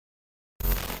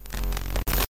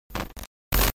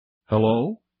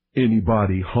Hello?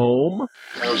 Anybody home?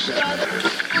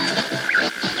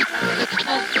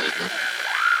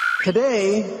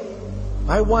 Today,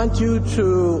 I want you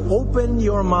to open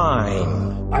your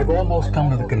mind. I've almost come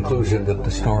to the conclusion that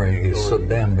the story is so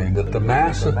damning that the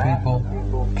mass of people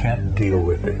can't deal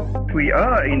with it. We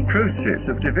are in process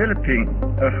of developing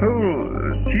a whole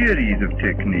series of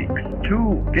techniques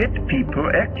to get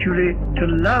people actually to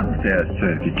love their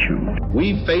servitude.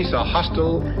 We face a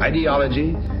hostile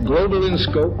ideology, global in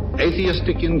scope,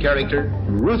 atheistic in character,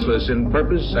 ruthless in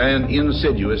purpose, and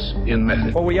insidious in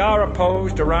method. For we are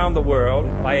opposed around the world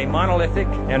by a monolithic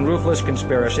and ruthless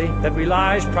conspiracy that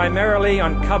relies primarily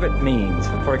on covert means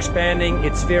for expanding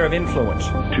its sphere of influence.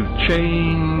 To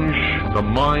change the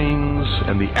minds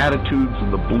and the attitudes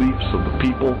and the beliefs of the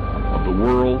people of the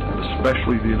world,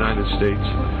 especially the United States,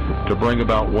 to bring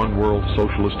about one world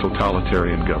socialist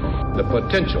totalitarian government. The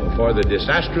potential for the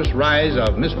disastrous rise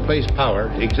of misplaced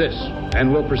power exists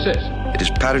and will persist. It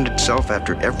has patterned itself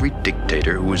after every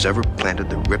dictator who has ever planted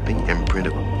the ripping imprint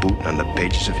of a boot on the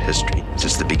pages of history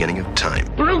since the beginning of time.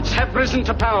 Brutes have risen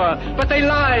to power, but they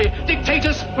lie.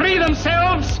 Dictators free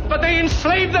themselves, but they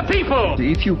enslave the people.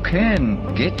 If you can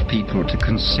get people to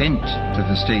consent to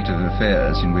the state of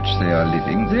affairs in which they are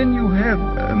living, then you have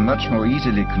a much more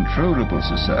easily controllable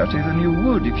society than you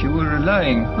would if you were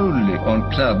relying wholly on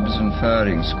clubs and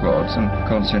firing squads and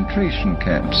concentration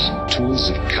camps. Tools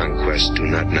of conquest do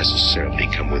not necessarily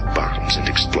come with bombs and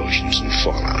explosions and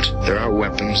fallout. There are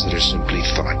weapons that are simply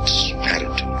thoughts,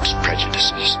 attitudes,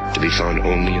 prejudices, to be found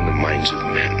only in the minds of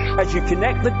men. As you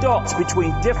connect the dots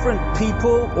between different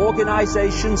people,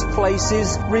 organizations,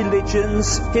 places,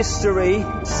 religions, history,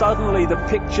 suddenly the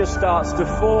picture starts to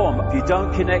form. If you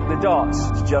don't connect the dots,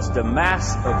 it's just a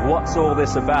mass of what's all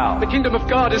this about. The kingdom of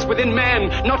God is within man,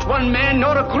 not one man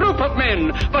nor a group of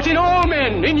men, but in all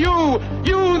men, in you.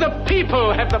 You, the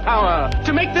people, have the power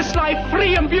to make this life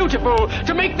free and beautiful,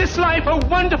 to make this life a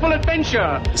wonderful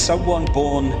adventure. Someone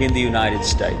born in the United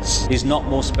States is not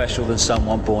more special than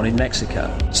someone born in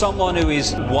Mexico. Someone who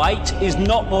is white is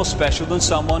not more special than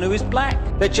someone who is black.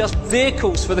 They're just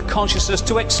vehicles for the consciousness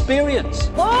to experience.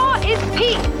 War is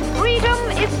peace. Freedom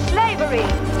is slavery.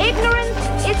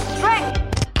 Ignorance is strength.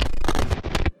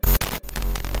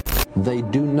 They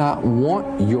do not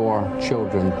want your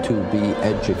children to be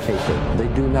educated. They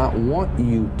do not want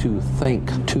you to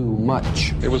think too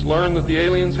much. It was learned that the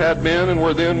aliens had been and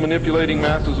were then manipulating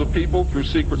masses of people through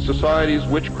secret societies,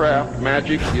 witchcraft,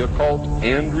 magic, the occult,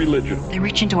 and religion. They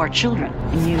reach into our children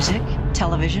in music,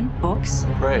 television, books.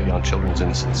 Prey on children's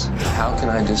innocence. How can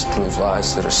I disprove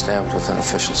lies that are stamped with an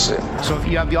official seal? So if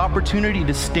you have the opportunity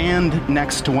to stand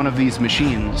next to one of these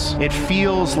machines, it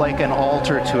feels like an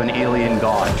altar to an alien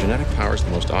god. Genetic power is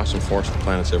the most awesome force the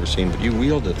planet's ever seen, but you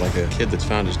wield it like a kid that's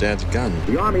found his dad's gun.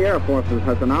 The Army Air Forces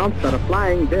has announced that a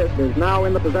flying disc is now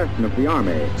in the possession of the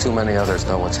Army. Too many others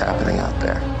know what's happening out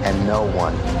there, and no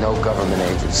government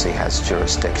agency has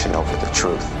jurisdiction over the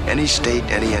truth. Any state,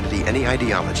 any entity, any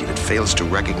ideology that fails to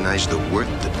recognize the worth,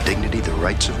 the dignity, the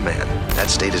rights of man, that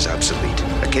state is obsolete.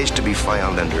 A case to be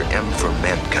filed under M for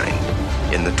Mankind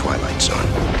in the Twilight Zone.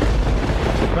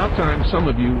 It's about time some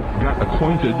of you got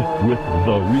acquainted with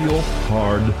the real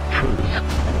hard truth.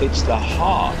 It's the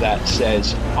heart that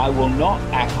says, I will not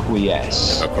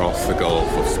acquiesce. Across the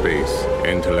gulf of space,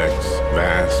 intellects,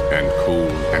 vast and cool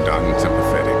and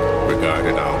unsympathetic,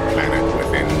 regarded our planet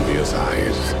with envious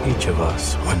eyes. Each of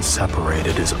us, when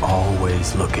separated, is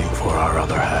always looking for our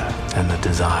other half. And the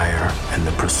desire and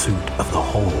the pursuit of the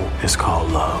whole is called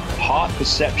love. Heart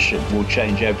perception will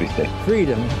change everything.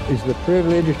 Freedom is the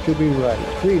privilege to be right.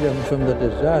 Freedom from the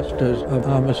disasters of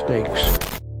our mistakes.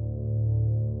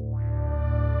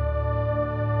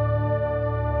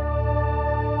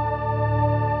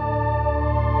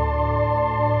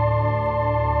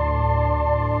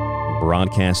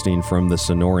 Broadcasting from the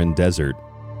Sonoran Desert,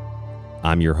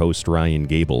 I'm your host, Ryan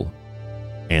Gable,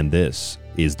 and this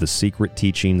is The Secret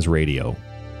Teachings Radio.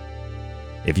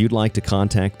 If you'd like to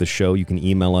contact the show, you can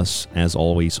email us, as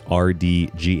always,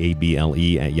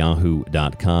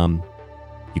 rdgable@yahoo.com.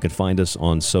 You can find us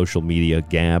on social media,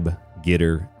 Gab,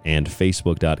 Gitter, and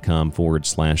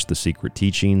Facebook.com/The Secret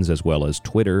Teachings, as well as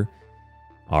Twitter.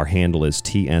 Our handle is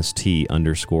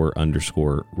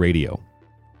TST__radio.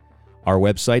 Our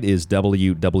website is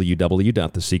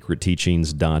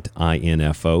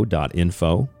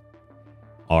www.thesecretteachings.info.info.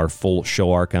 Our full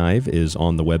show archive is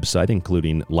on the website,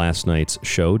 including last night's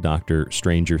show, Dr.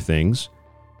 Stranger Things.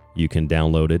 You can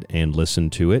download it and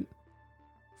listen to it.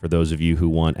 For those of you who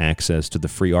want access to the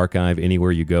free archive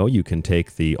anywhere you go, you can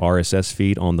take the RSS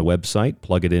feed on the website,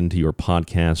 plug it into your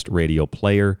podcast radio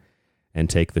player, and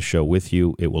take the show with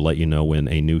you. It will let you know when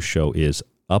a new show is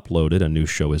uploaded, a new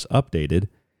show is updated,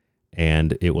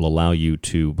 and it will allow you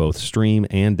to both stream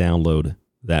and download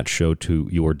that show to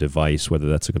your device, whether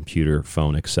that's a computer,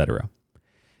 phone, etc.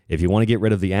 If you want to get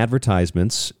rid of the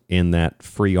advertisements in that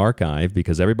free archive,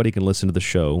 because everybody can listen to the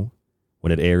show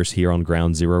when it airs here on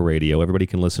Ground Zero Radio, everybody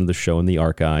can listen to the show in the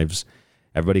archives,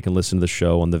 everybody can listen to the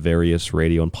show on the various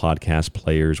radio and podcast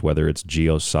players, whether it's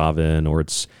GeoSavin or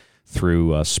it's through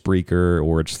Spreaker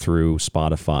or it's through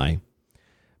Spotify.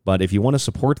 But if you want to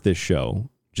support this show,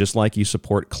 just like you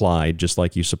support Clyde, just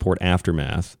like you support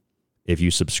Aftermath, if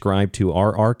you subscribe to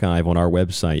our archive on our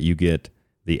website, you get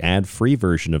the ad-free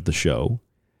version of the show.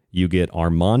 You get our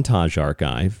montage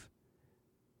archive.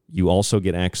 You also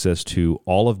get access to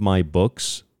all of my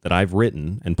books that I've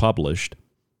written and published.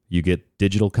 You get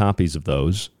digital copies of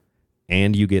those,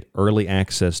 and you get early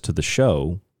access to the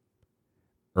show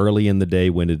early in the day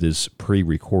when it is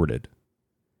pre-recorded.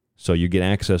 So you get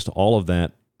access to all of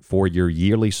that for your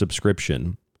yearly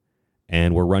subscription,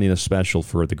 and we're running a special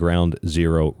for the Ground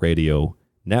Zero Radio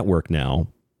Network now.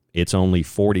 It's only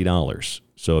 $40.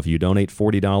 So if you donate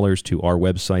 $40 to our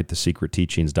website,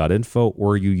 thesecretteachings.info,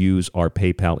 or you use our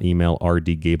PayPal email,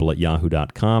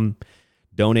 rdgable@yahoo.com,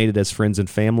 donate it as friends and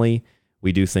family.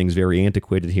 We do things very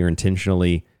antiquated here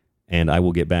intentionally, and I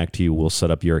will get back to you. We'll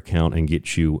set up your account and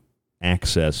get you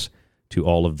access to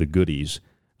all of the goodies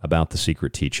about the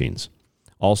Secret Teachings.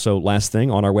 Also, last thing,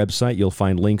 on our website, you'll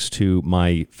find links to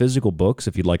my physical books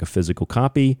if you'd like a physical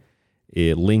copy.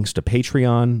 Links to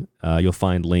Patreon. You'll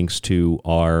find links to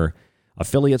our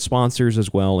affiliate sponsors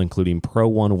as well, including Pro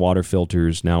One water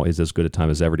filters. Now is as good a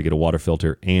time as ever to get a water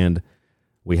filter. And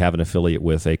we have an affiliate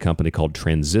with a company called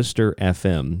Transistor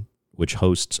FM, which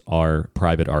hosts our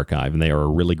private archive. And they are a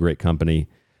really great company.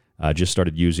 Just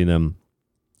started using them.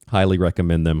 Highly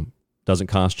recommend them. Doesn't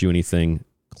cost you anything.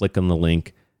 Click on the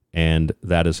link, and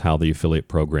that is how the affiliate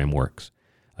program works.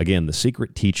 Again,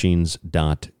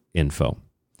 thesecretteachings.info.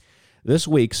 This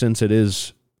week, since it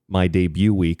is my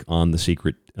debut week on the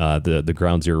the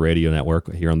Ground Zero Radio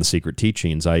Network here on the Secret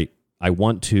Teachings, I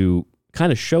want to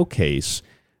kind of showcase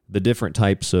the different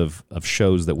types of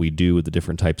shows that we do, the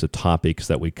different types of topics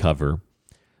that we cover.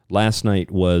 Last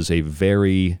night was a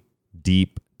very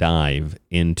deep dive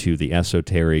into the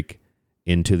esoteric,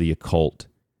 into the occult,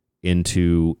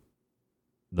 into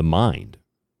the mind,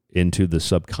 into the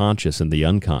subconscious and the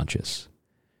unconscious.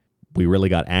 We really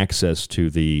got access to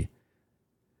the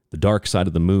dark side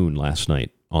of the moon last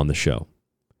night on the show.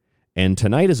 And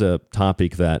tonight is a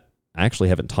topic that I actually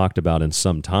haven't talked about in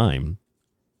some time.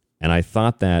 And I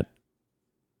thought that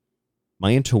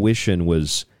my intuition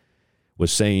was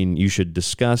saying you should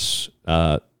discuss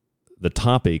the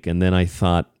topic. And then I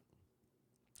thought,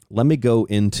 let me go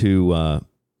into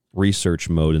research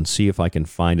mode and see if I can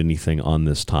find anything on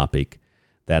this topic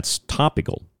that's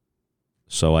topical.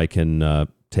 So I can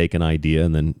take an idea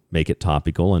and then make it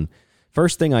topical. And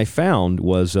first thing I found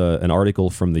was an article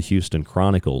from the Houston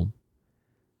Chronicle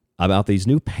about these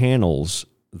new panels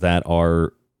that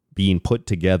are being put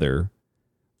together.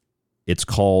 It's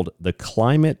called the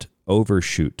Climate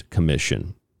Overshoot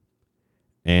Commission,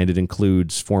 and it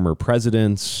includes former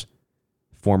presidents,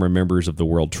 former members of the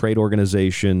World Trade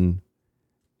Organization,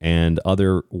 and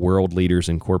other world leaders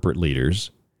and corporate leaders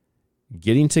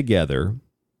getting together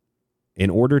in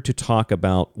order to talk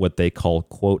about what they call,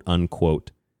 quote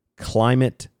unquote,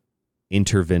 climate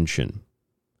intervention.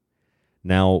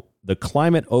 Now, the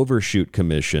Climate Overshoot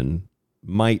Commission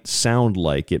might sound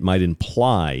like, it might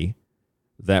imply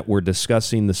that we're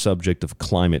discussing the subject of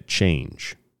climate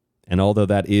change. And although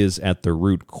that is at the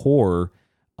root core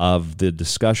of the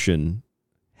discussion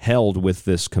held with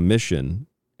this commission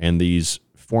and these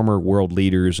former world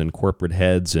leaders and corporate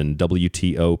heads and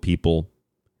WTO people,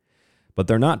 but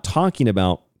they're not talking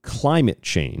about climate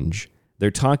change. They're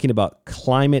talking about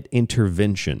climate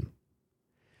intervention.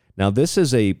 Now, this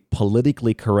is a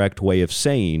politically correct way of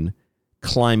saying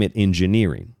climate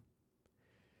engineering.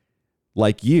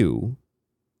 Like you,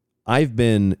 I've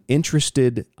been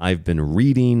interested, I've been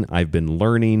reading, I've been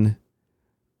learning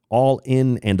all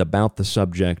in and about the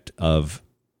subject of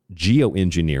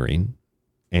geoengineering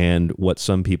and what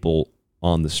some people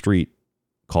on the street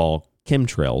call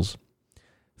chemtrails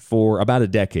for about a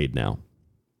decade now.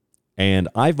 And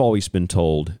I've always been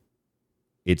told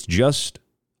it's just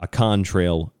a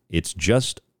contrail, it's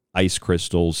just ice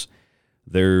crystals.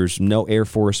 There's no Air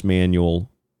Force manual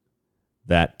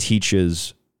that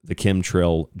teaches the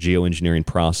chemtrail geoengineering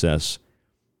process.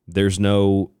 There's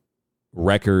no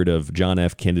record of John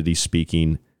F. Kennedy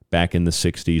speaking back in the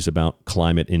 60s about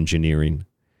climate engineering,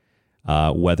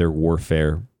 weather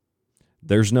warfare.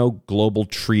 There's no global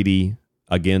treaty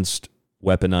against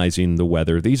weaponizing the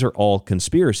weather. These are all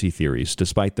conspiracy theories,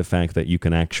 despite the fact that you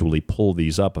can actually pull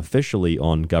these up officially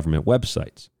on government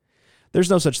websites. There's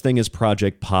no such thing as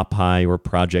Project Popeye or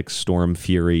Project Storm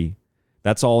Fury.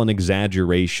 That's all an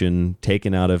exaggeration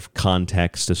taken out of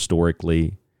context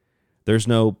historically. There's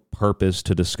no purpose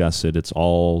to discuss it. It's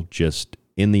all just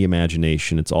in the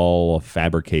imagination. It's all a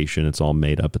fabrication. It's all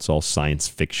made up. It's all science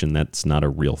fiction. That's not a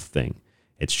real thing.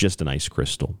 It's just an ice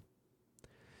crystal.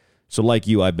 So like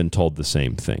you, I've been told the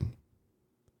same thing.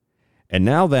 And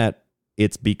now that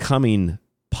it's becoming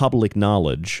public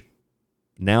knowledge,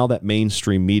 now that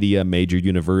mainstream media, major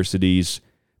universities,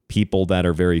 people that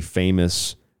are very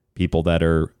famous, people that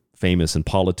are famous in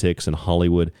politics and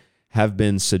Hollywood have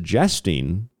been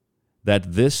suggesting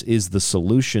that this is the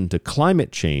solution to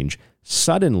climate change,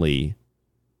 suddenly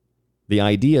the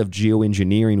idea of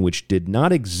geoengineering, which did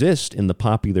not exist in the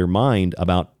popular mind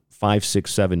about 5,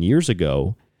 6, 7 years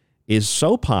ago, is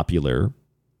so popular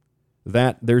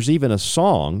that there's even a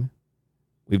song,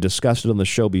 we've discussed it on the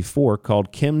show before,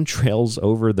 called Chemtrails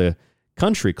Over the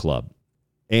Country Club.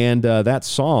 And that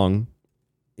song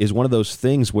is one of those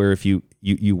things where if you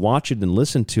watch it and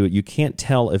listen to it, you can't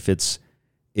tell if it's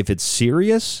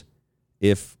serious,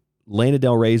 if Lana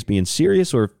Del Rey is being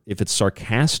serious, or if it's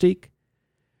sarcastic.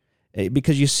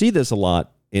 Because you see this a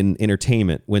lot in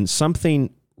entertainment. When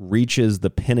something reaches the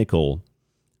pinnacle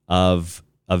of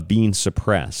being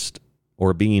suppressed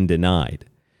or being denied,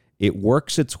 it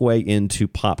works its way into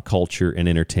pop culture and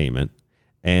entertainment.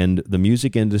 And the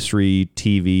music industry,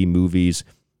 TV, movies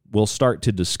will start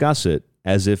to discuss it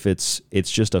as if it's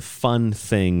just a fun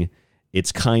thing.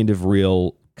 It's kind of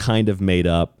real, kind of made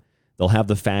up. They'll have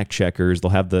the fact checkers.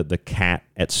 They'll have the cat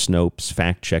at Snopes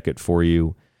fact check it for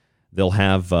you. They'll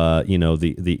have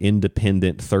the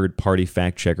independent third party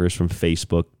fact checkers from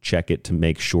Facebook check it to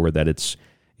make sure that it's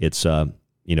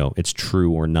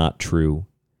true or not true.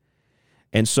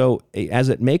 And so as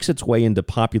it makes its way into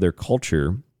popular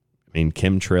culture, I mean,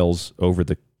 Chemtrails Over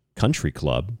the Country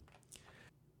Club,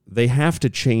 they have to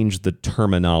change the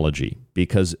terminology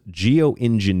because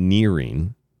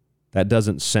geoengineering, that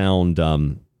doesn't sound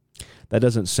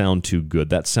too good.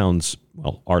 That sounds,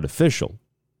 artificial.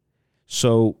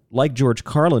 So like George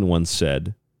Carlin once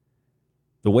said,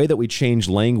 the way that we change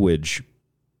language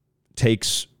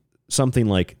takes something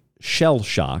like shell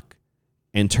shock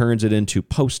and turns it into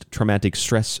post-traumatic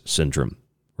stress syndrome,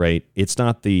 right? It's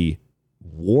not the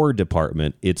War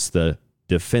Department, it's the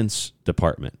Defense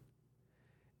Department.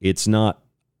 It's not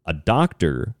a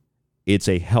doctor, it's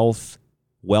a health,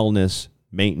 wellness,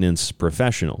 maintenance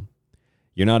professional.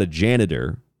 You're not a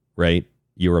janitor, right?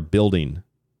 You're a building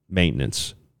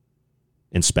maintenance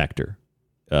inspector.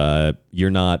 You're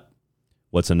not,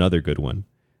 what's another good one?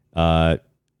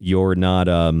 You're not,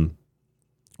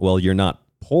 you're not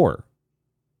poor.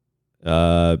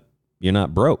 You're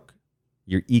not broke.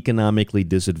 You're economically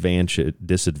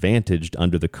disadvantaged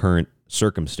under the current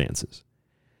circumstances.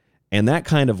 And that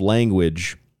kind of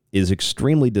language is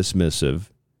extremely dismissive.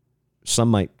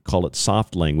 Some might call it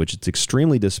soft language. It's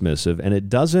extremely dismissive, and it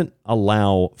doesn't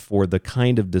allow for the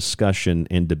kind of discussion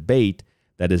and debate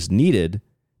that is needed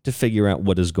to figure out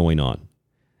what is going on.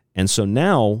 And so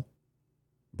now,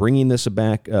 bringing this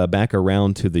back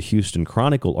around to the Houston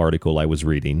Chronicle article I was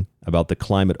reading about the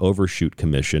Climate Overshoot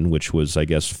Commission, which was, I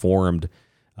guess, formed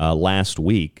last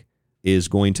week, is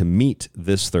going to meet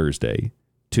this Thursday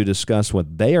to discuss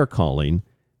what they are calling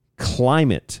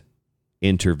climate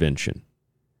intervention.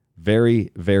 Very,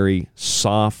 very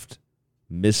soft,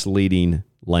 misleading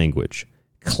language.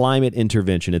 Climate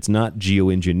intervention. It's not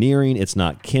geoengineering. It's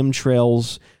not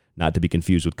chemtrails, not to be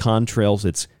confused with contrails.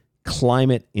 It's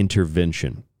climate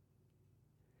intervention.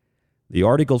 The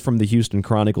article from the Houston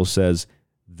Chronicle says,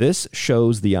 this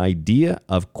shows the idea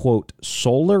of, quote,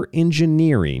 solar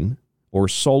engineering or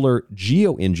solar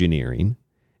geoengineering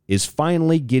is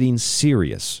finally getting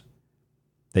serious.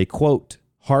 They quote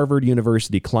Harvard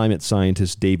University climate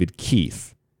scientist David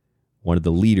Keith, one of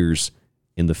the leaders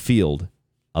in the field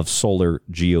of solar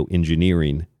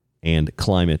geoengineering and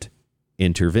climate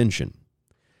intervention.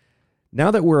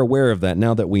 Now that we're aware of that,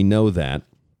 now that we know that,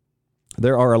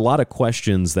 there are a lot of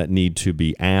questions that need to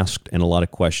be asked and a lot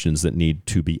of questions that need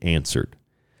to be answered.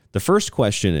 The first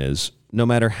question is, no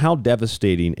matter how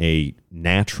devastating a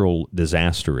natural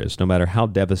disaster is, no matter how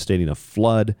devastating a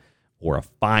flood or a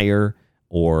fire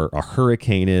or a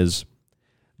hurricane is,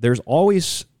 there's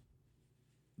always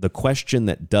the question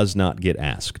that does not get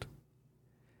asked.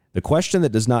 The question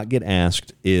that does not get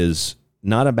asked is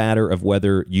not a matter of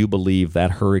whether you believe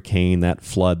that hurricane, that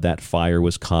flood, that fire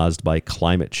was caused by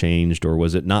climate change or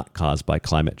was it not caused by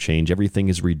climate change. Everything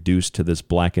is reduced to this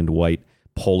black and white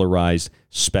polarized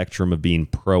spectrum of being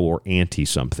pro or anti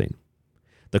something.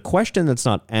 The question that's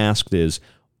not asked is,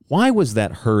 why was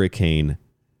that hurricane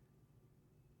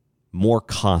more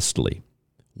costly?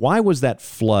 Why was that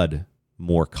flood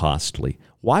more costly?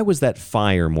 Why was that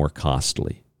fire more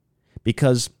costly?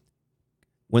 Because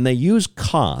when they use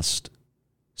cost,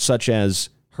 such as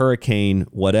hurricane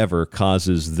whatever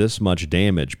causes this much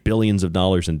damage, billions of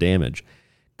dollars in damage,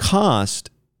 cost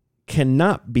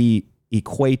cannot be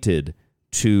equated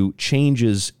to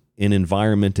changes in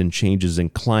environment and changes in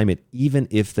climate, even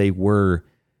if they were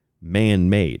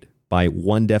man-made by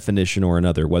one definition or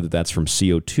another, whether that's from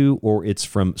CO2 or it's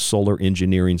from solar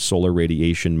engineering, solar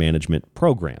radiation management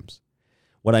programs.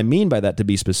 What I mean by that, to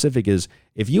be specific, is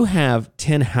if you have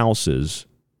 10 houses.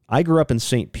 I grew up in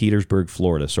St. Petersburg,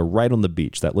 Florida, so right on the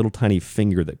beach, that little tiny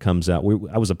finger that comes out.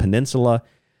 I was on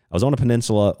a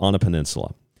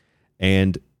peninsula,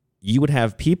 and you would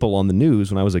have people on the news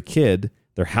when I was a kid,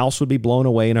 their house would be blown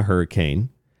away in a hurricane,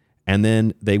 and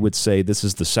then they would say, this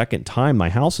is the second time my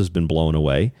house has been blown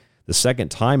away, the second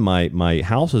time my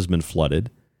house has been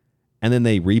flooded, and then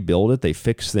they rebuild it, they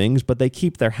fix things, but they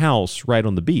keep their house right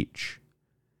on the beach.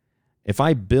 If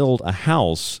I build a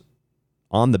house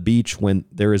on the beach when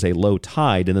there is a low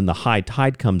tide and then the high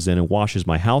tide comes in and washes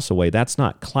my house away, that's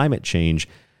not climate change.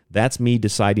 That's me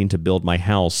deciding to build my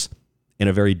house in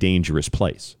a very dangerous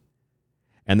place.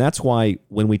 And that's why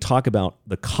when we talk about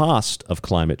the cost of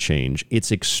climate change,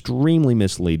 it's extremely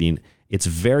misleading. It's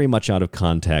very much out of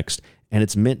context, and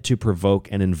it's meant to provoke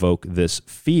and invoke this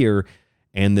fear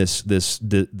and this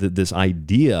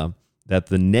idea that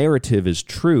the narrative is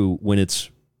true when it's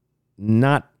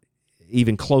not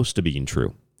even close to being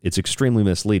true. It's extremely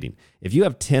misleading. If you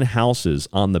have 10 houses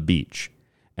on the beach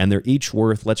and they're each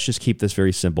worth, let's just keep this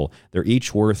very simple, they're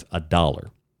each worth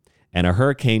 $1. And a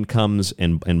hurricane comes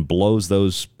and blows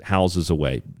those houses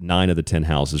away, 9 of the 10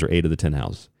 houses or 8 of the 10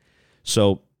 houses.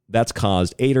 So that's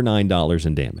caused $8 or $9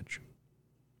 in damage.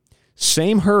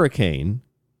 Same hurricane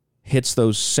hits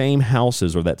those same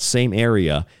houses or that same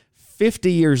area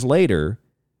 50 years later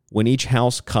when each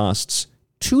house costs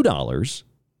 $2.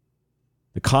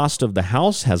 The cost of the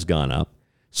house has gone up.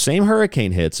 Same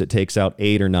hurricane hits, it takes out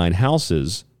 8 or 9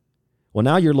 houses. Well,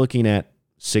 now you're looking at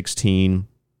 $16,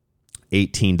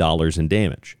 $18 in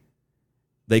damage.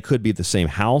 They could be the same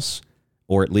house,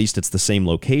 or at least it's the same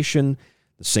location,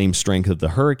 the same strength of the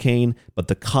hurricane, but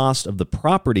the cost of the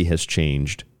property has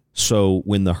changed. So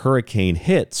when the hurricane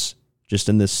hits, just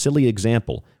in this silly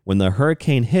example, when the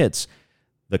hurricane hits,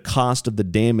 the cost of the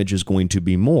damage is going to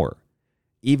be more,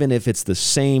 even if it's the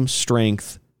same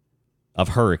strength of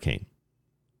hurricane.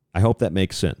 I hope that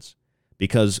makes sense,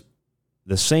 because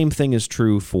the same thing is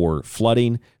true for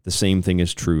flooding. The same thing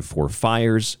is true for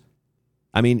fires.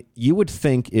 I mean, you would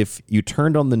think if you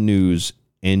turned on the news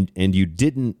and you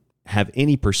didn't have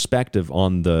any perspective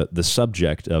on the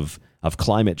subject of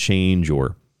climate change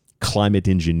or climate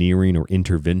engineering or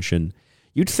intervention,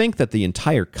 you'd think that the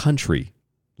entire country,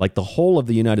 like the whole of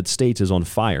the United States, is on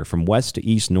fire from west to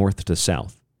east, north to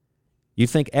south. You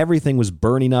think everything was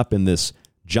burning up in this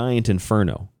giant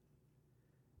inferno.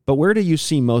 But where do you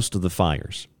see most of the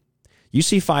fires? You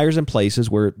see fires in places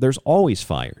where there's always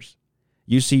fires.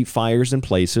 You see fires in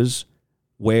places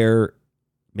where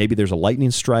maybe there's a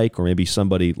lightning strike, or maybe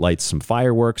somebody lights some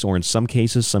fireworks, or in some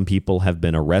cases, some people have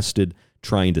been arrested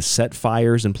trying to set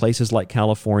fires in places like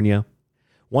California.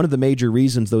 One of the major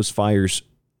reasons those fires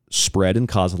spread and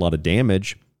cause a lot of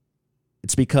damage,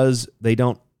 it's because they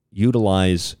don't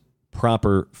utilize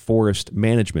proper forest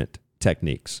management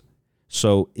techniques.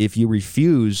 So if you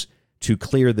refuse to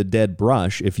clear the dead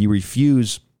brush, if you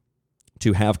refuse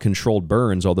to have controlled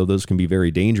burns, although those can be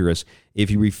very dangerous, if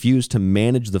you refuse to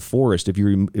manage the forest, if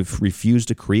you refuse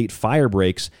to create fire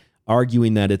breaks,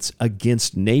 arguing that it's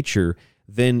against nature,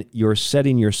 then you're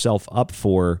setting yourself up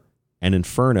for an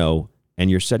inferno,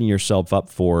 and you're setting yourself up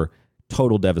for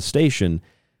total devastation.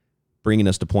 Bringing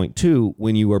us to point 2,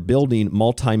 when you are building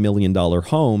multi-million-dollar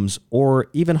homes, or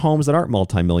even homes that aren't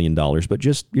multi-million dollars, but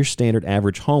just your standard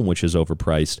average home, which is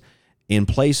overpriced, in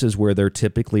places where there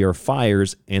typically are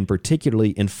fires, and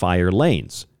particularly in fire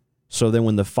lanes. So then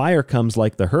when the fire comes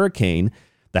like the hurricane,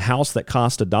 the house that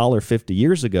cost $1 50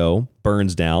 years ago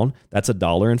burns down. That's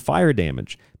 $1 in fire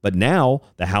damage. But now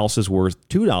the house is worth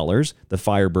 $2. The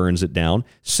fire burns it down.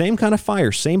 Same kind of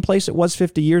fire, same place it was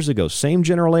 50 years ago, same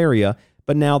general area,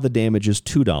 but now the damage is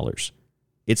 $2.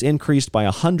 It's increased by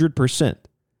 100%.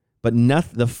 But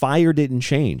the fire didn't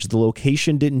change. The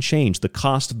location didn't change. The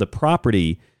cost of the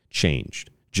property changed,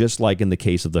 just like in the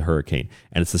case of the hurricane.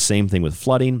 And it's the same thing with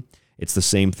flooding. It's the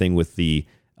same thing with the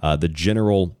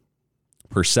general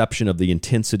perception of the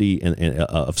intensity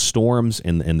of storms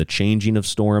and the changing of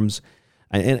storms.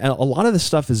 And a lot of this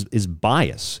stuff is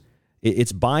bias.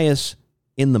 It's bias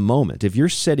in the moment. If you're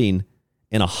sitting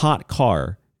in a hot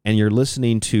car and you're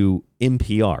listening to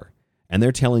NPR and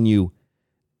they're telling you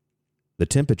the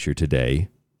temperature today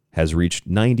has reached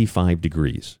 95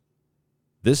 degrees.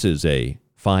 This is a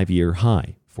 5-year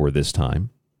high for this time.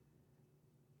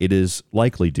 It is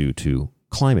likely due to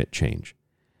climate change.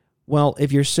 Well,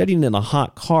 if you're sitting in a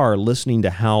hot car listening to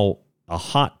how a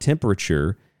hot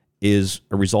temperature is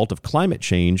a result of climate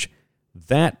change,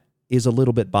 that is a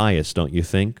little bit biased, don't you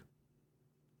think?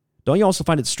 Don't you also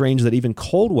find it strange that even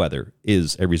cold weather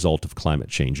is a result of climate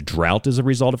change? Drought is a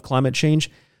result of climate change.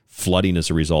 Flooding is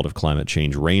a result of climate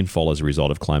change. Rainfall is a result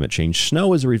of climate change.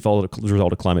 Snow is a result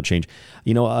of climate change.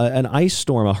 You know, an ice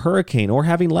storm, a hurricane, or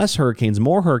having less hurricanes,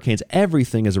 more hurricanes,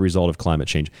 everything is a result of climate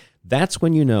change. That's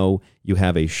when you know you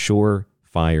have a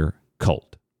surefire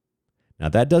cult. Now,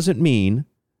 that doesn't mean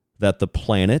that the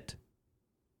planet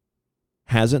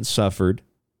hasn't suffered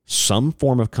some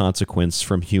form of consequence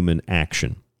from human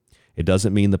action. It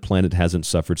doesn't mean the planet hasn't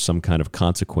suffered some kind of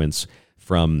consequence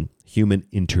from human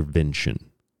intervention.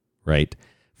 Right?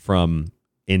 From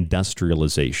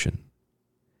industrialization.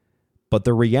 But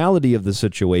the reality of the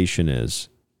situation is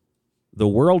the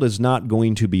world is not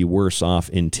going to be worse off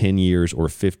in 10 years or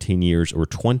 15 years or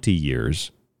 20 years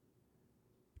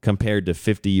compared to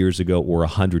 50 years ago or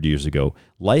 100 years ago.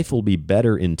 Life will be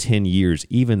better in 10 years,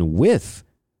 even with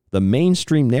the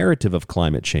mainstream narrative of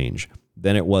climate change,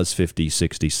 than it was 50,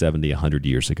 60, 70, 100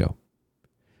 years ago.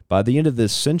 By the end of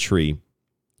this century,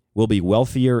 we'll be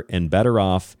wealthier and better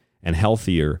off and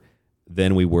healthier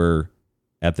than we were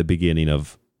at the beginning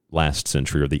of last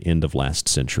century or the end of last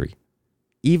century,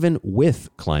 even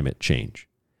with climate change.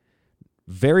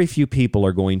 Very few people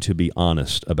are going to be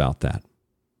honest about that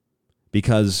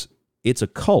because it's a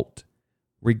cult,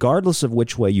 regardless of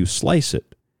which way you slice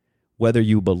it, whether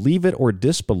you believe it or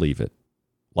disbelieve it,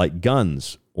 like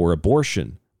guns or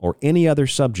abortion or any other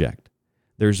subject.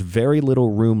 There's very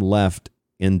little room left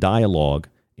in dialogue,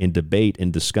 in debate, in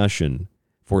discussion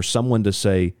for someone to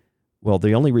say, well,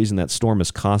 the only reason that storm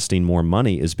is costing more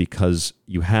money is because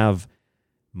you have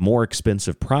more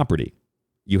expensive property.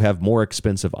 You have more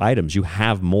expensive items. You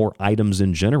have more items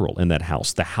in general in that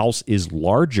house. The house is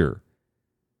larger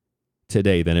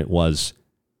today than it was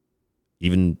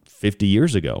even 50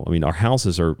 years ago. I mean, a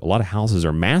lot of houses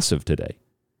are massive today.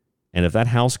 And if that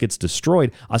house gets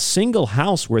destroyed, a single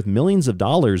house worth millions of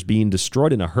dollars being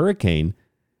destroyed in a hurricane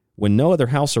when no other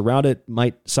house around it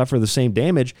might suffer the same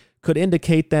damage, could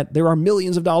indicate that there are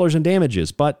millions of dollars in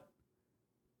damages, but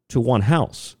to one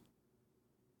house.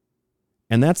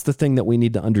 And that's the thing that we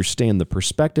need to understand, the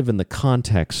perspective and the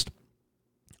context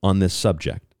on this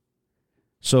subject.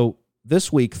 So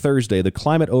this week, Thursday, the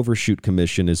Climate Overshoot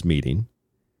Commission is meeting.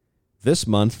 This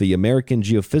month, the American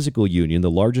Geophysical Union, the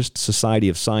largest society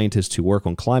of scientists who work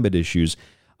on climate issues,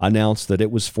 announced that it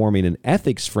was forming an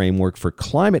ethics framework for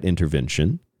climate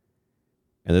intervention,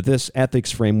 and that this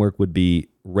ethics framework would be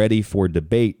ready for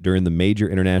debate during the major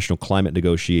international climate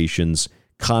negotiations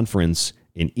conference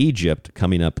in Egypt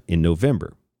coming up in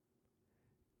November.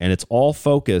 And it's all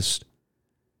focused,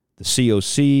 the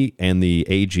COC and the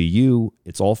AGU,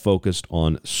 it's all focused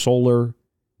on solar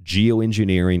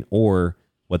geoengineering, or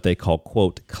what they call,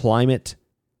 quote, climate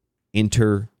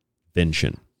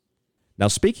intervention. Now,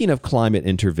 speaking of climate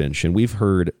intervention, we've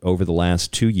heard over the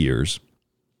last 2 years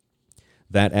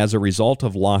that as a result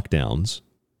of lockdowns,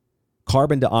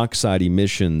 carbon dioxide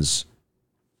emissions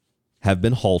have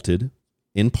been halted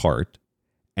in part,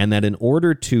 and that in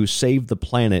order to save the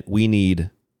planet, we need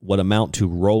what amount to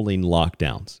rolling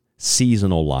lockdowns,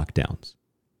 seasonal lockdowns.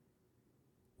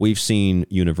 We've seen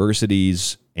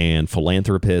universities and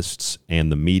philanthropists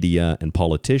and the media and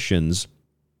politicians,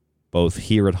 both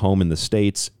here at home in the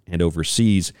States and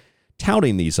overseas,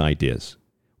 touting these ideas.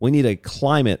 We need a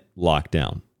climate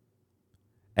lockdown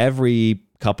every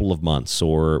couple of months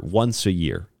or once a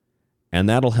year, and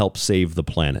that'll help save the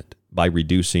planet by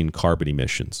reducing carbon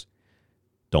emissions.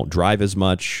 Don't drive as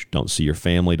much, don't see your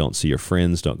family, don't see your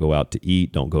friends, don't go out to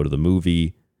eat, don't go to the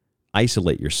movie.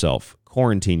 Isolate yourself,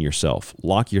 quarantine yourself,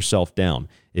 lock yourself down.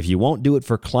 If you won't do it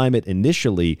for climate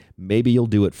initially, maybe you'll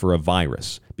do it for a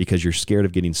virus because you're scared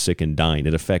of getting sick and dying.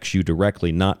 It affects you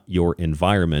directly, not your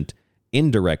environment,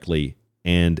 indirectly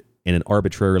and in an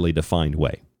arbitrarily defined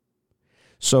way.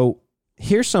 So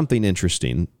here's something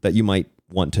interesting that you might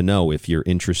want to know if you're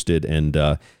interested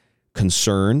and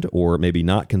concerned, or maybe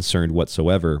not concerned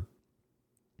whatsoever,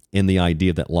 in the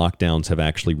idea that lockdowns have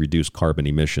actually reduced carbon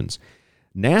emissions.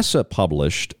 NASA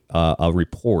published a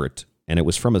report, and it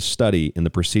was from a study in the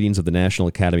Proceedings of the National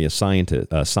Academy of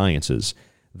Sciences,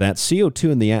 that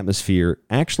CO2 in the atmosphere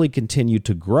actually continued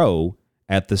to grow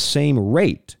at the same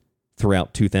rate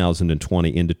throughout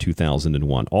 2020 into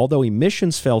 2001. Although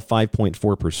emissions fell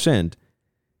 5.4%,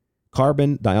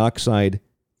 carbon dioxide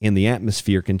in the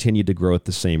atmosphere continued to grow at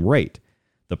the same rate.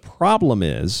 The problem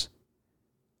is,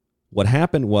 what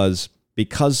happened was,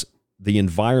 because the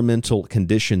environmental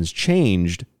conditions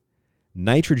changed,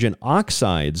 nitrogen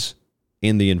oxides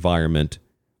in the environment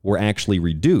were actually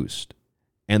reduced.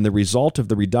 And the result of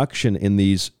the reduction in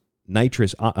these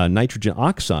nitrogen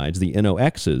oxides, the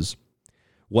NOx's,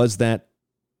 was that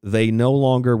they no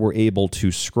longer were able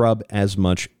to scrub as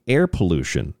much air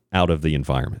pollution out of the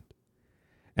environment.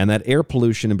 And that air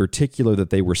pollution in particular that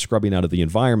they were scrubbing out of the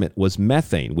environment was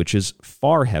methane, which is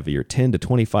far heavier, 10 to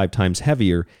 25 times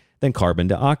heavier than carbon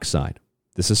dioxide.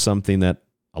 This is something that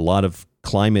a lot of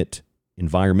climate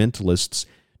environmentalists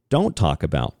don't talk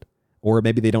about, or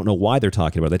maybe they don't know why they're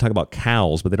talking about it. They talk about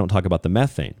cows, but they don't talk about the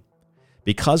methane.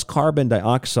 Because carbon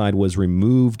dioxide was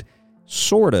removed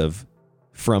sort of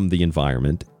from the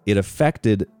environment, it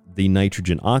affected the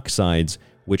nitrogen oxides,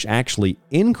 which actually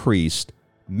increased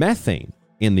methane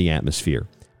in the atmosphere.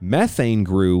 Methane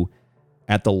grew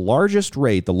at the largest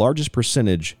rate, the largest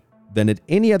percentage, than at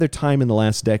any other time in the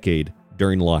last decade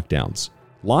during lockdowns.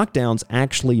 Lockdowns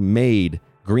actually made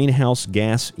greenhouse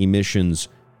gas emissions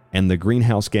and the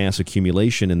greenhouse gas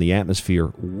accumulation in the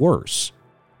atmosphere worse.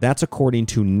 That's according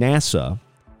to NASA,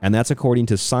 and that's according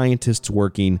to scientists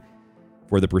working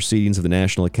for the Proceedings of the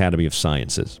National Academy of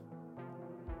Sciences.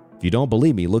 If you don't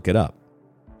believe me, look it up.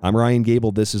 I'm Ryan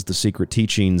Gable. This is The Secret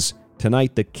Teachings.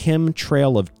 Tonight, the Chem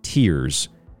Trail of Tears.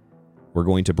 We're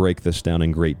going to break this down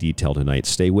in great detail tonight.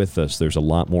 Stay with us. There's a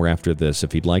lot more after this.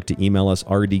 If you'd like to email us,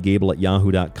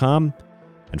 rdgable@yahoo.com,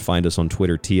 and find us on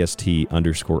Twitter,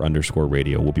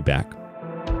 TST__radio. We'll be back.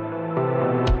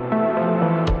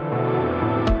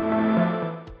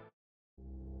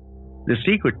 The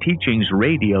Secret Teachings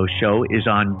radio show is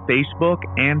on Facebook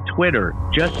and Twitter.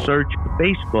 Just search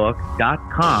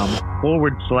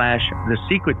facebook.com/The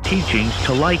Secret Teachings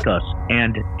to like us,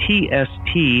 and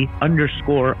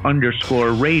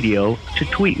TST__radio to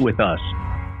tweet with us.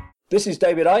 This is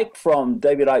David Icke from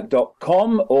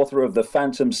davidicke.com, author of The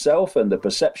Phantom Self and The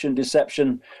Perception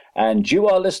Deception, and you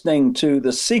are listening to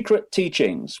The Secret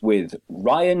Teachings with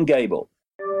Ryan Gable.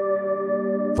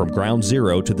 From Ground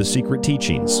Zero to The Secret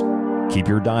Teachings. Keep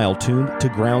your dial tuned to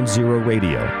Ground Zero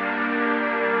Radio.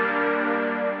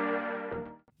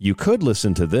 You could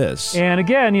listen to this. And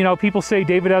again, people say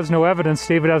David has no evidence,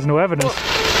 David has no evidence.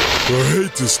 I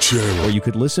hate this channel. Or you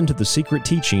could listen to The Secret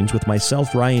Teachings with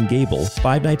myself, Ryan Gable,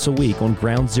 5 nights a week on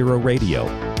Ground Zero Radio.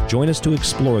 Join us to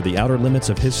explore the outer limits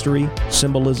of history,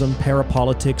 symbolism,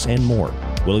 parapolitics, and more.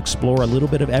 We'll explore a little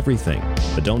bit of everything,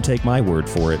 but don't take my word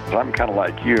for it. I'm kind of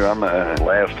like you. I'm a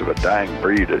last of a dying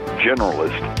breed, a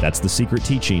generalist. That's The Secret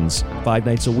Teachings, 5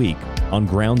 nights a week on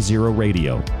Ground Zero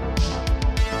Radio.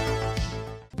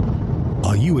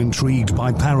 Are you intrigued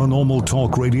by Paranormal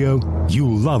Talk Radio?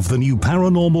 You'll love the new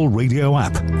Paranormal Radio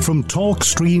app from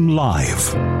TalkStream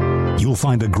Live. You'll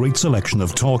find a great selection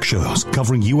of talk shows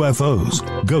covering UFOs,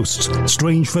 ghosts,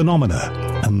 strange phenomena,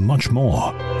 and much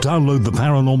more. Download the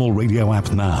Paranormal Radio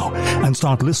app now and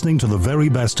start listening to the very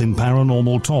best in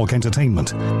paranormal talk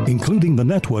entertainment, including the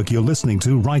network you're listening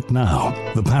to right now,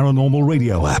 the Paranormal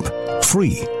Radio app,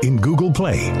 free in Google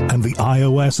Play and the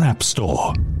iOS App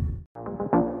Store.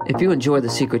 If you enjoy The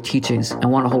Secret Teachings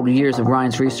and want to hold years of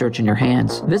Ryan's research in your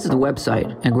hands, visit the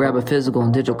website and grab a physical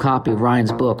and digital copy of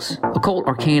Ryan's books. Occult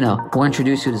Arcana will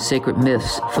introduce you to sacred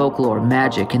myths, folklore,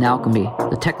 magic, and alchemy.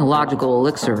 The Technological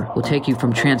Elixir will take you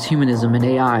from transhumanism and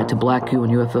AI to black goo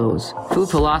and UFOs. Food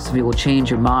Philosophy will change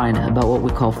your mind about what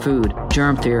we call food,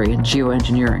 germ theory, and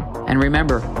geoengineering. And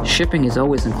remember, shipping is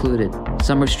always included.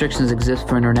 Some restrictions exist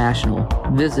for international.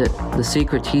 Visit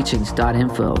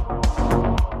thesecretteachings.info.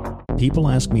 People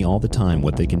ask me all the time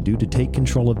what they can do to take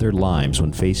control of their lives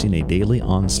when facing a daily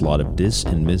onslaught of dis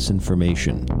and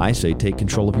misinformation. I say take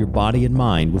control of your body and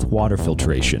mind with water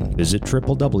filtration. Visit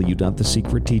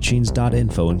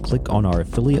www.thesecretteachings.info and click on our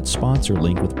affiliate sponsor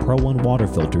link with Pro One water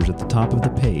filters at the top of the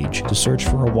page to search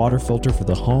for a water filter for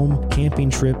the home, camping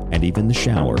trip, and even the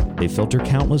shower. They filter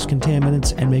countless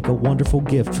contaminants and make a wonderful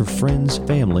gift for friends,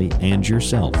 family, and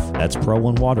yourself. That's Pro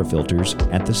One water filters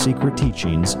at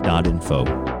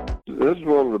thesecretteachings.info. This is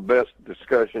one of the best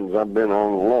discussions I've been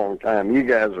on in a long time. You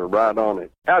guys are right on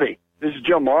it. Howdy, this is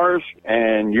Joe Mars,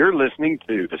 and you're listening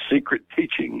to The Secret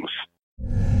Teachings.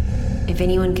 If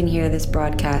anyone can hear this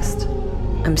broadcast,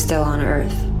 I'm still on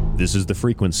Earth. This is the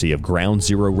frequency of Ground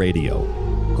Zero Radio.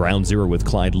 Ground Zero with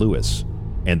Clyde Lewis.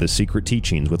 and The Secret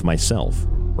Teachings with myself,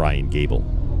 Ryan Gable.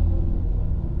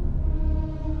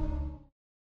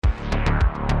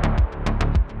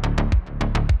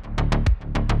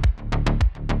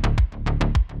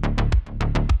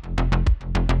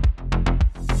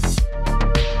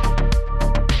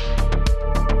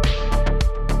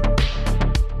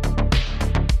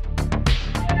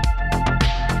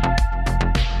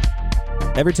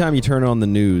 Every time you turn on the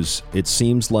news, it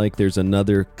seems like there's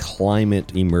another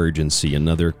climate emergency,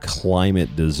 another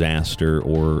climate disaster,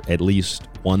 or at least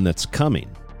one that's coming.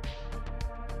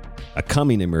 A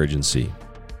coming emergency,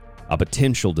 a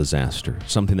potential disaster,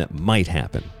 something that might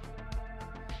happen.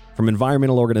 From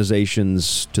environmental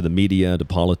organizations to the media to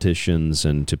politicians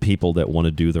and to people that want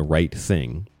to do the right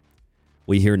thing,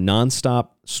 we hear nonstop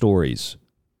stories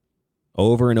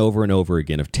over and over and over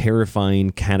again of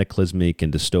terrifying, cataclysmic,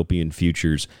 and dystopian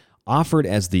futures offered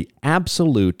as the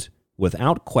absolute,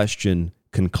 without question,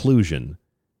 conclusion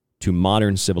to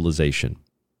modern civilization.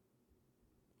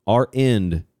 Our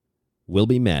end will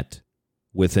be met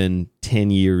within 10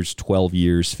 years, 12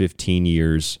 years, 15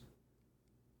 years.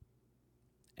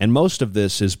 And most of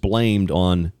this is blamed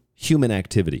on human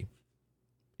activity.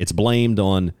 It's blamed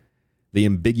on the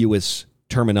ambiguous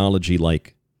terminology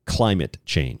like climate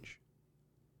change.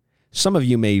 Some of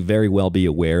you may very well be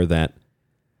aware that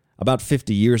about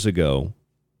 50 years ago,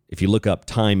 if you look up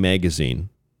Time magazine,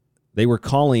 they were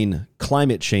calling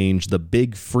climate change the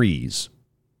big freeze.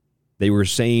 They were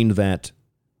saying that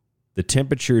the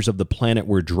temperatures of the planet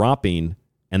were dropping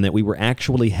and that we were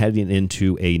actually heading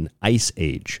into an ice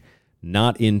age,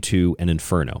 not into an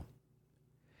inferno.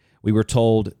 We were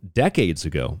told decades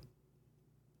ago,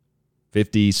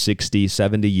 50, 60,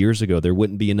 70 years ago, there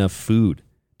wouldn't be enough food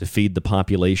to feed the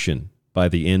population by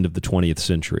the end of the 20th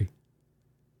century.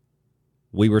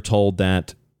 We were told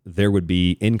that there would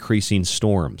be increasing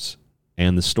storms,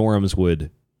 and the storms would,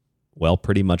 well,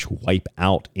 pretty much wipe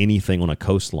out anything on a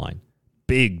coastline.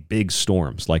 Big, big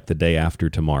storms like the day after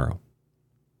tomorrow.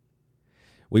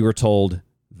 We were told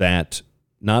that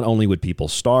not only would people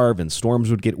starve and storms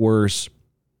would get worse,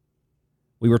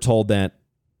 we were told that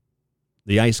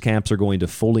the ice caps are going to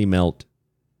fully melt,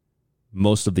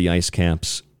 most of the ice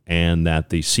caps, and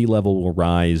that the sea level will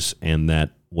rise, and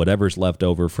that whatever's left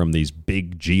over from these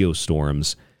big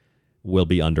geostorms will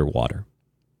be underwater.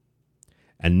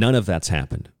 And none of that's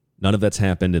happened. None of that's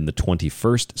happened in the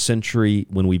 21st century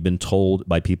when we've been told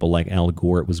by people like Al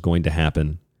Gore it was going to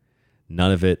happen.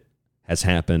 None of it has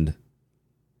happened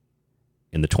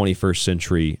in the 21st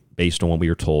century based on what we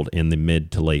were told in the mid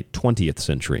to late 20th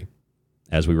century,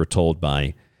 as we were told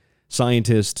by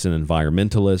scientists and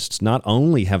environmentalists. Not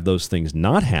only have those things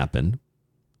not happened,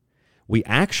 we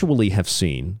actually have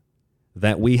seen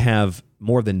that we have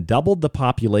more than doubled the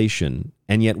population,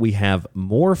 and yet we have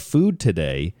more food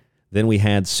today than we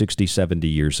had 60, 70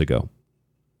 years ago.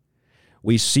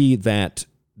 We see that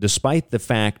despite the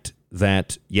fact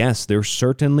that, yes, there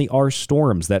certainly are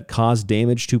storms that cause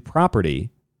damage to property,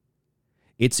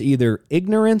 it's either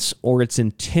ignorance or it's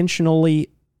intentionally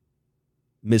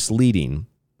misleading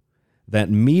that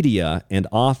media and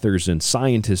authors and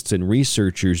scientists and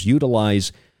researchers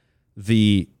utilize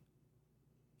the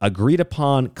agreed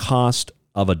upon cost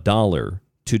of $1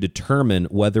 to determine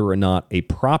whether or not a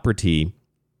property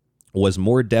was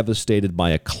more devastated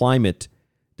by a climate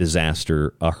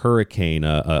disaster, a hurricane,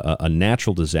 a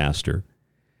natural disaster,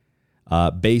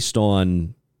 based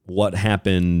on what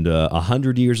happened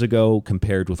 100 years ago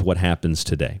compared with what happens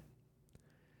today.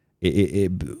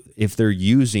 If they're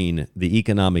using the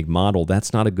economic model,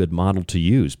 that's not a good model to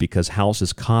use because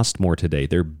houses cost more today.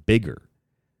 They're bigger.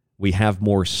 We have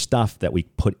more stuff that we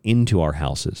put into our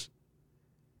houses.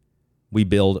 We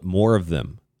build more of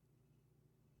them.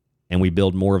 And we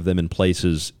build more of them in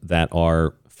places that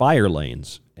are fire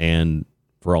lanes and,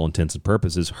 for all intents and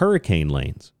purposes, hurricane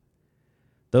lanes.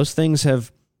 Those things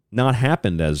have not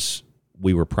happened as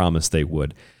we were promised they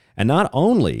would. And not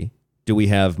only do we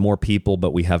have more people,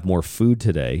 but we have more food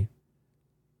today,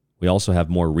 we also have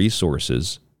more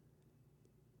resources.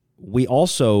 We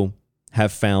also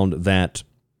have found that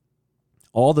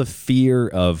all the fear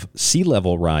of sea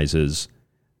level rises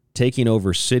taking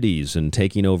over cities and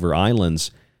taking over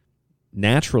islands,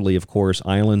 naturally, of course,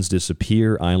 islands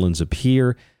disappear, islands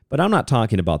appear, but I'm not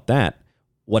talking about that.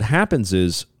 What happens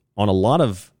is on a lot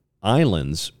of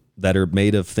islands that are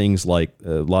made of things like,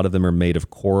 a lot of them are made of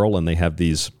coral, and they have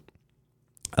these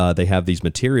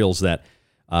materials that,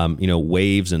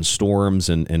 waves and storms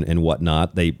and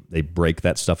whatnot, they break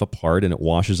that stuff apart and it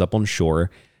washes up on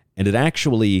shore, and it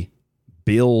actually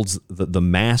builds the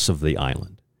mass of the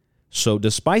island. So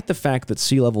despite the fact that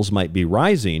sea levels might be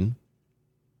rising,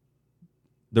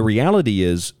 the reality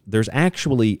is there's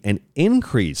actually an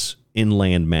increase in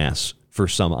land mass for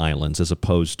some islands as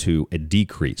opposed to a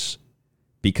decrease,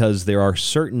 because there are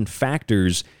certain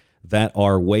factors that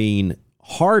are weighing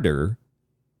harder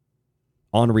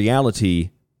on reality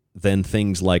than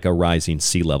things like a rising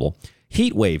sea level.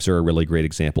 Heat waves are a really great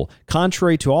example.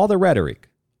 Contrary to all the rhetoric,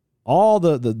 all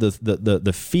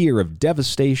the fear of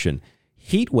devastation,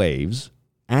 heat waves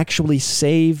actually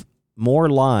save more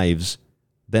lives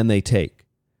than they take.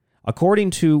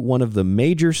 According to one of the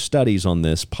major studies on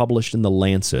this published in The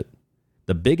Lancet,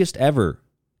 the biggest ever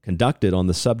conducted on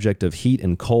the subject of heat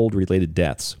and cold related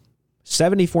deaths,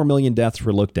 74 million deaths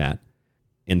were looked at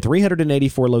in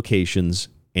 384 locations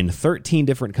in 13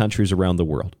 different countries around the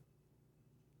world.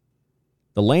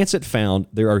 The Lancet found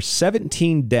there are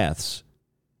 17 deaths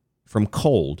from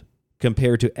cold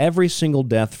compared to every single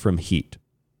death from heat.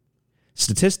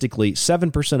 Statistically,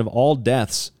 7% of all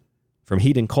deaths from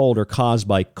heat and cold are caused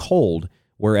by cold,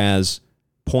 whereas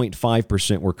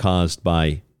 0.5% were caused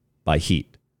by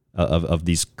heat of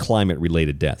these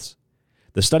climate-related deaths.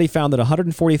 The study found that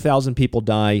 140,000 people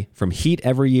die from heat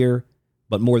every year,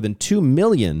 but more than 2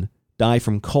 million die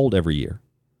from cold every year.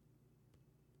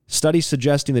 Studies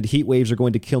suggesting that heat waves are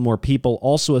going to kill more people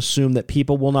also assume that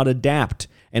people will not adapt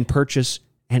and purchase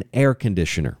an air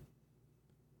conditioner.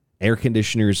 Air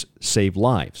conditioners save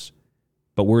lives,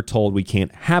 but we're told we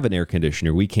can't have an air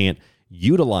conditioner. We can't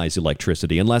utilize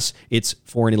electricity unless it's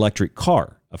for an electric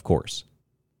car, of course.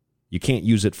 You can't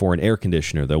use it for an air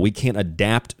conditioner, though. We can't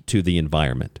adapt to the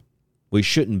environment. We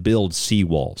shouldn't build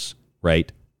seawalls,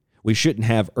 right? We shouldn't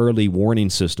have early warning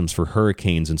systems for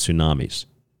hurricanes and tsunamis.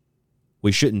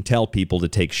 We shouldn't tell people to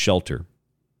take shelter.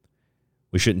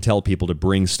 We shouldn't tell people to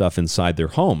bring stuff inside their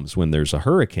homes when there's a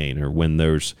hurricane or when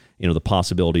there's, the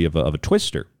possibility of a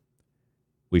twister.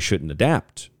 We shouldn't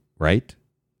adapt, right?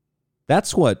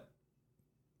 That's what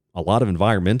a lot of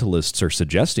environmentalists are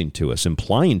suggesting to us,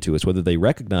 implying to us, whether they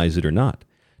recognize it or not.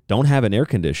 Don't have an air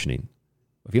conditioning.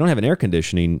 If you don't have an air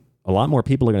conditioning, a lot more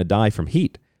people are going to die from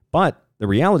heat. But the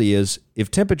reality is, if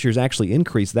temperatures actually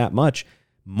increase that much,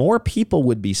 more people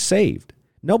would be saved.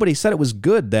 Nobody said it was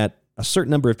good that a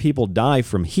certain number of people die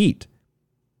from heat.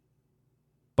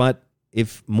 But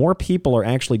if more people are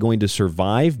actually going to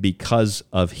survive because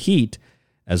of heat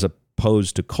as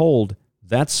opposed to cold,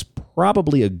 that's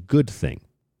probably a good thing.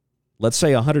 Let's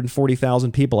say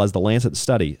 140,000 people, as the Lancet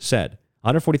study said,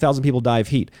 140,000 people die of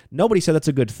heat. Nobody said that's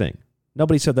a good thing.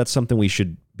 Nobody said that's something we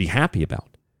should be happy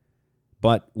about.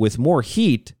 But with more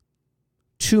heat,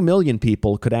 2 million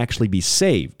people could actually be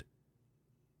saved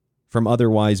from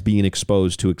otherwise being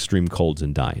exposed to extreme colds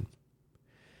and dying.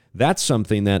 That's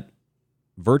something that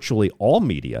virtually all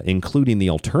media, including the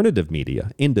alternative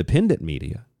media, independent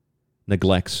media,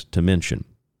 neglects to mention.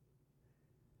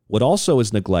 What also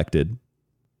is neglected,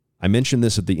 I mentioned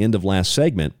this at the end of last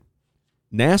segment,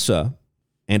 NASA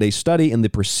and a study in the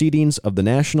Proceedings of the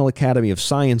National Academy of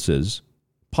Sciences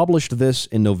published this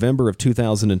in November of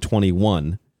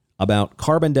 2021 about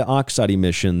carbon dioxide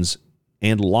emissions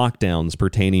and lockdowns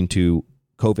pertaining to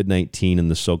COVID-19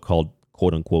 and the so-called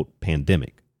quote-unquote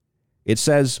pandemic. It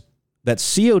says that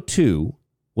CO2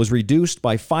 was reduced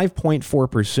by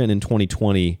 5.4% in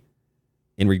 2020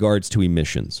 in regards to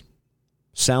emissions.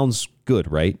 Sounds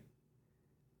good, right?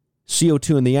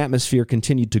 CO2 in the atmosphere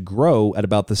continued to grow at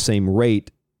about the same rate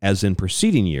as in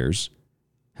preceding years,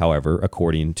 however,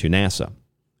 according to NASA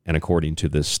and according to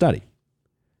this study.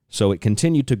 So it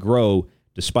continued to grow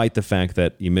despite the fact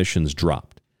that emissions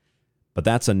dropped. But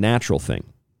that's a natural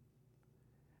thing.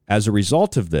 As a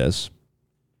result of this,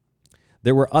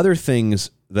 there were other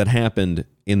things that happened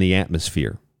in the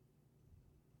atmosphere.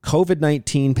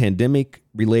 COVID-19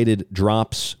 pandemic-related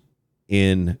drops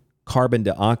in carbon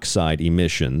dioxide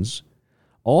emissions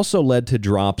also led to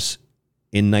drops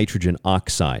in nitrogen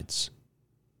oxides.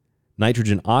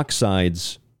 Nitrogen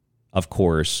oxides, of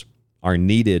course, are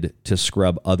needed to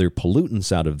scrub other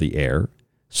pollutants out of the air.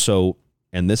 So,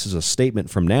 and this is a statement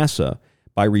from NASA,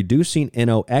 by reducing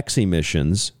NOx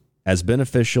emissions, as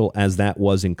beneficial as that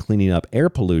was in cleaning up air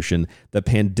pollution, the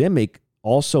pandemic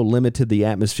also limited the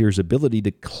atmosphere's ability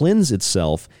to cleanse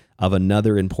itself of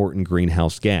another important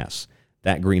greenhouse gas.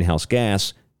 That greenhouse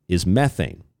gas is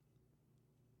methane.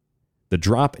 The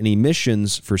drop in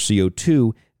emissions for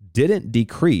CO2 didn't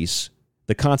decrease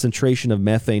the concentration of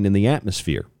methane in the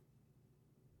atmosphere.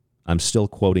 I'm still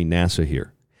quoting NASA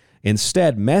here.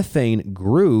 Instead, methane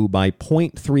grew by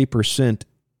 0.3%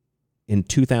 in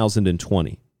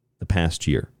 2020, the past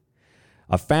year,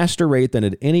 a faster rate than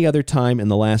at any other time in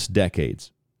the last decade.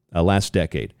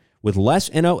 With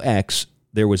less NOx,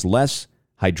 there was less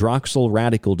hydroxyl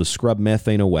radical to scrub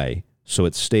methane away, so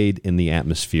it stayed in the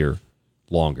atmosphere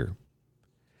longer.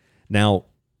 Now,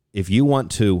 if you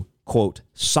want to, quote,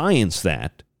 science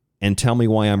that and tell me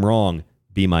why I'm wrong,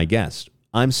 be my guest.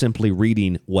 I'm simply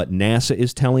reading what NASA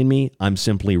is telling me. I'm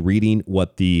simply reading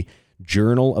what the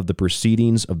Journal of the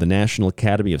Proceedings of the National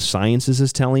Academy of Sciences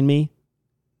is telling me.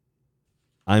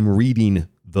 I'm reading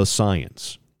the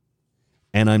science.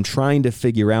 And I'm trying to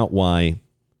figure out why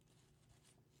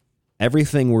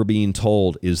everything we're being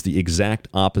told is the exact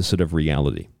opposite of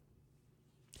reality.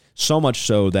 So much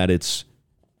so that it's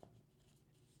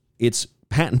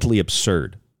patently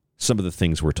absurd, some of the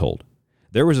things we're told.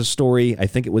 There was a story, I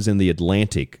think it was in the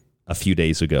Atlantic a few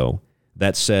days ago,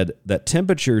 that said that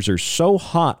temperatures are so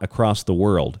hot across the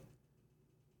world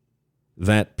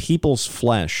that people's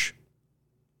flesh,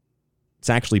 it's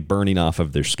actually burning off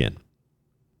of their skin.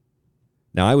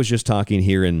 Now, I was just talking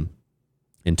here in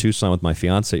Tucson with my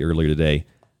fiance earlier today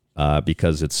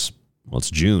because it's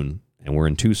June and we're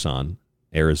in Tucson,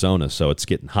 Arizona, so it's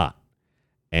getting hot.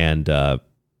 And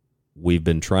we've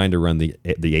been trying to run the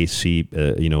AC,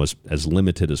 as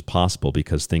limited as possible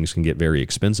because things can get very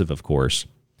expensive, of course.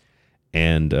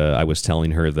 And I was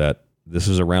telling her that this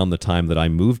is around the time that I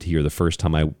moved here, the first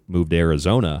time I moved to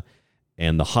Arizona,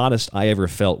 and the hottest I ever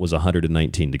felt was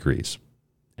 119 degrees.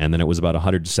 And then it was about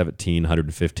 117,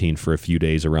 115 for a few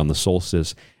days around the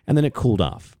solstice, and then it cooled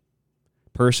off.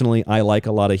 Personally, I like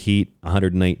a lot of heat.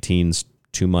 119's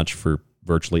too much for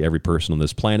virtually every person on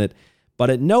this planet. But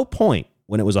at no point,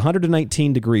 when it was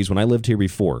 119 degrees when I lived here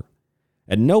before,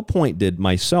 at no point did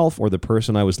myself or the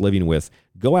person I was living with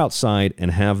go outside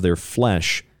and have their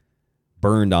flesh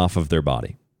burned off of their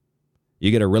body.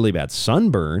 You get a really bad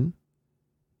sunburn.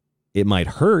 It might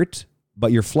hurt,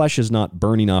 but your flesh is not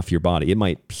burning off your body. It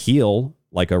might peel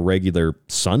like a regular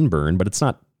sunburn, but it's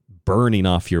not burning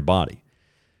off your body.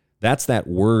 That's that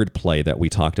word play that we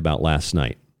talked about last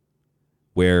night,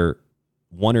 where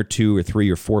 1 or 2 or 3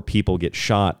 or 4 people get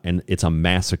shot and it's a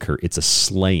massacre, it's a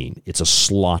slaying, it's a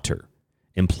slaughter,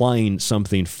 implying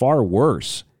something far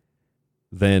worse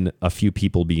than a few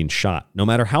people being shot. No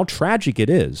matter how tragic it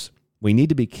is, we need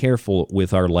to be careful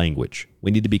with our language.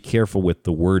 We need to be careful with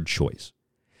the word choice.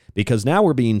 Because now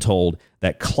we're being told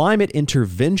that climate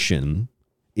intervention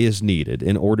is needed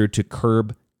in order to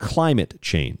curb climate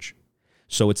change.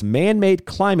 So it's man-made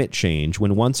climate change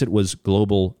when once it was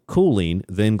global cooling,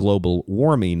 then global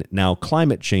warming, now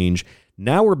climate change.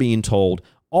 Now we're being told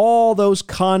all those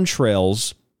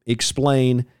contrails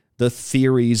explain the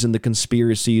theories and the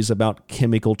conspiracies about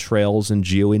chemical trails and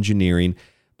geoengineering.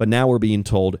 But now we're being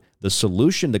told the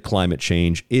solution to climate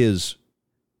change is,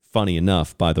 funny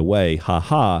enough, by the way,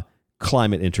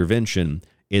 climate intervention.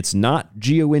 It's not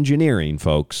geoengineering,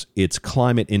 folks. It's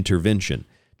climate intervention.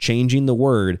 Changing the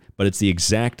word, but it's the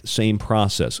exact same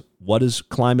process. What is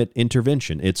climate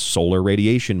intervention? It's solar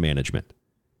radiation management.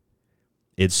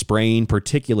 It's spraying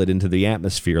particulate into the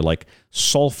atmosphere like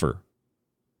sulfur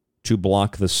to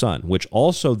block the sun, which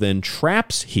also then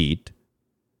traps heat,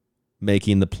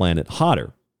 making the planet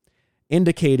hotter,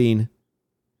 indicating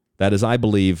that, as I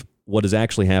believe, what is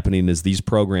actually happening is these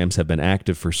programs have been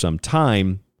active for some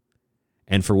time,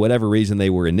 and for whatever reason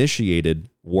they were initiated,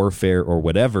 warfare or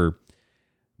whatever,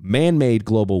 man-made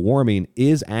global warming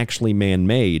is actually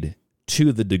man-made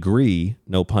to the degree,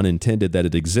 no pun intended, that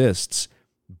it exists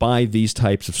by these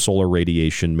types of solar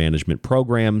radiation management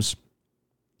programs,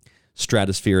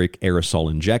 stratospheric aerosol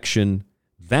injection.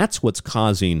 That's what's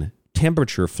causing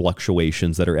temperature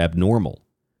fluctuations that are abnormal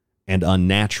and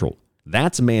unnatural.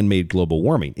 That's man-made global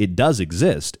warming. It does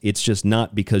exist. It's just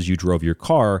not because you drove your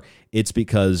car. It's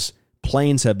because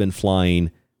planes have been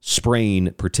flying, spraying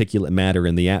particulate matter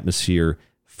in the atmosphere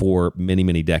for many,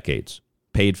 many decades.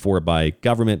 Paid for by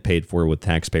government, paid for with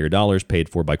taxpayer dollars, paid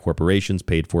for by corporations,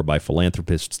 paid for by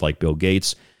philanthropists like Bill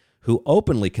Gates, who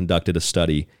openly conducted a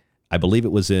study. I believe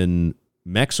it was in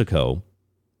Mexico,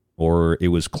 or it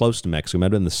was close to Mexico. It might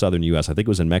have been in the southern U.S. I think it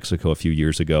was in Mexico a few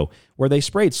years ago, where they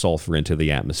sprayed sulfur into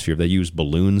the atmosphere. They used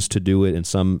balloons to do it in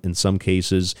some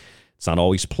cases. It's not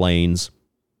always planes.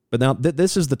 But now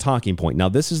this is the talking point. Now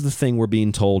this is the thing we're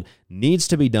being told needs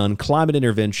to be done, climate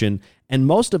intervention. And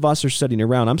most of us are sitting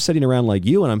around. I'm sitting around like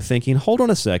you, and I'm thinking, hold on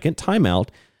a second, time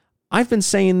out. I've been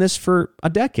saying this for a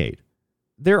decade.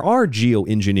 There are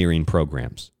geoengineering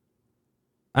programs.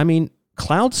 I mean,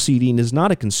 cloud seeding is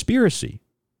not a conspiracy.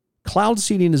 Cloud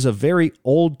seeding is a very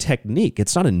old technique.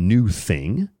 It's not a new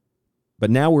thing. But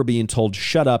now we're being told,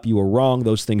 shut up, you were wrong,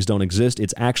 those things don't exist.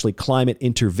 It's actually climate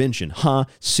intervention.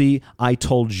 See, I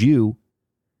told you.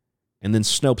 And then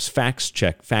Snopes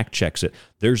fact checks it.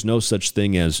 There's no such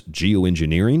thing as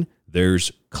geoengineering.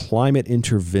 There's climate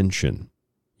intervention.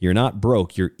 You're not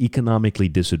broke, you're economically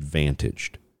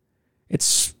disadvantaged.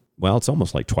 It's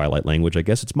almost like Twilight language. I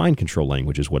guess it's mind control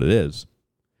language is what it is.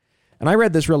 And I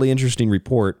read this really interesting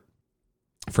report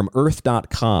from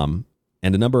Earth.com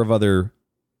and a number of other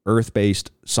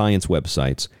Earth-based science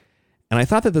websites. And I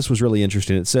thought that this was really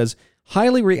interesting. It says,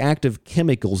 highly reactive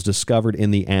chemicals discovered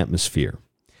in the atmosphere.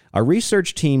 A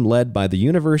research team led by the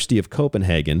University of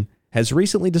Copenhagen has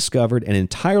recently discovered an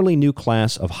entirely new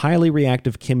class of highly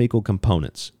reactive chemical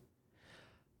components,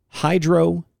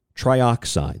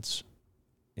 hydrotrioxides,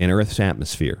 in Earth's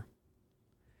atmosphere.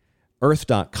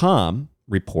 Earth.com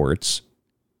reports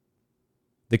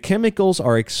the chemicals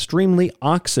are extremely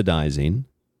oxidizing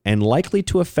and likely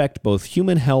to affect both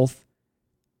human health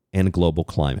and global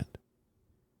climate.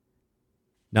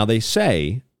 Now, they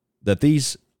say that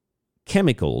these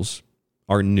chemicals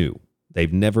are new.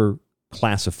 They've never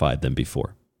classified them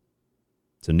before.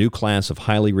 It's a new class of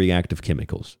highly reactive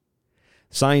chemicals.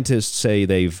 Scientists say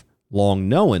they've long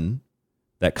known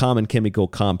that common chemical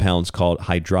compounds called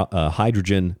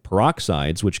hydrogen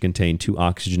peroxides, which contain two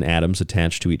oxygen atoms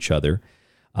attached to each other,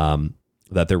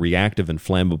 that they're reactive and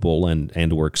flammable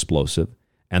and or explosive,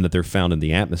 and that they're found in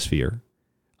the atmosphere.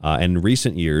 In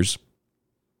recent years,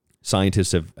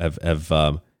 scientists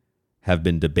have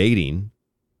been debating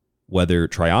whether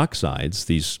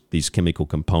trioxides, these chemical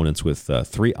components with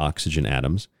 3 oxygen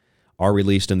atoms, are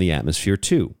released in the atmosphere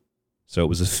too. So it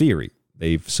was a theory.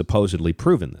 They've supposedly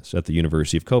proven this at the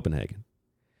University of Copenhagen.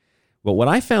 But what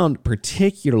I found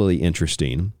particularly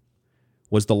interesting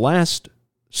was the last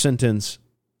sentence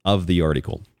of the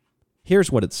article.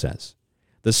 Here's what it says.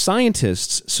 The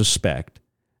scientists suspect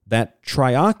that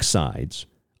trioxides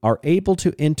are able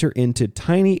to enter into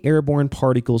tiny airborne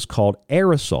particles called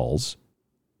aerosols,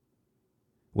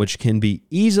 which can be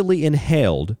easily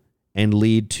inhaled and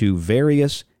lead to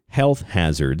various health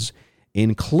hazards,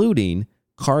 including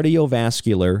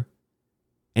cardiovascular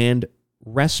and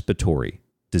respiratory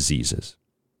diseases.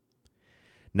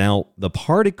 Now, the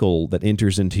particle that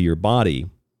enters into your body,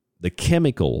 the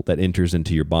chemical that enters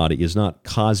into your body, is not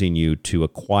causing you to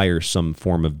acquire some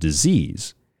form of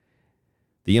disease.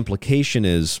 The implication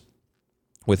is,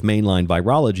 with mainline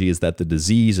virology, is that the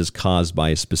disease is caused by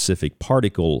a specific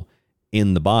particle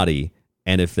in the body,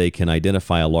 and if they can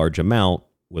identify a large amount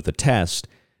with a test,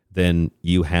 then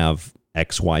you have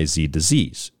XYZ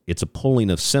disease. It's a pulling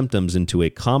of symptoms into a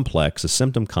complex, a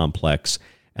symptom complex,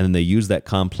 and then they use that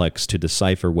complex to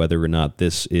decipher whether or not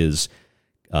this is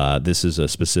a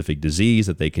specific disease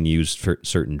that they can use for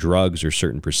certain drugs or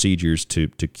certain procedures to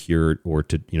cure or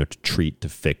to treat, to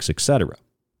fix, etc.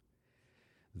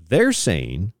 They're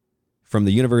saying from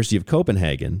the University of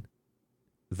Copenhagen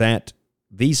that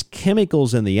these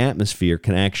chemicals in the atmosphere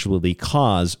can actually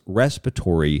cause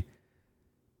respiratory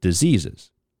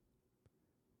diseases.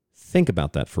 Think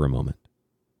about that for a moment.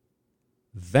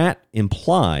 That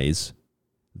implies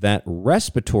that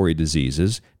respiratory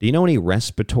diseases, do you know any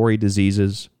respiratory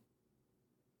diseases?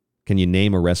 Can you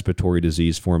name a respiratory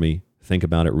disease for me? Think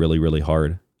about it really, really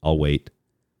hard. I'll wait.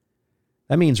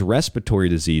 That means respiratory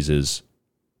diseases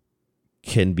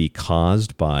can be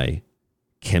caused by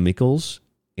chemicals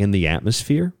in the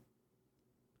atmosphere?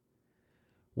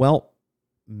 Well,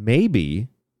 maybe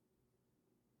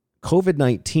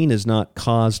COVID-19 is not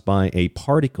caused by a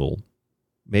particle.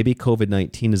 Maybe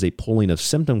COVID-19 is a pulling of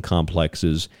symptom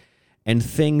complexes and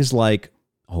things like,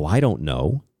 I don't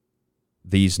know,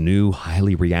 these new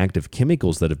highly reactive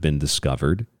chemicals that have been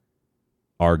discovered,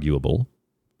 arguable.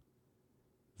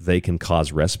 They can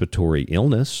cause respiratory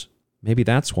illness. Maybe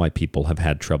that's why people have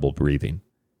had trouble breathing.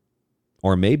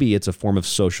 Or maybe it's a form of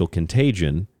social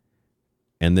contagion,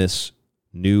 and this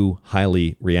new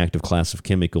highly reactive class of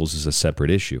chemicals is a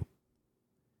separate issue.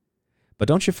 But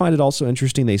don't you find it also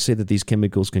interesting they say that these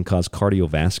chemicals can cause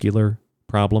cardiovascular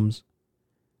problems?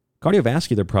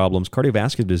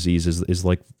 Cardiovascular disease is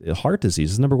like heart disease.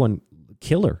 It's the number one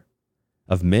killer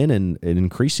of men and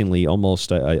increasingly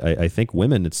almost, I think,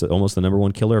 women. It's almost the number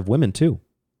one killer of women, too.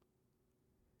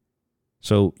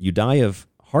 So you die of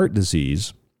heart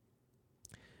disease,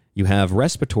 you have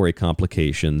respiratory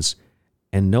complications,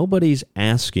 and nobody's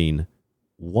asking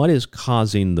what is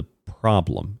causing the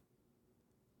problem.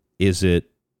 Is it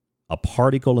a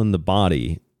particle in the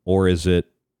body, or is it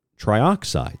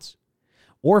trioxides?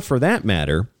 Or for that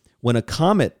matter, when a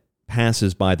comet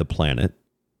passes by the planet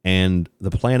and the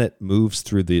planet moves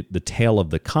through the tail of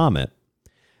the comet,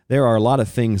 there are a lot of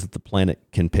things that the planet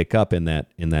can pick up in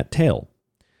that tail.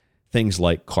 Things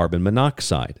like carbon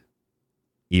monoxide,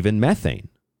 even methane,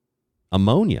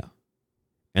 ammonia.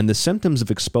 And the symptoms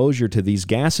of exposure to these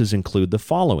gases include the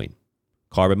following: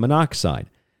 carbon monoxide,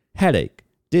 headache,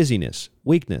 dizziness,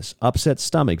 weakness, upset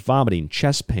stomach, vomiting,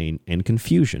 chest pain, and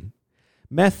confusion.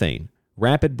 Methane,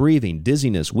 rapid breathing,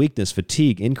 dizziness, weakness,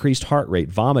 fatigue, increased heart rate,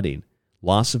 vomiting,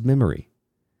 loss of memory.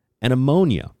 And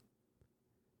ammonia,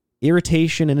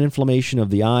 irritation and inflammation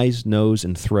of the eyes, nose,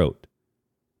 and throat,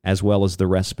 as well as the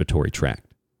respiratory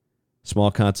tract.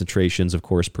 Small concentrations, of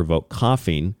course, provoke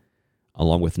coughing,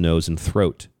 along with nose and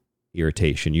throat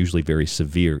irritation, usually very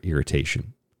severe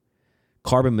irritation.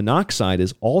 Carbon monoxide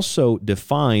is also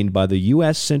defined by the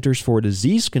U.S. Centers for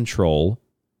Disease Control,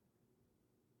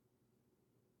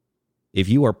 if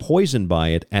you are poisoned by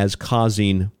it, as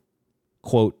causing,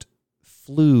 quote,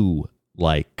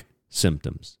 flu-like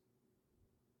symptoms.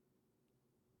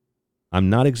 I'm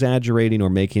not exaggerating or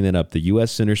making that up. The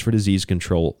U.S. Centers for Disease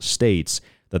Control states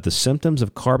that the symptoms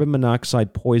of carbon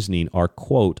monoxide poisoning are,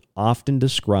 quote, often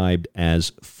described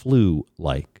as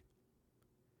flu-like.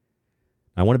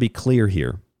 I want to be clear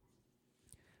here.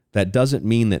 That doesn't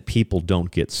mean that people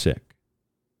don't get sick.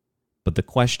 But the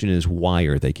question is, why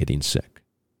are they getting sick?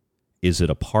 Is it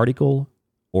a particle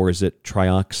or is it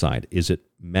trioxide? Is it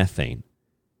methane?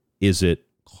 Is it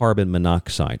carbon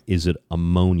monoxide? Is it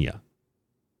ammonia?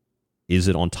 Is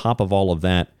it on top of all of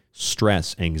that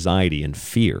stress, anxiety, and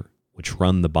fear, which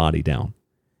run the body down?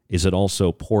 Is it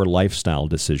also poor lifestyle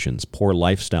decisions, poor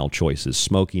lifestyle choices,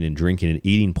 smoking and drinking and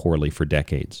eating poorly for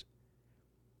decades?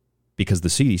 Because the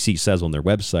CDC says on their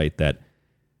website that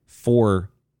 4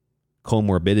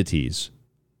 comorbidities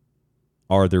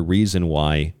are the reason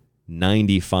why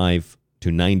 95 to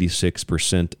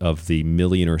 96% of the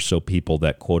million or so people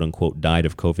that quote-unquote died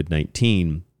of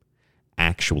COVID-19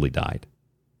 actually died.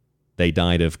 They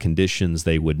died of conditions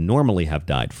they would normally have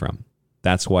died from.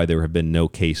 That's why there have been no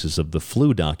cases of the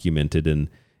flu documented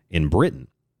in Britain,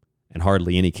 and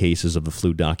hardly any cases of the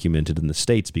flu documented in the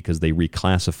States because they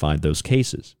reclassified those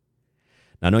cases.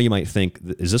 Now, I know you might think,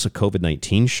 is this a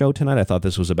COVID-19 show tonight? I thought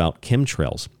this was about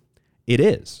chemtrails. It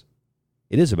is.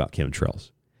 It is about chemtrails.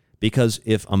 Because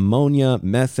if ammonia,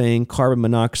 methane, carbon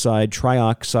monoxide,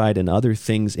 trioxide, and other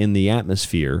things in the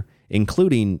atmosphere,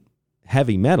 including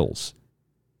heavy metals,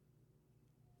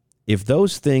 if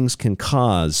those things can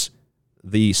cause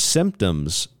the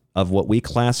symptoms of what we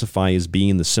classify as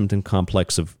being the symptom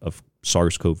complex of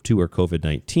SARS-CoV-2 or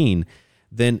COVID-19,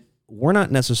 then we're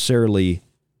not necessarily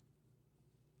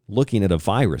looking at a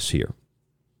virus here.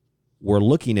 We're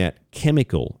looking at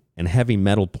chemical and heavy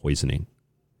metal poisoning.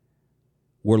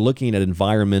 We're looking at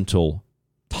environmental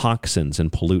toxins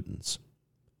and pollutants.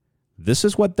 This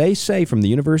is what they say from the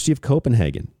University of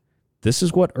Copenhagen. This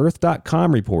is what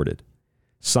Earth.com reported.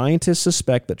 Scientists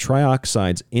suspect that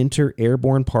trioxides enter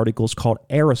airborne particles called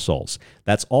aerosols.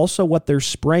 That's also what they're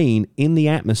spraying in the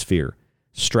atmosphere.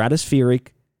 Stratospheric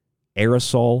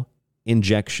aerosol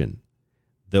injection.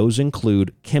 Those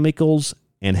include chemicals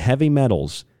and heavy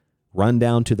metals run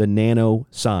down to the nano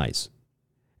size.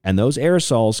 And those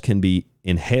aerosols can be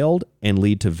inhaled and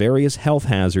lead to various health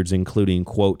hazards, including,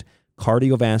 quote,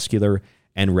 cardiovascular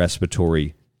and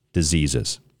respiratory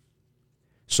diseases.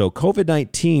 So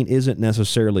COVID-19 isn't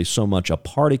necessarily so much a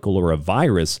particle or a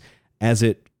virus as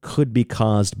it could be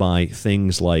caused by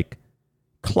things like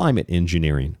climate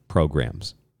engineering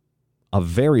programs. A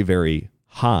very, very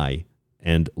high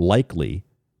and likely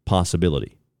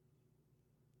possibility.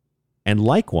 And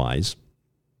likewise,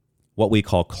 what we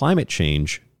call climate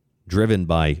change, driven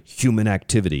by human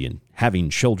activity and having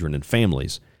children and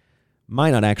families,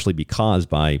 might not actually be caused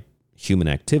by human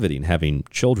activity and having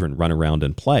children run around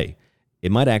and play.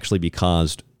 It might actually be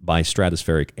caused by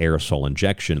stratospheric aerosol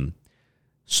injection,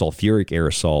 sulfuric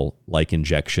aerosol-like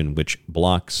injection, which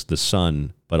blocks the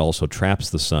sun but also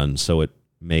traps the sun, so it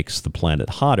makes the planet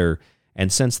hotter.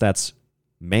 And since that's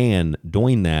man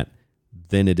doing that,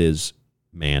 then it is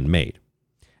man-made.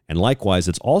 And likewise,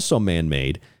 it's also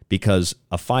man-made because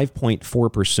a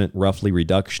 5.4% roughly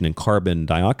reduction in carbon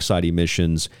dioxide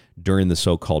emissions during the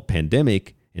so-called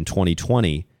pandemic in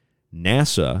 2020,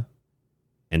 NASA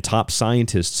and top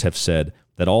scientists have said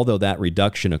that although that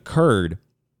reduction occurred,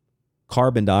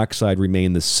 carbon dioxide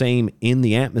remained the same in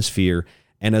the atmosphere,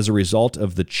 and as a result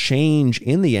of the change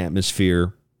in the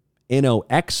atmosphere,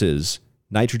 NOx's,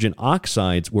 nitrogen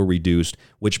oxides, were reduced,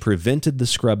 which prevented the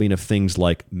scrubbing of things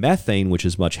like methane, which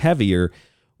is much heavier,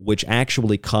 which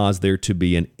actually caused there to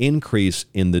be an increase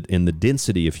in the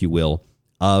density, if you will,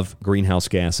 of greenhouse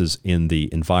gases in the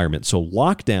environment. So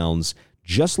lockdowns,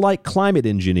 just like climate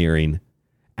engineering,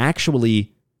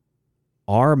 actually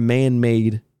are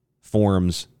man-made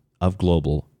forms of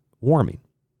global warming.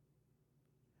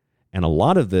 And a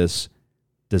lot of this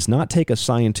does not take a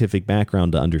scientific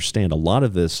background to understand. A lot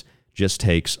of this just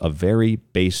takes a very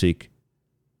basic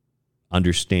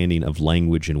understanding of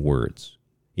language and words.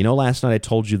 You know, last night I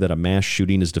told you that a mass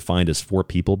shooting is defined as 4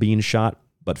 people being shot,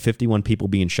 but 51 people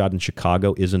being shot in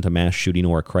Chicago isn't a mass shooting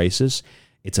or a crisis.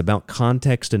 It's about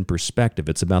context and perspective.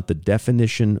 It's about the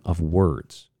definition of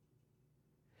words.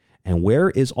 And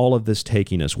where is all of this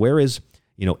taking us? Where is,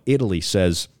 Italy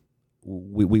says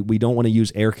we don't want to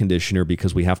use air conditioner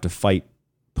because we have to fight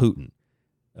Putin.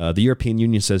 The European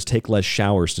Union says take less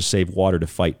showers to save water to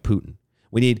fight Putin.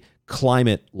 We need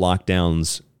climate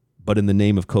lockdowns, but in the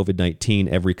name of COVID-19,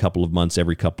 every couple of months,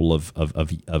 every couple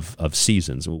of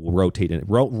seasons, we'll rotate in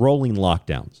rolling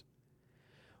lockdowns.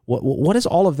 What is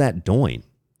all of that doing?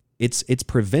 It's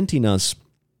preventing us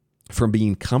from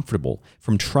being comfortable,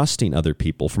 from trusting other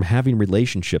people, from having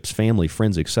relationships, family,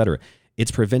 friends, etc.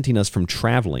 It's preventing us from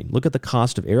traveling. Look at the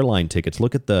cost of airline tickets.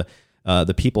 Look at the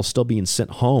people still being sent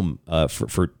home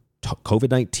for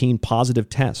COVID-19 positive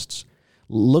tests.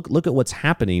 Look at what's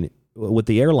happening with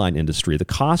the airline industry. The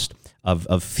cost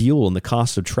of fuel and the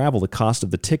cost of travel, the cost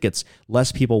of the tickets,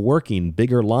 less people working,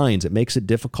 bigger lines. It makes it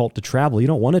difficult to travel. You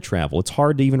don't want to travel. It's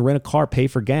hard to even rent a car, pay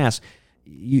for gas.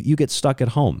 You get stuck at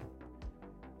home.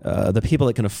 The people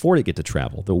that can afford it get to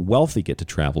travel. The wealthy get to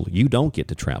travel. You don't get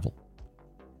to travel.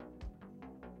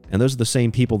 And those are the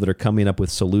same people that are coming up with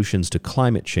solutions to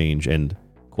climate change and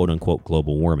quote-unquote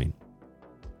global warming.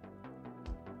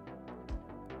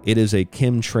 It is a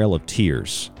chemtrail of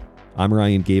tears. I'm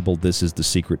Ryan Gable. This is The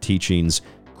Secret Teachings.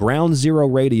 Ground Zero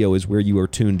Radio is where you are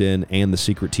tuned in, and The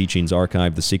Secret Teachings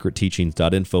Archive,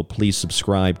 thesecretteachings.info. Please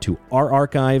subscribe to our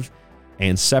archive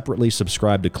and separately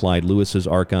subscribe to Clyde Lewis's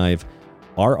archive.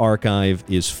 Our archive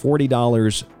is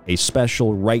 $40, a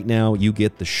special right now. You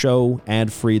get the show,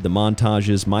 ad-free, the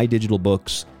montages, my digital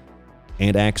books,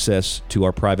 and access to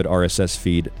our private RSS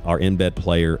feed, our embed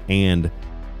player, and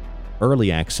early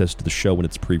access to the show when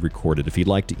it's pre-recorded. If you'd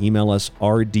like to email us,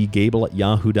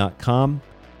 rdgable@yahoo.com.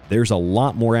 There's a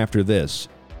lot more after this.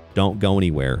 Don't go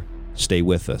anywhere. Stay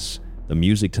with us. The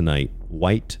music tonight,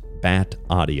 White Bat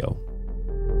Audio.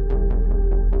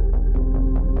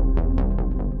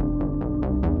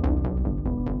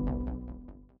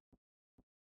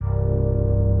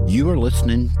 You are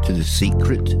listening to The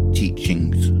Secret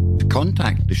Teachings. To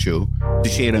contact the show, to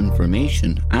share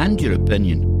information and your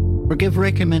opinion, or give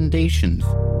recommendations,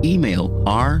 email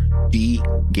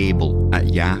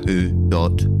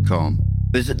rdgable@yahoo.com.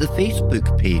 Visit the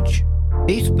Facebook page,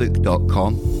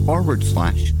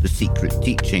 facebook.com/The Secret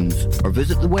Teachings, or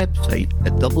visit the website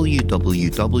at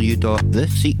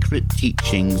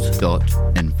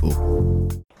www.thesecretteachings.info.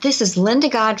 This is Linda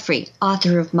Godfrey,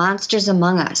 author of Monsters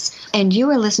Among Us, and you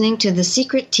are listening to The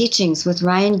Secret Teachings with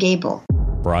Ryan Gable.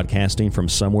 Broadcasting from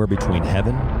somewhere between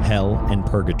heaven, hell, and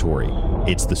purgatory,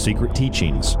 it's The Secret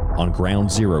Teachings on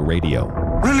Ground Zero Radio.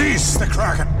 Release the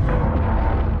Kraken!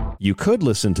 You could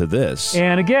listen to this.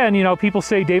 And again, people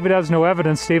say David has no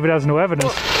evidence. David has no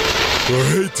evidence. I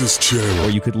hate this channel. Or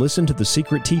you could listen to The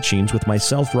Secret Teachings with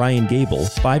myself, Ryan Gable,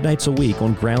 5 nights a week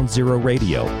on Ground Zero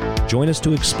Radio. Join us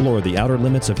to explore the outer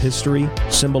limits of history,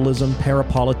 symbolism,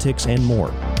 parapolitics, and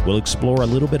more. We'll explore a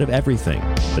little bit of everything,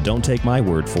 but don't take my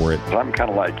word for it. I'm kind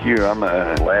of like you. I'm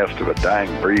a last of a dying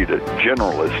breed, a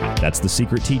generalist. That's The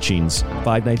Secret Teachings,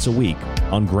 5 nights a week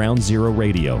on Ground Zero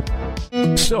Radio.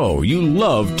 So, you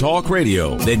love talk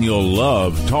radio? Then you'll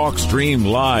love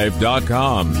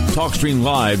TalkStreamLive.com. TalkStream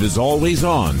Live is always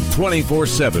on,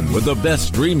 24/7, with the best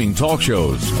streaming talk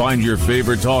shows. Find your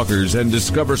favorite talkers and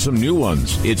discover some new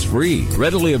ones. It's free,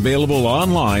 readily available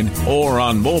online or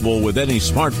on mobile with any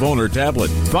smartphone or tablet.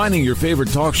 Finding your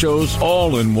favorite talk shows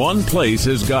all in one place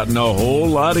has gotten a whole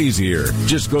lot easier.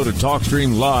 Just go to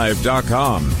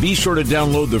TalkStreamLive.com. Be sure to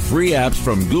download the free apps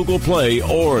from Google Play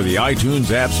or the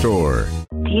iTunes App Store.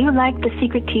 Do you like The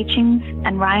Secret Teachings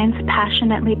and Ryan's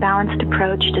passionately balanced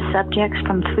approach to subjects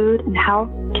from food and health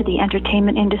to the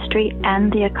entertainment industry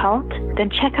and the occult? Then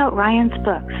check out Ryan's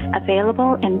books,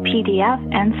 available in PDF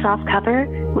and softcover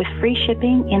with free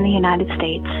shipping in the United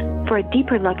States. For a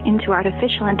deeper look into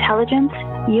artificial intelligence,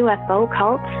 UFO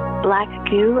cults, black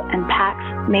goo, and pacts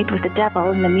made with the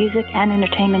devil in the music and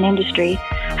entertainment industry,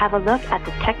 have a look at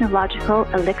the Technological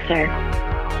Elixir.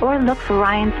 Or look for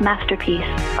Ryan's masterpiece,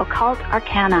 Occult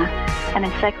Arcana, an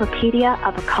encyclopedia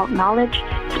of occult knowledge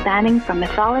spanning from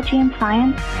mythology and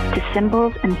science to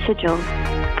symbols and sigils,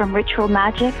 from ritual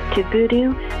magic to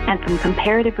voodoo, and from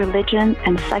comparative religion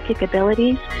and psychic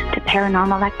abilities to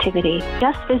paranormal activity.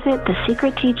 Just visit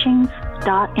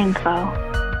thesecretteachings.info.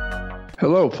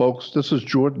 Hello, folks. This is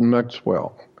Jordan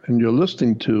Maxwell. and you're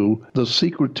listening to The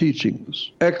Secret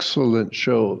Teachings. Excellent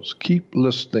shows. Keep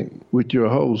listening with your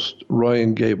host,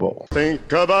 Ryan Gable.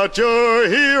 Think about your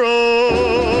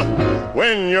hero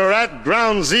when you're at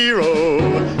ground zero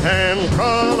and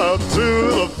call out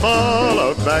to the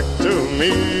fallout back to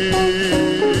me.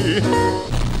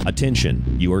 Attention,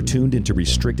 you are tuned into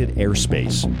restricted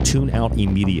airspace. Tune out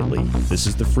immediately. This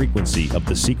is the frequency of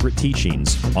The Secret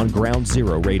Teachings on Ground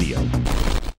Zero Radio.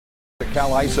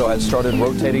 Cal ISO has started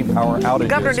rotating power outages.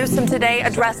 Governor Newsom today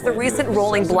addressed the recent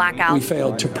rolling blackout. We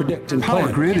failed to predict and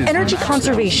plan. Energy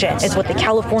conservation is what the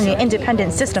California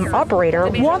Independent System Operator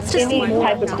wants to see more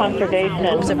type of conservation.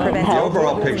 The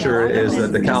overall picture is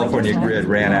that the California grid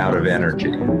ran out of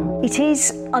energy. It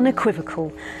is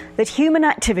unequivocal that human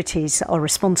activities are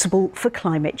responsible for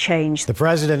climate change. The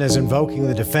president is invoking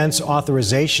the Defense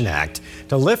Authorization Act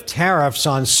to lift tariffs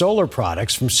on solar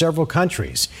products from several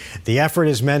countries. The effort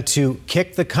is meant to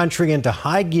kick the country into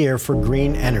high gear for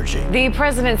green energy. The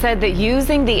president said that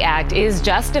using the act is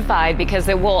justified because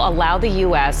it will allow the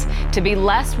U.S. to be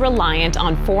less reliant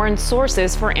on foreign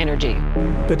sources for energy.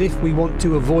 But if we want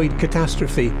to avoid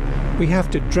catastrophe, we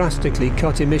have to drastically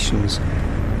cut emissions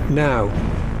now.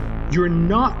 You're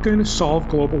not going to solve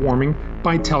global warming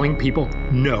by telling people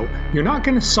no. You're not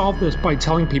going to solve this by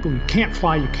telling people you can't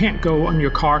fly, you can't go on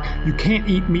your car, you can't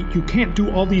eat meat, you can't do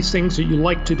all these things that you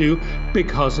like to do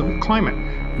because of climate.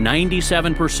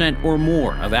 97% or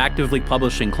more of actively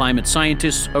publishing climate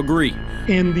scientists agree.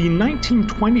 In the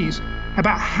 1920s,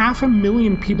 about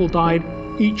 500,000 people died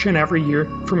each and every year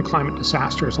from climate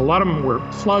disasters. A lot of them were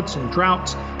floods and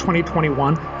droughts.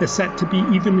 2021 is set to be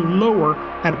even lower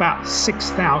at about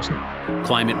 6,000.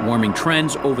 Climate warming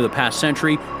trends over the past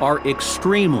century are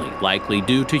extremely likely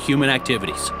due to human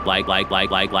activities.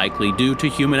 Likely due to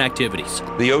human activities.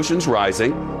 The ocean's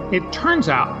rising. It turns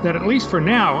out that at least for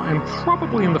now, and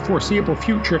probably in the foreseeable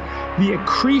future, the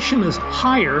accretion is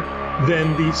higher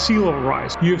than the sea level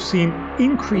rise. You've seen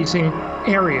increasing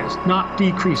areas, not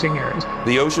decreasing areas.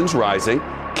 The ocean's rising,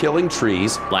 killing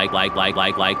trees.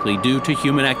 Likely due to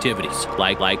human activities.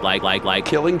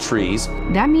 Killing trees.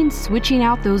 That means switching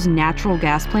out those natural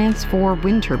gas plants for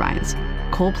wind turbines,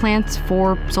 coal plants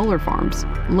for solar farms.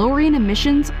 Lowering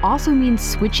emissions also means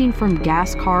switching from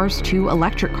gas cars to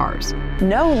electric cars.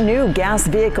 No new gas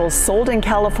vehicles sold in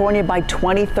California by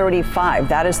 2035.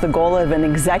 That is the goal of an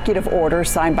executive order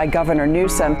signed by Governor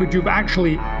Newsom. But you've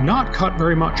actually not cut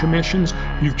very much emissions.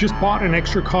 You've just bought an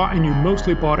extra car, and you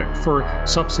mostly bought it for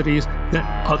subsidies that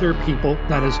other people,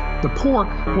 that is the poor,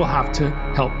 will have to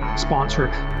help sponsor.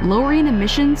 Lowering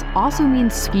emissions also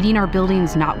means heating our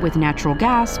buildings not with natural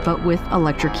gas, but with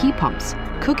electric heat pumps,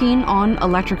 cooking on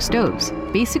electric stoves.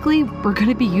 Basically, we're going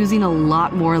to be using a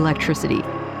lot more electricity,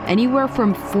 anywhere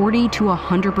from 40 to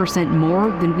 100%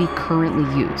 more than we currently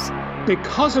use.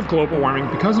 Because of global warming,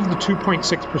 because of the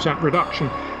 2.6% reduction,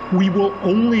 we will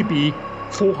only be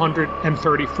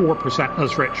 434%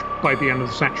 as rich by the end of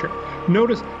the century.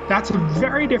 Notice that's a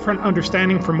very different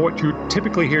understanding from what you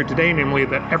typically hear today, namely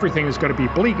that everything is going to be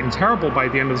bleak and terrible by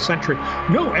the end of the century.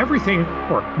 No, everything,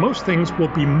 or most things, will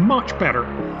be much better,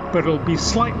 but it'll be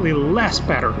slightly less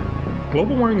better.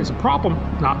 Global warming is a problem,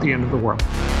 not the end of the world.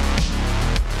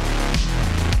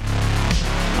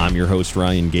 I'm your host,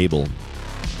 Ryan Gable,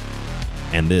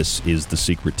 and this is The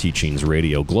Secret Teachings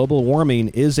Radio. Global warming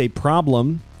is a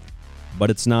problem, but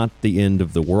it's not the end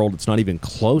of the world. It's not even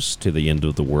close to the end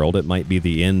of the world. It might be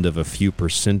the end of a few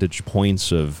percentage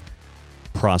points of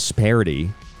prosperity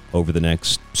over the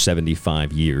next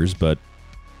 75 years, but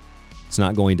it's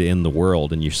not going to end the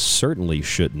world, and you certainly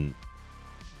shouldn't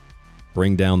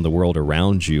bring down the world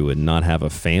around you and not have a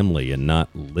family and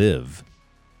not live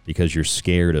because you're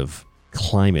scared of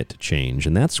climate change.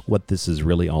 And that's what this is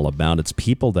really all about. It's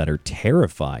people that are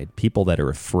terrified, people that are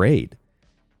afraid,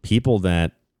 people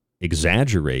that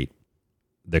exaggerate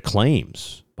the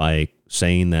claims by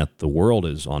saying that the world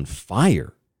is on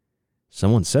fire.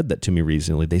 Someone said that to me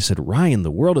recently. They said, Ryan, the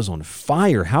world is on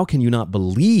fire. How can you not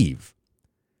believe?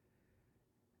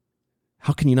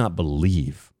 How can you not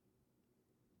believe?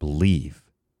 Believe.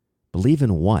 Believe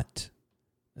in what?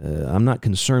 I'm not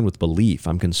concerned with belief.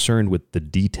 I'm concerned with the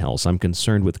details. I'm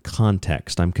concerned with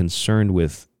context. I'm concerned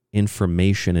with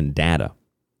information and data.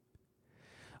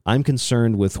 I'm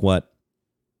concerned with what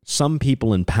some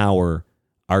people in power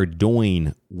are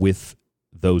doing with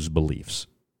those beliefs.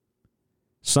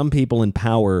 Some people in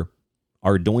power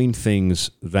are doing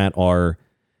things that are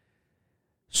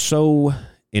so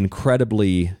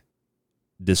incredibly,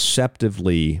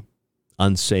 deceptively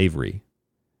unsavory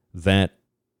that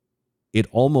it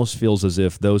almost feels as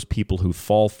if those people who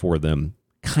fall for them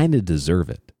kind of deserve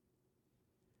it.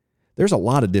 There's a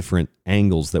lot of different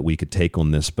angles that we could take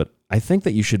on this, but I think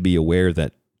that you should be aware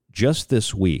that just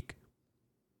this week,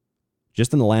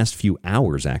 just in the last few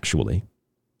hours actually,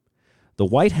 the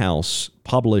White House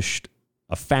published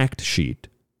a fact sheet,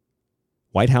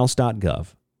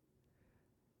 whitehouse.gov,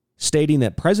 stating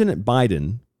that President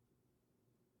Biden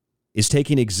is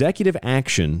taking executive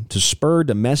action to spur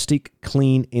domestic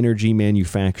clean energy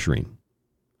manufacturing.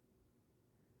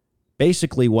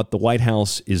 Basically, what the White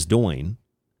House is doing,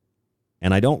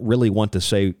 and I don't really want to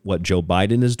say what Joe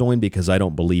Biden is doing because I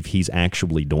don't believe he's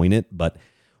actually doing it, but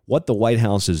what the White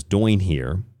House is doing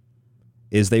here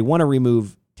is they want to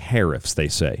remove tariffs, they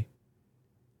say,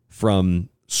 from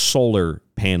solar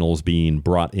panels being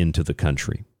brought into the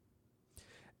country.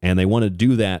 And they want to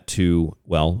do that to,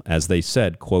 well, as they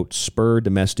said, quote, spur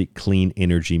domestic clean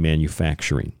energy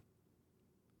manufacturing.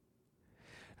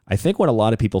 I think what a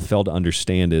lot of people fail to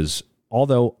understand is,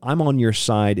 although I'm on your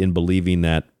side in believing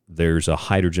that there's a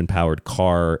hydrogen-powered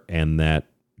car and that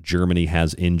Germany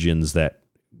has engines that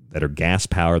are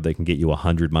gas-powered, they can get you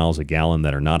 100 miles a gallon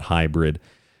that are not hybrid,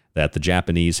 that the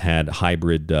Japanese had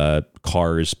hybrid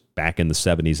cars back in the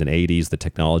 70s and 80s, the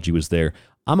technology was there.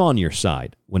 I'm on your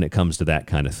side when it comes to that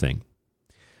kind of thing.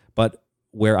 But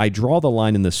where I draw the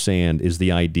line in the sand is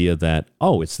the idea that,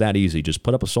 oh, it's that easy. Just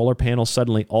put up a solar panel,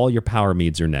 suddenly all your power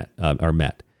needs are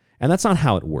met. And that's not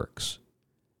how it works.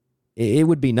 It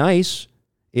would be nice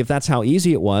if that's how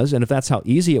easy it was, and if that's how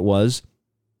easy it was,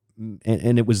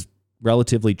 and it was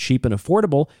relatively cheap and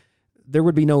affordable, there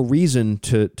would be no reason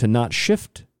to not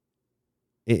shift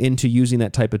into using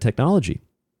that type of technology.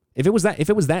 If it was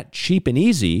that cheap and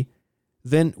easy,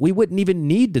 then we wouldn't even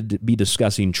need to be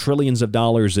discussing trillions of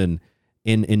dollars in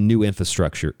new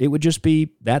infrastructure. It would just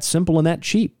be that simple and that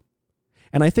cheap.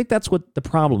 And I think that's what the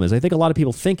problem is. I think a lot of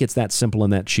people think it's that simple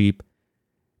and that cheap,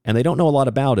 and they don't know a lot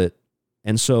about it.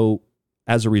 And so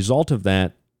as a result of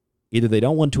that, either they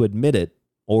don't want to admit it,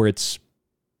 or it's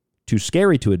too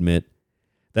scary to admit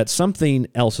that something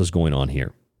else is going on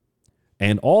here.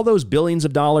 And all those billions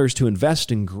of dollars to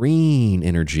invest in green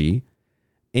energy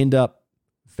end up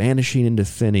vanishing into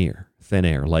thin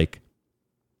air, like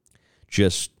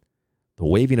just the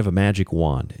waving of a magic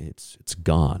wand. It's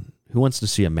gone. Who wants to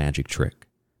see a magic trick?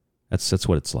 That's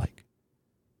what it's like.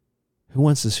 Who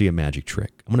wants to see a magic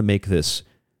trick? I'm going to make this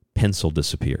pencil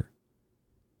disappear.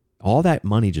 All that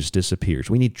money just disappears.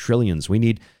 We need trillions. We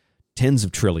need tens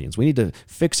of trillions. We need to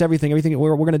fix everything.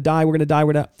 We're going to die.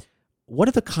 What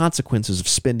are the consequences of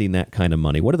spending that kind of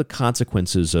money? What are the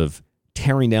consequences of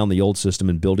tearing down the old system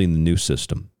and building the new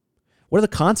system? What are the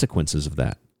consequences of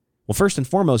that? Well, first and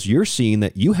foremost, you're seeing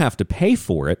that you have to pay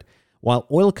for it while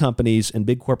oil companies and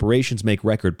big corporations make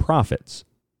record profits.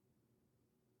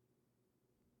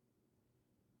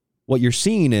 What you're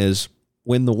seeing is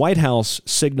when the White House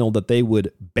signaled that they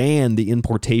would ban the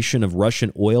importation of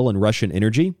Russian oil and Russian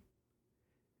energy,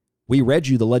 we read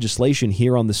you the legislation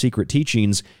here on the Secret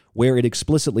Teachings where it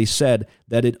explicitly said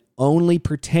that it only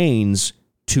pertains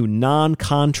to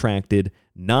non-contracted,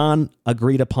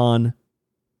 non-agreed upon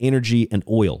energy and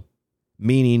oil,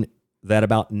 meaning that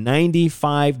about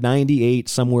 95, 98,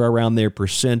 somewhere around there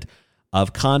 %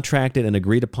 of contracted and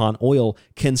agreed upon oil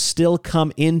can still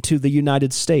come into the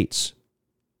United States.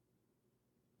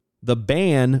 The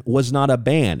ban was not a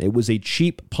ban. It was a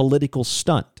cheap political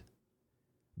stunt.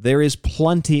 There is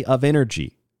plenty of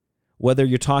energy. Whether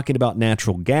you're talking about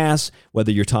natural gas,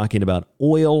 whether you're talking about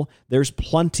oil, there's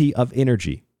plenty of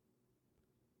energy.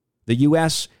 The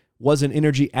U.S. was an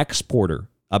energy exporter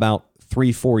about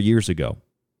 3-4 years ago.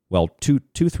 Well,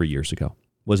 2-3 years ago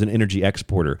was an energy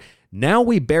exporter. Now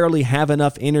we barely have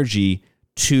enough energy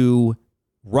to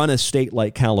run a state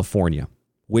like California,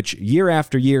 which year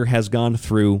after year has gone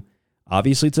through,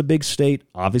 obviously it's a big state,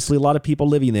 obviously a lot of people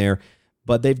living there,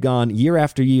 but they've gone year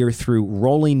after year through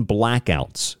rolling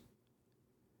blackouts.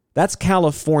 That's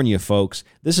California, folks.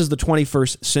 This is the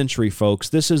 21st century, folks.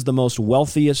 This is the most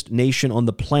wealthiest nation on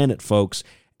the planet, folks.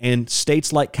 And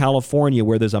states like California,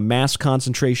 where there's a mass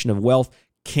concentration of wealth,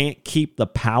 can't keep the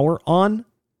power on.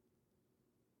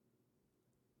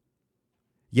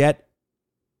 Yet,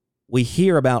 we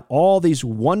hear about all these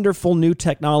wonderful new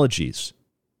technologies.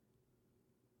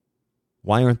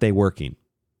 Why aren't they working?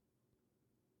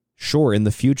 Sure, in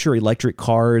the future, electric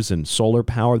cars and solar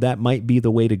power, that might be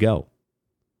the way to go.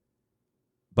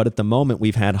 But at the moment,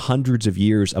 we've had hundreds of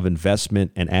years of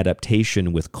investment and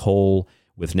adaptation with coal,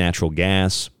 with natural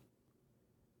gas.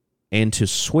 And to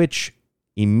switch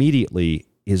immediately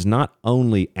is not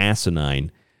only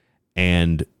asinine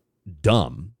and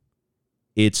dumb,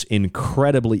 it's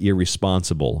incredibly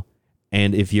irresponsible.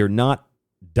 And if you're not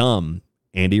dumb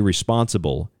and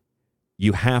irresponsible,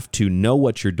 You have to know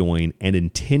what you're doing and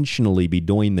intentionally be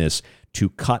doing this to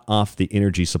cut off the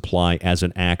energy supply as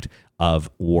an act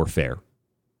of warfare.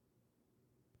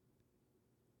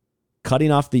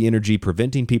 Cutting off the energy,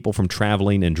 preventing people from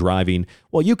traveling and driving,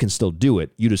 well, you can still do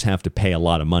it. You just have to pay a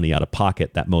lot of money out of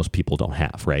pocket that most people don't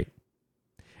have, right?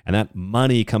 And that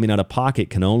money coming out of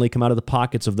pocket can only come out of the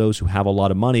pockets of those who have a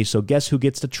lot of money. So guess who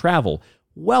gets to travel?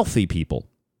 Wealthy people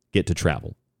get to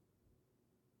travel.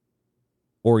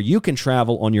 Or you can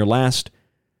travel on your last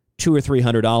 $200 or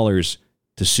 $300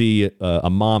 to see a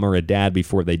mom or a dad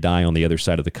before they die on the other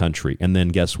side of the country. And then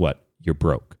guess what? You're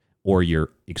broke. Or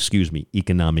you're,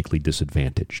 economically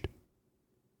disadvantaged.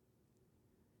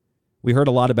 We heard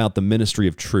a lot about the Ministry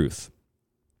of Truth.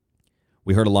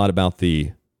 We heard a lot about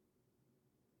the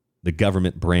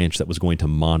government branch that was going to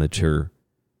monitor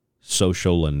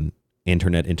social and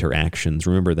internet interactions.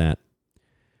 Remember that?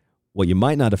 What you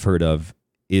might not have heard of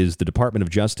is the Department of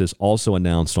Justice also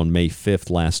announced on May 5th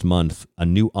last month a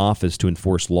new office to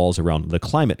enforce laws around the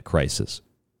climate crisis.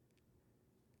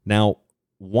 Now,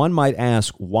 one might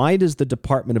ask, why does the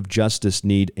Department of Justice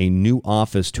need a new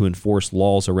office to enforce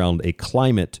laws around a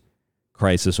climate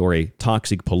crisis or a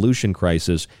toxic pollution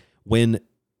crisis when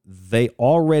they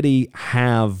already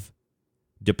have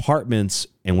departments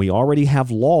and we already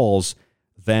have laws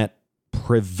that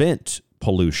prevent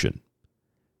pollution?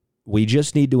 We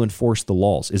just need to enforce the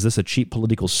laws. Is this a cheap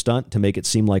political stunt to make it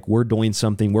seem like we're doing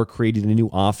something, we're creating a new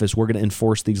office, we're going to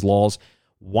enforce these laws?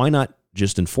 Why not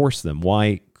just enforce them?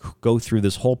 Why go through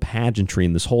this whole pageantry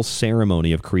and this whole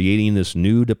ceremony of creating this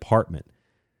new department?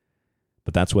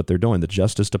 But that's what they're doing. The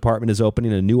Justice Department is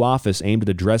opening a new office aimed at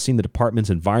addressing the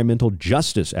department's environmental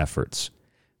justice efforts.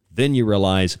 Then you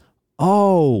realize,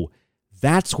 oh,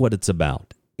 that's what it's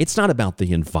about. It's not about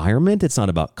the environment. It's not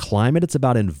about climate. It's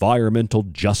about environmental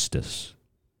justice.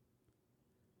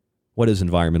 What is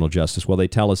environmental justice? Well, they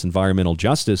tell us environmental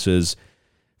justice is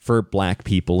for black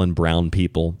people and brown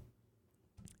people.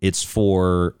 It's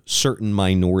for certain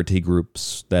minority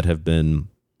groups that have been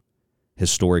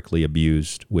historically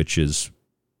abused, which is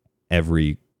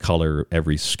every color,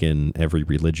 every skin, every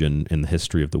religion in the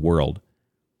history of the world.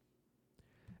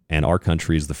 And our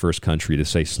country is the first country to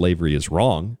say slavery is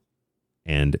wrong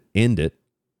and end it.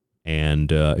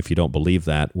 And if you don't believe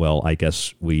that, well, I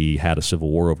guess we had a civil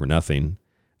war over nothing.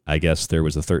 I guess there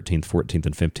was the 13th, 14th,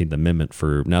 and 15th Amendment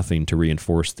for nothing to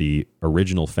reinforce the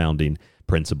original founding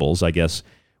principles. I guess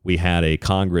we had a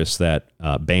Congress that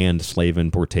banned slave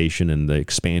importation and the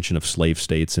expansion of slave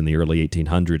states in the early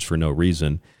 1800s for no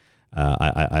reason.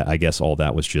 I guess all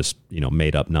that was just,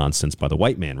 made up nonsense by the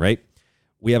white man, right?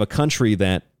 We have a country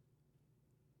that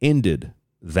ended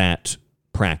that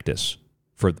practice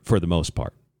for the most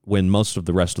part, when most of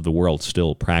the rest of the world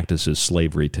still practices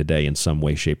slavery today in some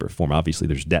way, shape, or form. Obviously,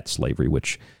 there's debt slavery,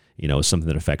 which, is something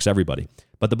that affects everybody.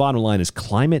 But the bottom line is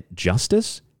climate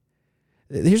justice.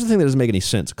 Here's the thing that doesn't make any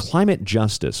sense. Climate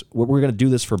justice, we're going to do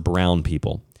this for brown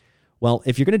people. Well,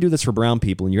 if you're going to do this for brown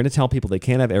people and you're going to tell people they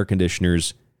can't have air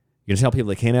conditioners, you're going to tell people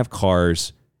they can't have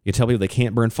cars, you tell people they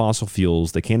can't burn fossil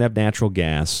fuels, they can't have natural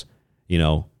gas,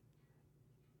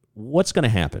 what's going to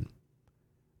happen?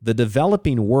 The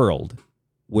developing world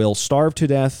will starve to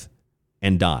death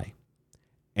and die.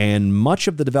 And much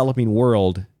of the developing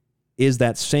world is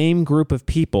that same group of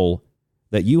people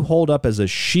that you hold up as a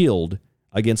shield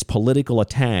against political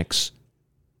attacks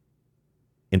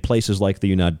in places like the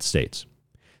United States.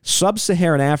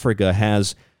 Sub-Saharan Africa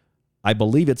has, I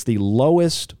believe it's the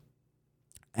lowest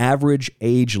average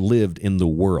age lived in the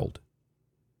world.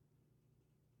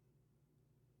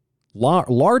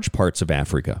 Large parts of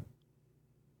Africa,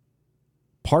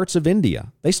 parts of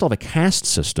India, they still have a caste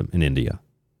system in India.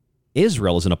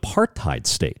 Israel is an apartheid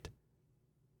state.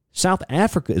 South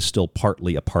Africa is still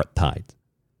partly apartheid.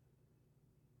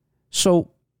 So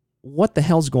what the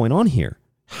hell's going on here?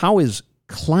 How is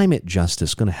climate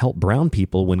justice going to help brown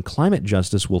people when climate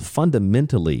justice will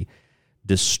fundamentally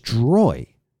destroy,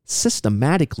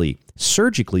 systematically,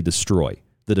 surgically destroy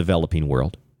the developing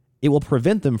world? It will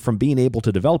prevent them from being able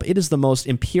to develop. It is the most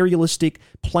imperialistic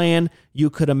plan you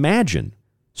could imagine,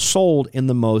 sold in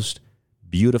the most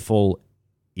beautiful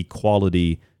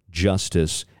equality,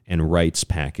 justice, and rights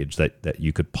package that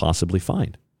you could possibly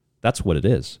find. That's what it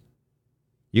is.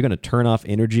 You're going to turn off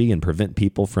energy and prevent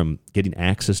people from getting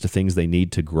access to things they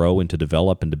need to grow and to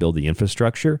develop and to build the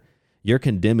infrastructure. You're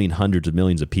condemning hundreds of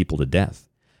millions of people to death.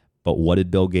 But what did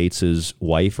Bill Gates'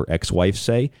 wife or ex-wife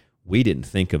say? We didn't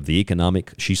think of the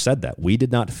economic, she said that. We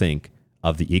did not think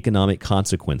of the economic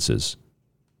consequences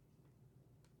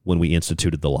when we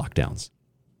instituted the lockdowns.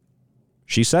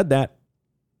 She said that.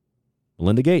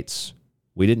 Melinda Gates.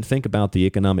 We didn't think about the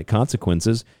economic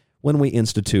consequences when we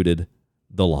instituted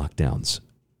the lockdowns.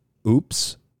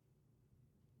 Oops.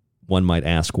 One might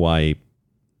ask why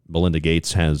Melinda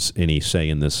Gates has any say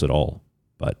in this at all.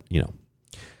 But,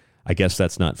 I guess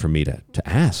that's not for me to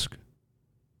ask.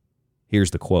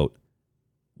 Here's the quote.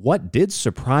 What did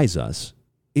surprise us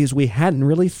is we hadn't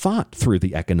really thought through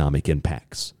the economic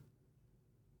impacts.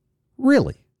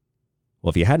 Really? Well,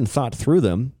 if you hadn't thought through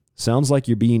them, sounds like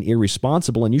you're being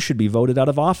irresponsible and you should be voted out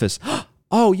of office.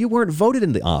 Oh, you weren't voted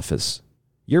into office.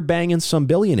 You're banging some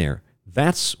billionaire.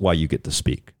 That's why you get to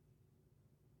speak.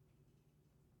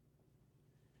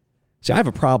 See, I have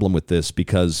a problem with this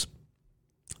because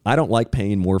I don't like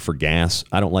paying more for gas.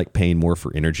 I don't like paying more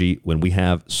for energy when we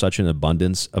have such an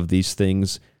abundance of these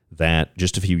things that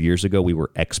just a few years ago we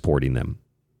were exporting them.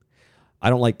 I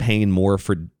don't like paying more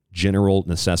for general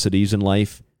necessities in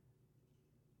life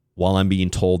while I'm being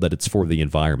told that it's for the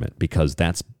environment, because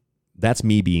that's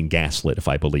me being gaslit if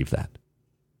I believe that.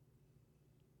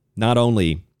 Not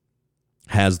only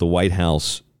has the White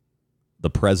House, the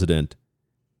president,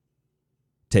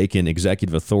 taken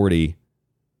executive authority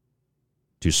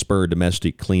to spur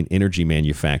domestic clean energy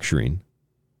manufacturing,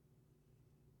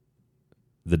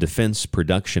 the Defense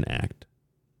Production Act,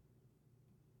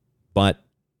 but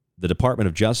the Department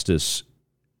of Justice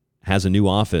has a new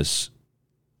office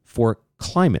for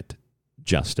climate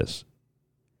justice.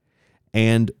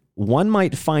 And one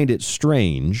might find it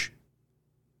strange,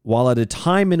 while at a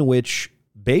time in which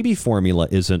baby formula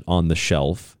isn't on the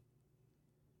shelf,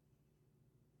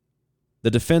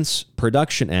 the Defense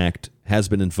Production Act has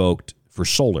been invoked for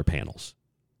solar panels.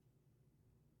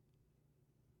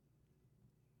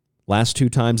 Last 2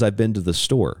 times I've been to the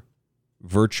store,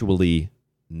 virtually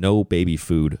no baby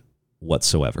food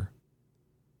whatsoever.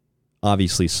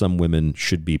 Obviously, some women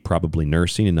should be probably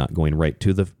nursing and not going right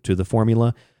to the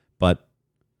formula, but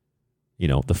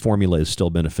the formula is still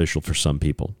beneficial for some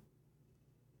people.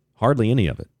 Hardly any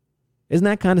of it. Isn't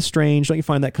that kind of strange? Don't you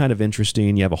find that kind of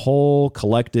interesting? You have a whole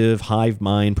collective, hive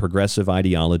mind, progressive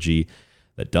ideology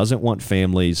that doesn't want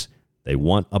families. They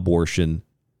want abortion.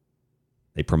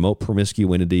 They promote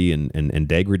promiscuity and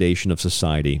degradation of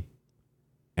society.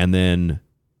 And then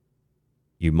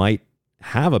you might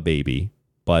have a baby,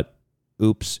 but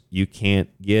oops, you can't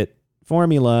get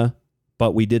formula,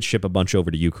 but we did ship a bunch over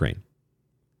to Ukraine.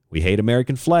 We hate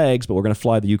American flags, but we're going to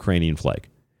fly the Ukrainian flag.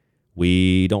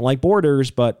 We don't like borders,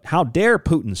 but how dare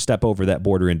Putin step over that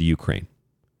border into Ukraine?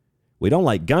 We don't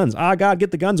like guns. God,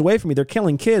 get the guns away from me. They're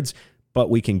killing kids. But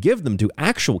we can give them to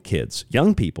actual kids,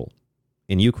 young people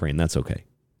in Ukraine. That's okay.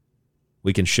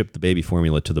 We can ship the baby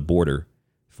formula to the border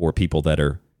for people that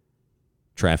are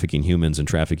trafficking humans and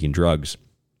trafficking drugs.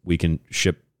 We can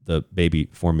ship the baby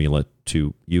formula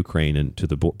to Ukraine and to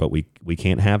the border, but we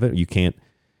can't have it. You can't.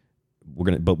 We're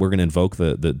gonna invoke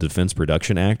the Defense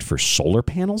Production Act for solar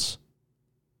panels.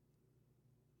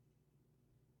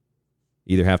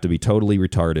 Either have to be totally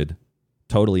retarded,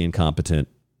 totally incompetent,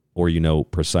 or you know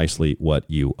precisely what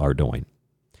you are doing.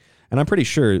 And I'm pretty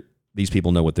sure these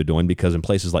people know what they're doing, because in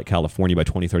places like California by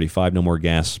 2035, no more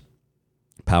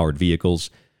gas-powered vehicles,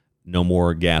 no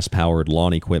more gas-powered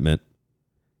lawn equipment.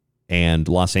 And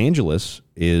Los Angeles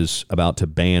is about to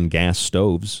ban gas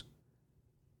stoves.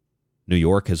 New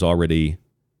York has already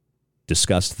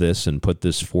discussed this and put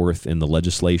this forth in the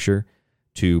legislature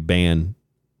to ban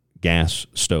gas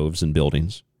stoves in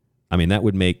buildings. I mean, that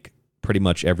would make pretty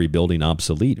much every building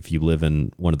obsolete. If you live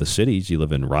in one of the cities, you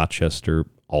live in Rochester,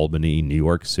 Albany, New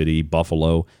York City,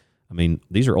 Buffalo. I mean,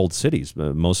 these are old cities.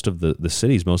 Most of the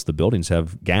cities, most of the buildings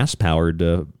have gas-powered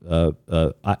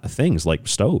things like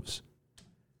stoves.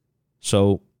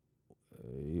 So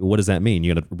what does that mean?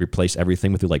 You're going to replace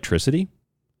everything with electricity?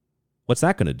 What's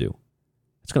that going to do?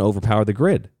 It's going to overpower the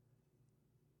grid.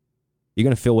 You're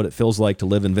going to feel what it feels like to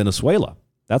live in Venezuela.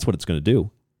 That's what it's going to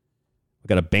do. We've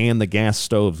got to ban the gas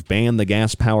stoves, ban the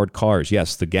gas-powered cars.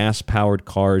 Yes, the gas-powered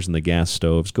cars and the gas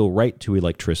stoves go right to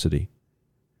electricity.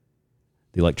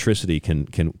 The electricity can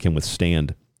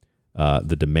withstand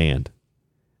the demand.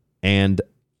 And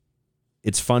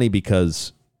it's funny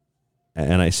because,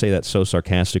 and I say that so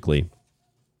sarcastically,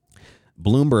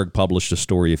 Bloomberg published a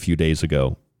story a few days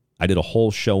ago. I did a whole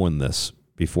show on this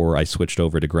before I switched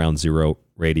over to Ground Zero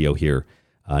Radio here,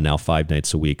 now 5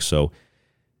 nights a week. So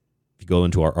if you go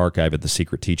into our archive at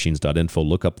thesecretteachings.info,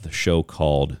 look up the show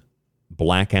called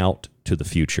Blackout to the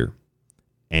Future.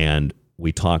 And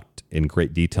we talked in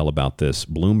great detail about this.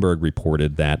 Bloomberg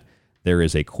reported that there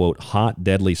is a, quote, hot,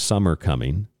 deadly summer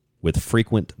coming with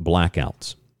frequent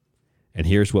blackouts. And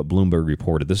here's what Bloomberg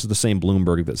reported. This is the same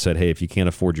Bloomberg that said, hey, if you can't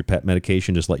afford your pet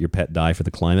medication, just let your pet die for the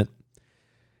climate.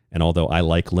 And although I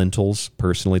like lentils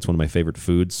personally, it's one of my favorite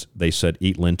foods, they said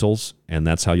eat lentils and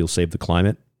that's how you'll save the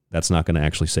climate. That's not going to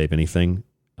actually save anything.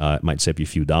 It might save you a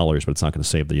few dollars, but it's not going to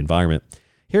save the environment.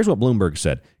 Here's what Bloomberg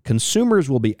said. Consumers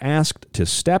will be asked to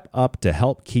step up to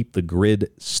help keep the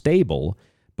grid stable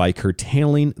by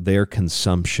curtailing their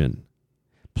consumption.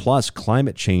 Plus,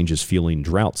 climate change is fueling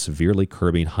drought, severely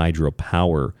curbing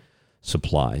hydropower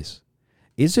supplies.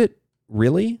 Is it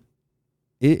really?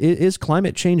 Is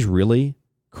climate change really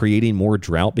creating more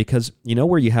drought? Because you know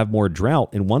where you have more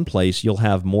drought in one place, you'll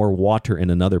have more water in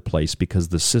another place because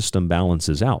the system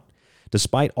balances out.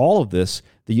 Despite all of this,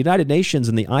 the United Nations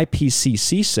and the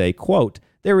IPCC say, quote,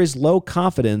 there is low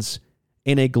confidence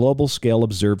in a global scale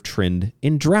observed trend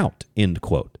in drought, end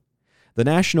quote. The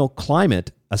National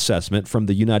Climate Assessment from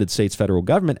the United States federal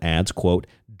government adds, quote,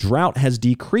 drought has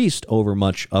decreased over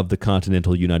much of the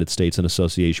continental United States in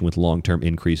association with long-term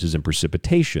increases in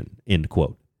precipitation, end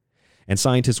quote. And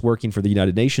scientists working for the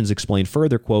United Nations explain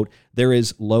further, quote, there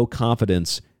is low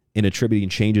confidence in attributing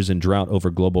changes in drought over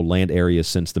global land areas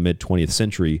since the mid-20th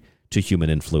century to human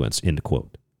influence, end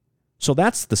quote. So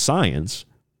that's the science.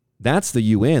 That's the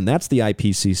UN. That's the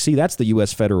IPCC. That's the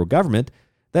U.S. federal government,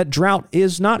 that drought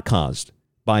is not caused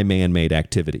by man-made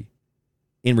activity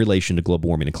in relation to global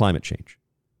warming and climate change.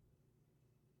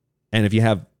 And if you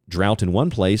have drought in one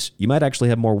place, you might actually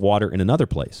have more water in another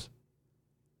place.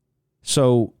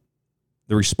 So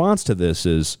the response to this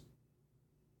is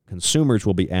consumers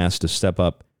will be asked to step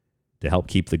up to help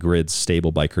keep the grid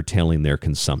stable by curtailing their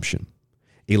consumption.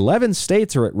 11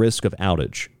 states are at risk of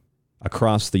outage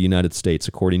across the United States,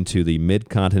 according to the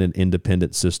Mid-Continent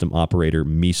Independent System Operator,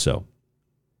 MISO.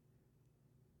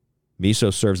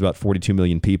 MISO serves about 42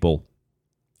 million people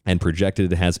and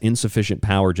projected it has insufficient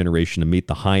power generation to meet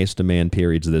the highest demand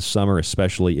periods this summer,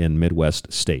 especially in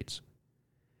Midwest states.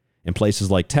 In places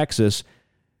like Texas,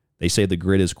 they say the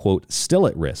grid is, quote, still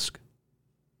at risk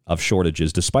of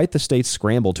shortages, despite the state's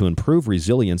scramble to improve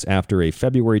resilience after a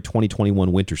February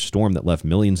 2021 winter storm that left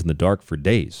millions in the dark for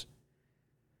days.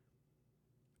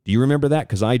 Do you remember that?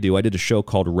 Because I do. I did a show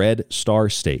called Red Star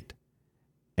State.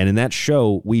 And in that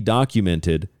show, we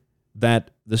documented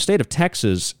that the state of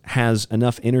Texas has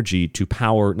enough energy to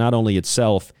power not only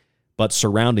itself, but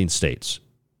surrounding states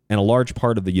and a large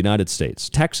part of the United States.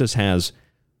 Texas has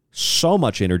so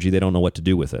much energy, they don't know what to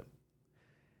do with it.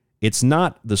 It's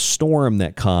not the storm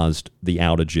that caused the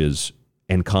outages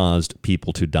and caused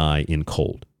people to die in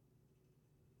cold.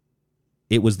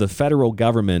 It was the federal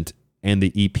government and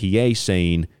the EPA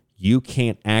saying, you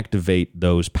can't activate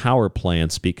those power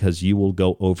plants because you will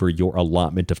go over your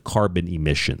allotment of carbon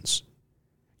emissions.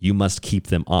 You must keep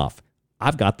them off.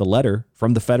 I've got the letter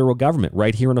from the federal government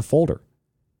right here in a folder.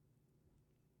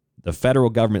 The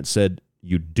federal government said,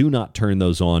 you do not turn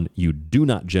those on. You do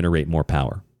not generate more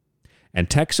power. And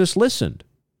Texas listened.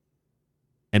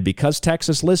 And because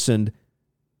Texas listened,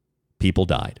 people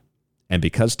died. And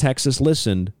because Texas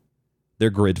listened, their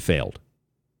grid failed.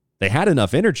 They had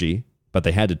enough energy, but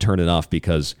they had to turn it off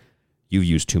because you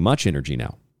use too much energy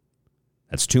now.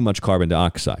 That's too much carbon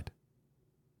dioxide.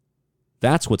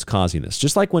 That's what's causing this.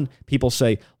 Just like when people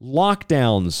say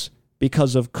lockdowns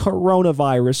because of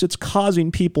coronavirus, it's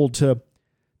causing people to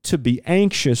be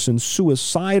anxious and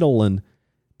suicidal and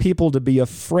people to be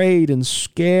afraid and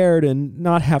scared and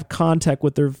not have contact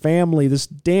with their family. This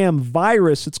damn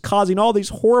virus, it's causing all these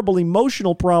horrible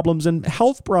emotional problems and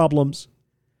health problems.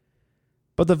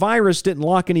 But the virus didn't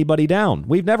lock anybody down.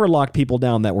 We've never locked people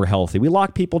down that were healthy. We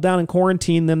lock people down and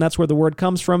quarantine them. That's where the word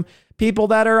comes from. People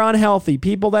that are unhealthy,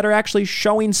 people that are actually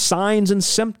showing signs and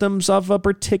symptoms of a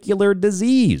particular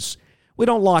disease. We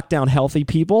don't lock down healthy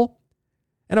people.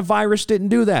 And a virus didn't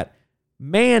do that.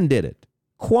 Man did it.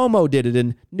 Cuomo did it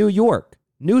in New York.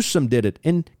 Newsom did it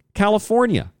in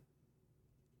California.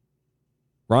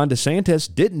 Ron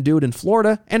DeSantis didn't do it in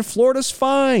Florida, and Florida's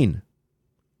fine.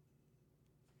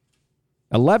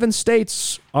 11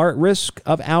 states are at risk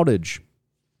of outage.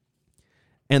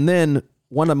 And then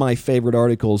one of my favorite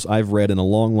articles I've read in a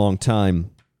long, long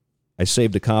time, I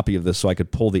saved a copy of this so I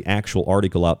could pull the actual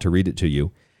article out to read it to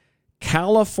you.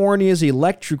 California's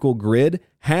electrical grid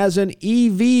has an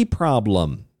EV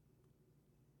problem.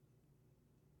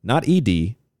 Not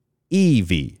ED,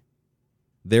 EV.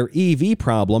 Their EV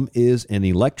problem is an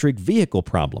electric vehicle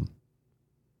problem.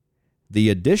 The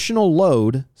additional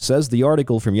load, says the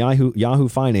article from Yahoo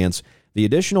Finance, the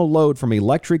additional load from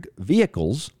electric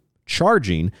vehicles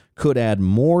charging could add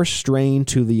more strain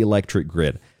to the electric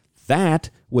grid. That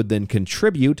would then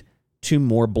contribute to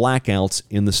more blackouts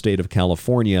in the state of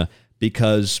California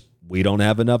because we don't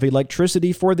have enough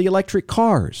electricity for the electric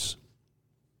cars.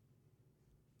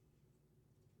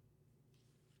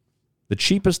 The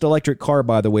cheapest electric car,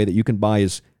 by the way, that you can buy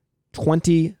is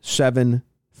 $27,000.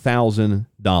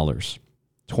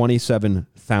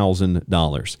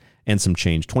 $27,000 and some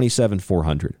change,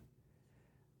 $27,400.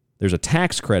 There's a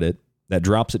tax credit that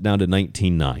drops it down to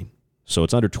 $19,900. So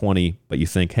it's under 20, but you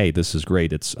think, hey, this is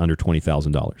great. It's under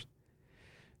 $20,000.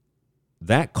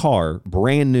 That car,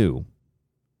 brand new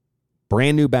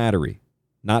battery,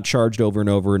 not charged over and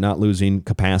over, not losing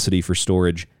capacity for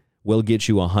storage, will get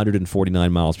you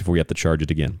 149 miles before you have to charge it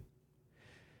again.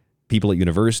 People at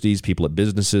universities, people at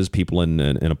businesses, people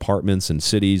in apartments and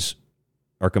cities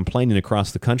are complaining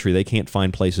across the country they can't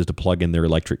find places to plug in their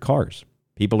electric cars.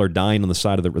 People are dying on the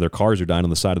side of their cars are dying on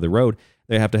the side of the road.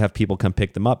 They have to have people come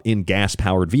pick them up in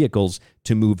gas-powered vehicles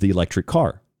to move the electric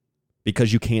car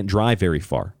because you can't drive very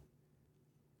far.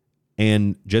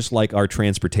 And just like our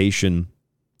transportation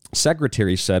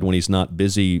secretary said when he's not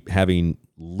busy having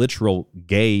literal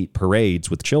gay parades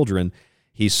with children,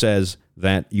 he says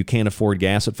that you can't afford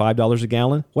gas at $5 a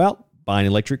gallon. Well, buy an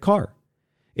electric car.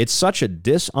 It's such a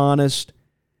dishonest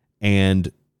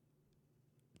and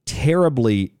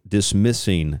terribly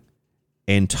dismissing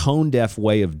and tone-deaf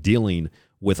way of dealing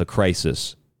with a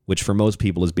crisis, which for most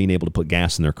people is being able to put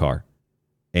gas in their car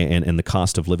and the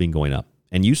cost of living going up.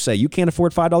 And you say you can't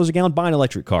afford $5 a gallon, buy an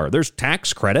electric car. There's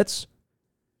tax credits.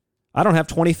 I don't have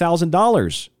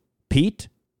 $20,000, Pete.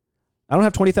 I don't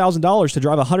have $20,000 to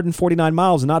drive 149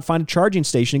 miles and not find a charging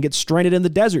station and get stranded in the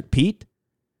desert, Pete.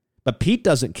 But Pete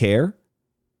doesn't care.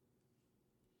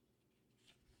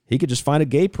 He could just find a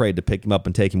gay parade to pick him up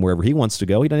and take him wherever he wants to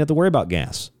go. He doesn't have to worry about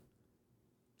gas.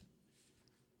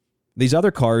 These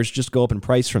other cars just go up in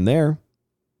price from there.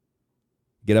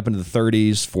 Get up into the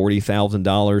 30s,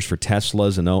 $40,000 for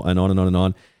Teslas and on and on and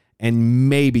on. And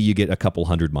maybe you get a couple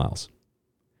hundred miles.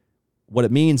 What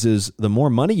it means is the more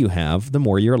money you have, the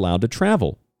more you're allowed to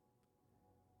travel.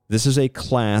 This is a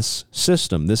class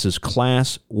system. This is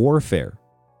class warfare.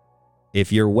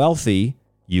 If you're wealthy,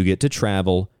 you get to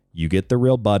travel. You get the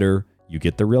real butter. You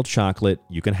get the real chocolate.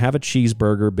 You can have a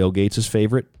cheeseburger, Bill Gates'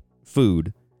 favorite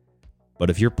food. But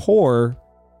if you're poor,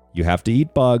 you have to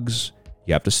eat bugs.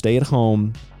 You have to stay at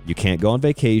home. You can't go on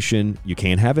vacation. You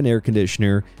can't have an air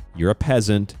conditioner. You're a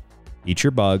peasant. Eat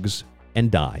your bugs and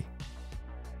die.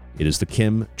 It is the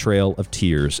Chem Trail of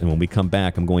Tears. And when we come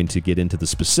back, I'm going to get into the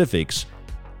specifics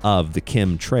of the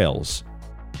Chem Trails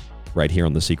right here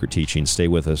on The Secret Teachings. Stay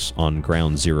with us on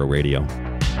Ground Zero Radio.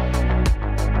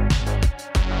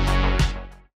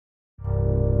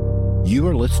 You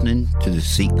are listening to The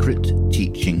Secret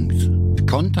Teachings. To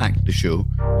contact the show,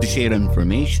 to share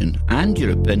information and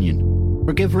your opinion,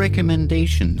 or give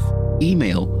recommendations,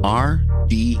 email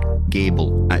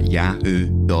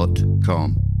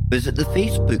rdgable@yahoo.com. Visit the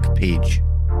Facebook page,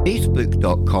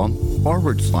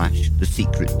 facebook.com/The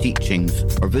Secret Teachings,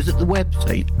 or visit the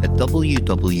website at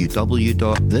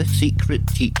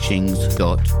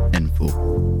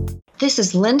www.thesecretteachings.info. This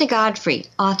is Linda Godfrey,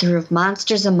 author of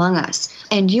Monsters Among Us,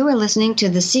 and you are listening to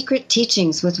The Secret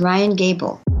Teachings with Ryan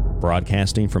Gable.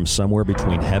 Broadcasting from somewhere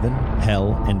between heaven,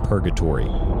 hell, and purgatory,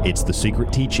 it's The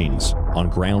Secret Teachings on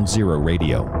Ground Zero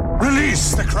Radio.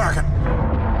 Release the Kraken!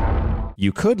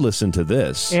 You could listen to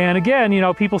this. And again,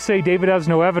 people say David has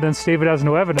no evidence. David has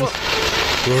no evidence.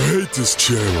 I hate this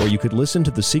channel. Or you could listen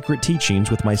to The Secret Teachings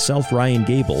with myself, Ryan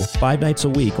Gable, 5 nights a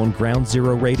week on Ground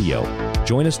Zero Radio.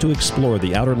 Join us to explore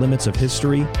the outer limits of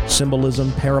history,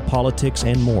 symbolism, parapolitics,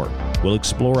 and more. We'll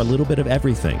explore a little bit of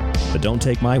everything, but don't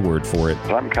take my word for it.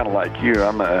 I'm kind of like you.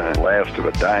 I'm a last of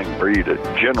a dying breed, a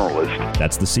generalist.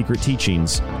 That's The Secret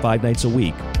Teachings, 5 nights a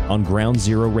week on Ground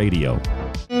Zero Radio.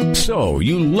 So,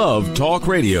 you love talk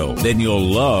radio? Then you'll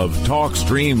love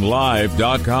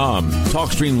TalkStreamLive.com.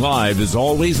 TalkStream Live is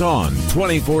always on,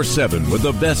 24/7 with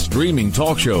the best streaming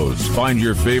talk shows. Find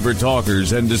your favorite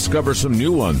talkers and discover some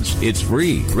new ones. It's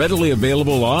free, readily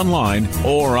available online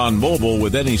or on mobile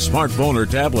with any smartphone or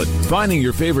tablet. Finding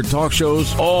your favorite talk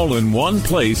shows all in one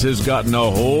place has gotten a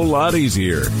whole lot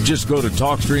easier. Just go to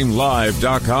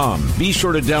TalkStreamLive.com. Be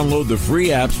sure to download the free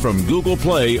apps from Google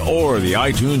Play or the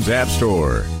iTunes App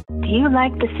Store. Do you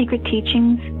like The Secret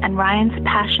Teachings and Ryan's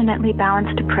passionately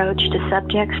balanced approach to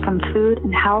subjects from food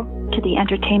and health to the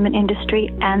entertainment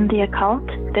industry and the occult?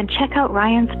 Then check out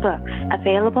Ryan's books,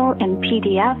 available in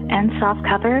PDF and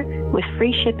softcover with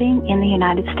free shipping in the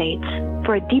United States.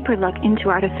 For a deeper look into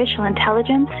artificial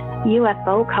intelligence,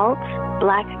 UFO cults,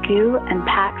 black goo, and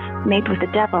pacts made with the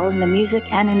devil in the music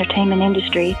and entertainment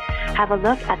industry, have a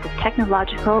look at the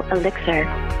Technological Elixir.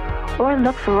 Or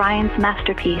look for Ryan's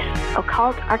masterpiece,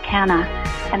 Occult Arcana,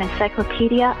 an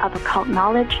encyclopedia of occult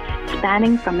knowledge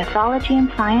spanning from mythology and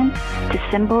science to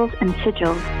symbols and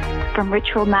sigils, from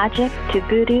ritual magic to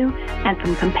voodoo and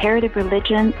from comparative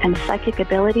religion and psychic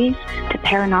abilities to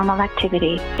paranormal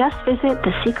activity. Just visit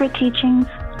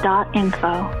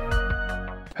thesecretteachings.info.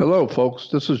 Hello, folks.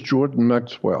 This is Jordan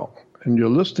Maxwell, and you're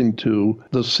listening to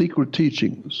The Secret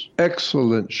Teachings.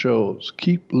 Excellent shows.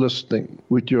 Keep listening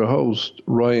with your host,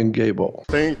 Ryan Gable.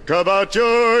 Think about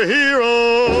your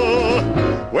hero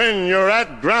when you're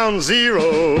at ground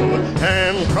zero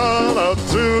and call out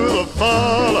to the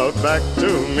fallout back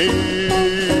to me.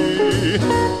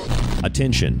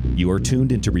 Attention, you are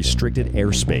tuned into restricted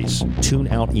airspace. Tune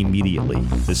out immediately.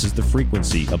 This is the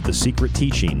frequency of The Secret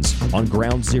Teachings on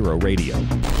Ground Zero Radio.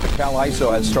 The Cal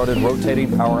ISO has started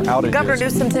rotating power outages. Governor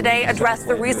Newsom today addressed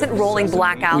the recent rolling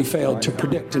blackout. We failed to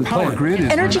predict and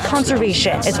plan. Energy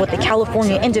conservation is what the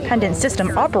California Independent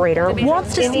System Operator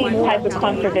wants to see more type of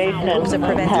conservation.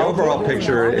 The overall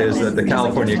picture is that the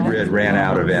California grid ran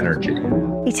out of energy.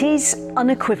 It is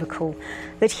unequivocal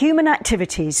that human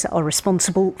activities are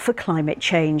responsible for climate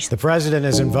change. The president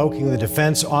is invoking the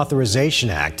Defense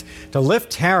Authorization Act to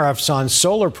lift tariffs on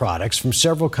solar products from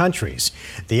several countries.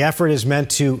 The effort is meant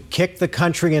to kick the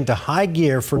country into high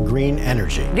gear for green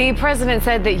energy. The president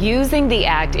said that using the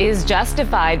act is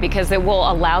justified because it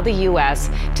will allow the U.S.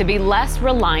 to be less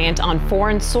reliant on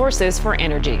foreign sources for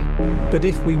energy. But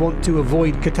if we want to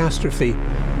avoid catastrophe,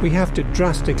 we have to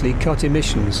drastically cut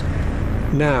emissions.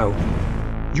 Now.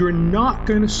 You're not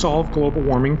going to solve global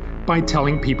warming by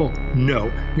telling people no.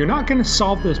 You're not going to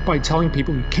solve this by telling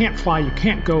people you can't fly, you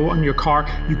can't go on your car,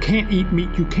 you can't eat meat,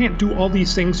 you can't do all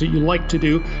these things that you like to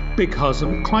do because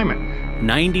of climate.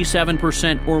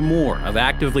 97% or more of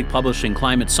actively publishing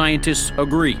climate scientists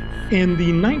agree. In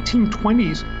the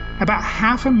 1920s, about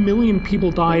 500,000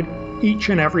 people died each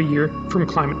and every year from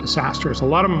climate disasters. A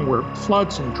lot of them were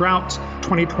floods and droughts.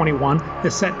 2021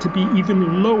 is set to be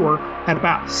even lower at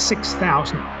about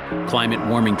 6,000. Climate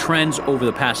warming trends over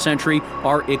the past century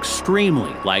are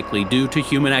extremely likely due to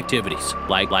human activities.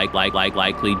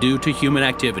 Likely due to human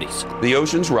activities. The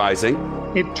ocean's rising.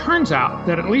 It turns out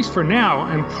that at least for now,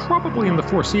 and probably in the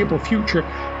foreseeable future,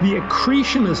 the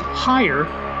accretion is higher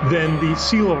than the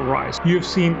sea level rise. You've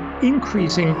seen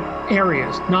increasing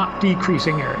areas, not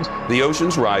decreasing areas. The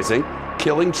ocean's rising,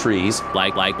 killing trees.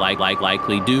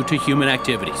 Likely due to human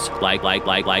activities.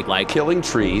 Killing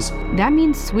trees. That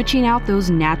means switching out those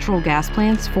natural gas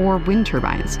plants for wind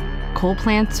turbines, coal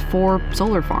plants for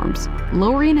solar farms.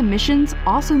 Lowering emissions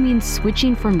also means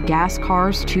switching from gas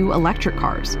cars to electric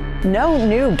cars. No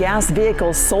new gas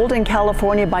vehicles sold in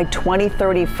California by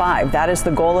 2035. That is the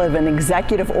goal of an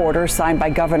executive order signed by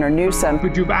Governor Newsom.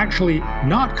 But you've actually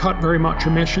not cut very much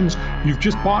emissions. You've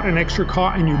just bought an extra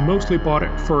car, and you mostly bought it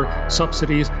for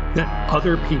subsidies that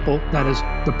other people, that is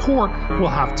the poor, will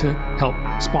have to help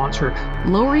sponsor.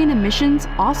 Lowering emissions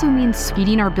also means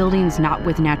heating our buildings not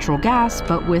with natural gas,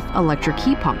 but with electric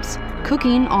heat pumps.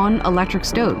 Cooking on electric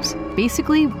stoves.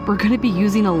 Basically, we're going to be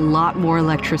using a lot more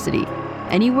electricity.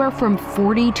 Anywhere from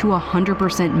 40 to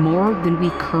 100% more than we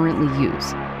currently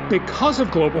use. Because of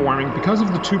global warming, because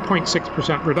of the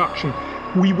 2.6% reduction,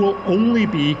 we will only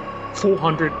be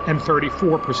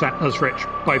 434% as rich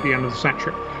by the end of the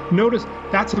century. Notice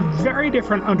that's a very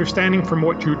different understanding from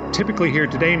what you typically hear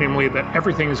today, namely that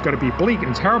everything is going to be bleak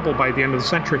and terrible by the end of the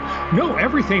century. No,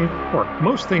 everything, or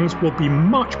most things, will be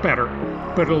much better,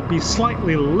 but it'll be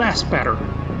slightly less better.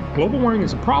 Global warming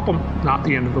is a problem, not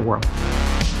the end of the world.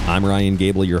 I'm Ryan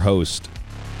Gable, your host,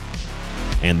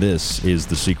 and this is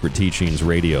The Secret Teachings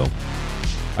Radio.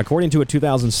 According to a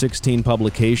 2016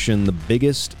 publication, the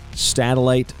biggest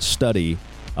satellite study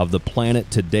of the planet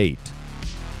to date,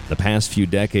 the past few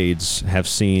decades have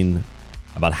seen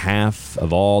about half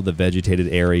of all the vegetated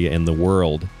area in the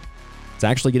world. It's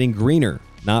actually getting greener,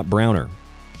 not browner.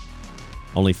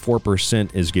 Only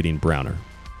 4% is getting browner.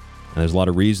 And there's a lot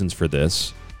of reasons for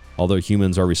this. Although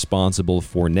humans are responsible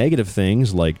for negative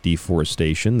things like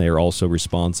deforestation, they are also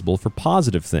responsible for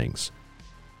positive things.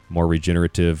 More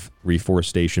regenerative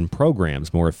reforestation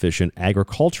programs, more efficient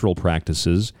agricultural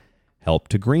practices help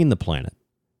to green the planet.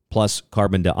 Plus,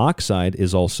 carbon dioxide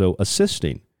is also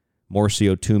assisting. More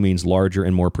CO2 means larger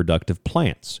and more productive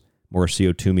plants. More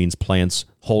CO2 means plants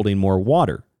holding more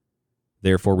water,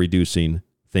 therefore reducing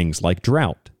things like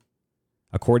drought.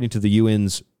 According to the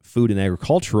UN's Food and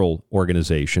Agricultural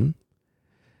Organization,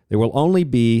 there will only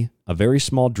be a very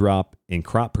small drop in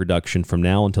crop production from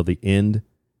now until the end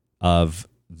of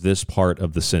this part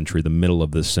of the century, the middle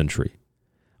of this century.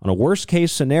 On a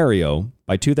worst-case scenario,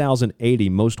 by 2080,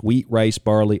 most wheat, rice,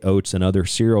 barley, oats, and other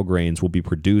cereal grains will be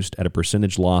produced at a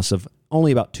percentage loss of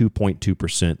only about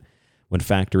 2.2% when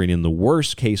factoring in the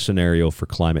worst-case scenario for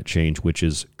climate change, which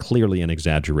is clearly an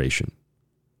exaggeration.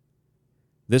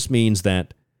 This means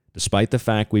that Despite the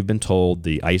fact we've been told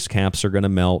the ice caps are going to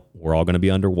melt, we're all going to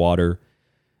be underwater,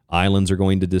 islands are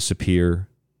going to disappear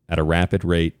at a rapid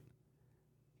rate,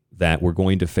 that we're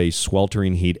going to face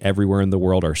sweltering heat everywhere in the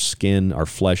world, our skin, our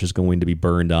flesh is going to be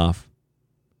burned off,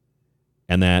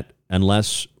 and that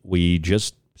unless we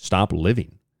just stop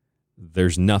living,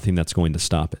 there's nothing that's going to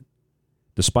stop it.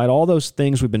 Despite all those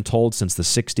things we've been told since the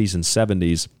 60s and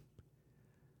 70s,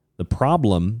 the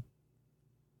problem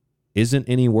isn't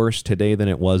any worse today than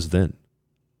it was then.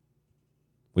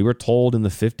 We were told in the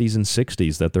 50s and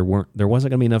 60s that there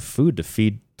wasn't going to be enough food to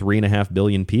feed 3.5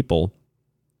 billion people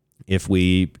if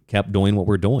we kept doing what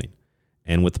we're doing.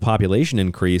 And with the population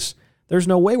increase, there's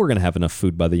no way we're going to have enough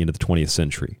food by the end of the 20th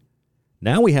century.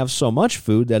 Now we have so much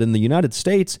food that in the United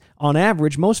States, on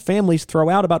average, most families throw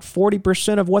out about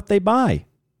 40% of what they buy.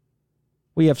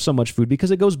 We have so much food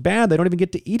because it goes bad. They don't even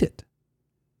get to eat it.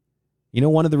 You know,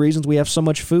 one of the reasons we have so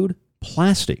much food?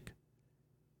 Plastic.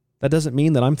 That doesn't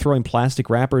mean that I'm throwing plastic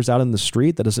wrappers out in the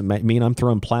street. That doesn't mean I'm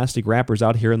throwing plastic wrappers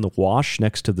out here in the wash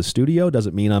next to the studio.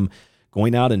 Doesn't mean I'm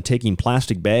going out and taking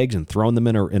plastic bags and throwing them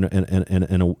in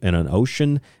an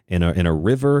ocean, in a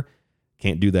river.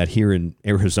 Can't do that here in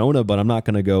Arizona, but I'm not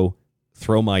going to go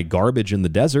throw my garbage in the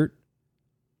desert.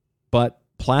 But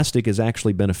plastic is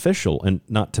actually beneficial, and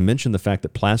not to mention the fact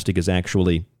that plastic is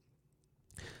actually,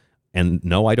 and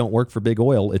no, I don't work for big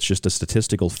oil, it's just a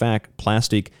statistical fact,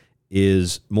 plastic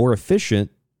is more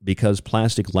efficient because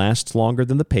plastic lasts longer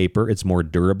than the paper. It's more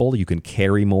durable. You can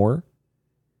carry more.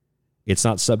 It's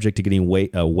not subject to getting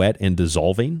wet and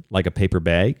dissolving like a paper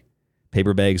bag.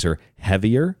 Paper bags are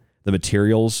heavier. The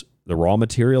materials, the raw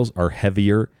materials, are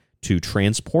heavier to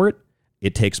transport.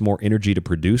 It takes more energy to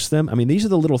produce them. I mean, these are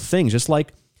the little things, just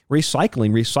like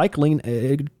recycling. Recycling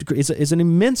is an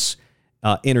immense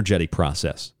energetic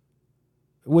process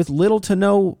with little to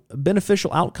no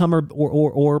beneficial outcome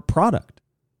or product.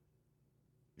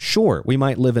 Sure, we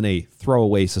might live in a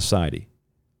throwaway society,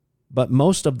 but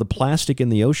most of the plastic in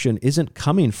the ocean isn't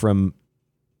coming from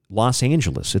Los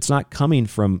Angeles. It's not coming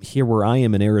from here where I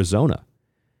am in Arizona.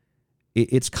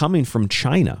 It's coming from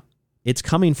China. It's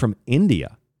coming from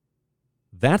India.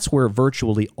 That's where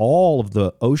virtually all of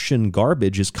the ocean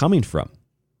garbage is coming from.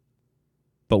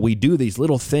 But we do these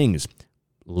little things,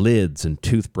 lids and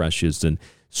toothbrushes and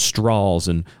straws,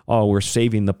 and we're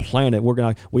saving the planet.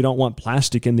 We don't want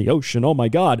plastic in the ocean. Oh my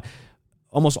God.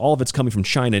 Almost all of it's coming from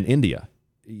China and India.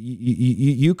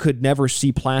 You could never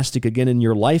see plastic again in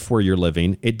your life where you're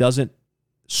living. It doesn't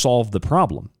solve the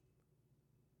problem.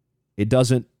 It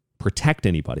doesn't protect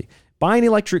anybody. Buy an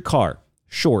electric car.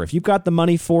 Sure, if you've got the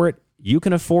money for it, you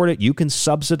can afford it, you can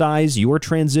subsidize your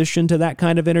transition to that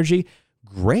kind of energy,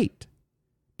 great.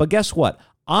 But guess what?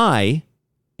 I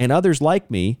and others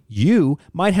like me, you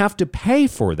might have to pay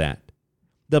for that.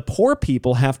 The poor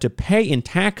people have to pay in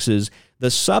taxes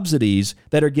the subsidies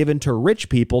that are given to rich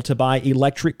people to buy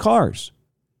electric cars.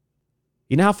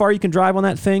 You know how far you can drive on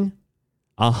that thing?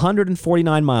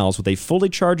 149 miles with a fully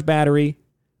charged battery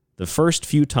the first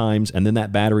few times, and then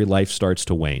that battery life starts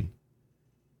to wane.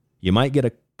 You might get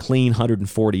a clean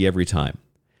 140 every time.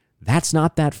 That's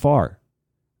not that far.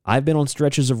 I've been on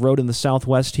stretches of road in the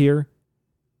Southwest here.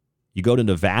 You go to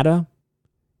Nevada,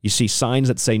 you see signs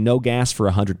that say no gas for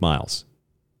 100 miles.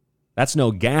 That's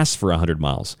no gas for 100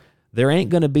 miles. There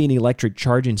ain't going to be an electric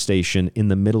charging station in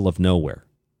the middle of nowhere.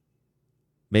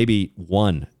 Maybe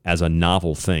one as a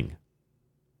novel thing.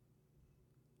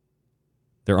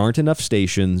 There aren't enough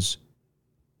stations,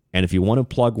 and if you want to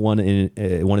plug one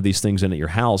of these things in at your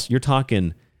house, you're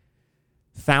talking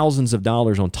thousands of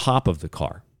dollars on top of the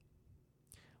car.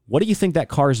 What do you think that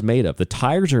car is made of? The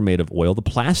tires are made of oil. The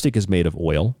plastic is made of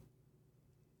oil.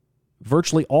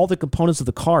 Virtually all the components of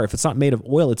the car, if it's not made of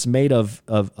oil, it's made of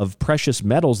precious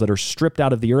metals that are stripped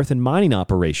out of the earth in mining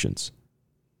operations.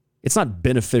 It's not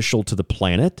beneficial to the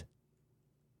planet.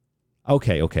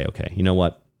 Okay. You know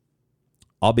what?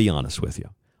 I'll be honest with you.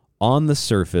 On the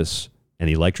surface, an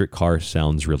electric car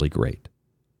sounds really great.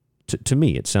 To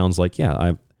me, it sounds like,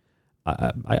 yeah,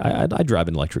 I drive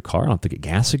an electric car. I don't have to get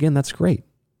gas again. That's great.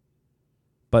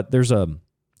 But there's a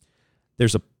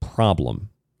problem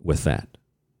with that.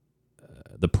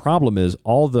 The problem is,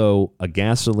 although a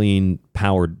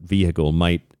gasoline-powered vehicle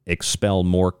might expel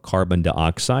more carbon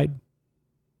dioxide,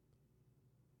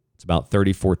 it's about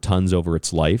 34 tons over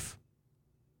its life,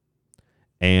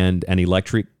 and an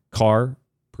electric car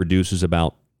produces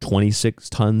about 26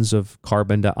 tons of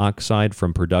carbon dioxide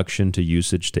from production to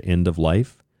usage to end of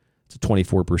life. It's a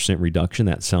 24% reduction.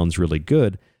 That sounds really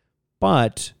good,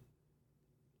 but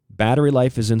battery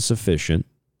life is insufficient.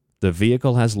 The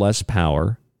vehicle has less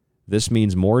power. This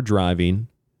means more driving,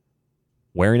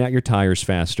 wearing out your tires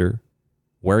faster,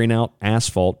 wearing out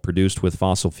asphalt produced with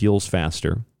fossil fuels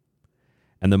faster.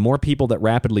 And the more people that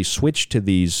rapidly switch to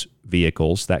these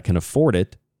vehicles that can afford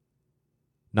it,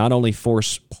 not only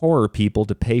force poorer people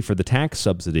to pay for the tax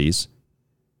subsidies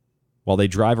while they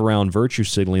drive around virtue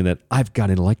signaling that I've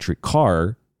got an electric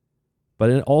car,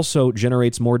 but it also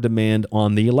generates more demand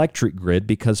on the electric grid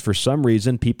because for some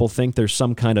reason people think there's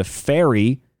some kind of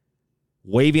fairy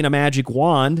waving a magic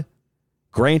wand,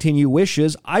 granting you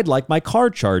wishes. I'd like my car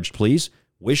charged, please.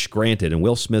 Wish granted. And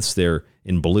Will Smith's there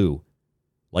in blue,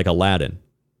 like Aladdin.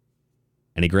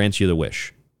 And he grants you the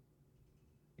wish.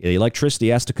 The electricity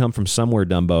has to come from somewhere,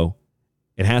 Dumbo.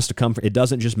 It has to come from, it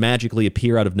doesn't just magically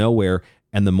appear out of nowhere.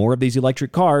 And the more of these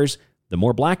electric cars, the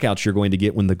more blackouts you're going to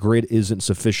get when the grid isn't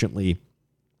sufficiently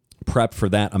prepped for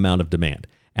that amount of demand.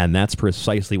 And that's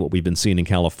precisely what we've been seeing in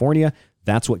California.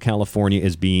 That's what California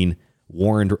is being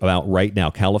warned about right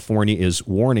now. California is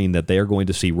warning that they are going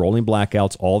to see rolling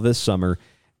blackouts all this summer.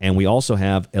 And we also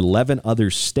have 11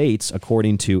 other states,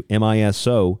 according to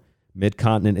MISO,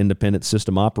 Mid-Continent Independent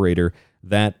System Operator,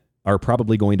 that are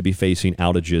probably going to be facing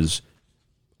outages,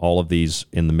 all of these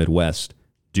in the Midwest,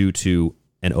 due to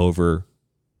an over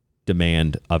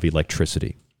demand of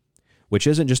electricity, which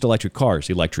isn't just electric cars,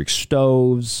 electric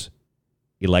stoves,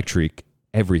 electric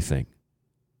everything.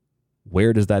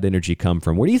 Where does that energy come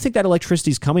from? Where do you think that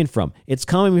electricity is coming from? It's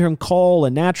coming from coal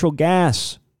and natural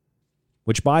gas,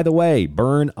 which, by the way,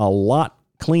 burn a lot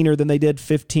cleaner than they did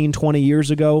 15, 20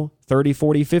 years ago, 30,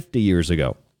 40, 50 years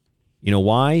ago. You know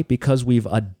why? Because we've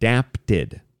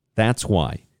adapted. That's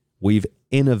why. We've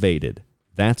innovated.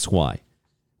 That's why.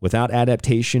 Without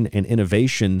adaptation and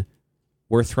innovation,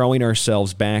 we're throwing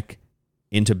ourselves back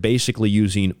into basically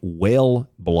using whale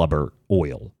blubber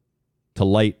oil to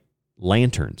light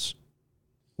lanterns.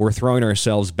 We're throwing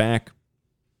ourselves back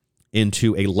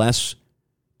into a less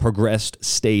progressed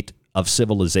state of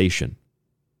civilization.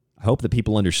 I hope that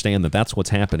people understand that that's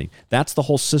what's happening. That's the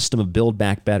whole system of Build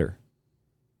Back Better.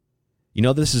 You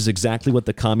know, this is exactly what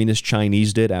the communist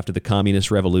Chinese did after the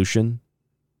communist revolution.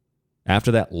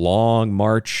 After that long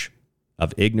march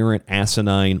of ignorant,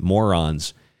 asinine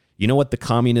morons, you know what the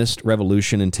communist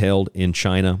revolution entailed in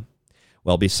China?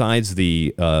 Well, besides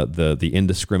the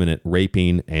indiscriminate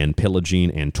raping and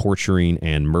pillaging and torturing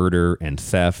and murder and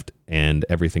theft and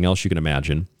everything else you can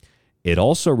imagine, it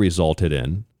also resulted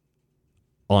in,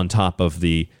 on top of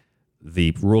the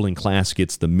ruling class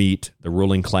gets the meat, the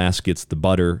ruling class gets the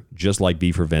butter, just like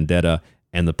V for Vendetta,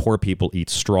 and the poor people eat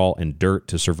straw and dirt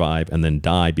to survive and then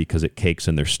die because it cakes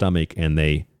in their stomach and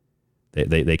they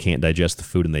can't digest the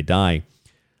food and they die.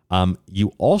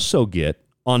 You also get,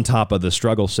 on top of the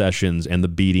struggle sessions and the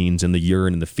beatings and the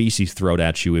urine and the feces thrown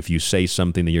at you if you say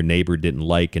something that your neighbor didn't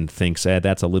like and thinks,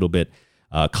 that's a little bit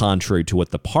contrary to what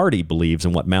the party believes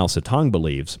and what Mao Zedong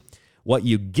believes. What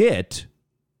you get,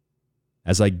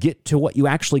 as I get to what you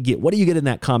actually get, what do you get in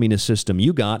that communist system?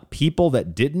 You got people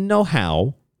that didn't know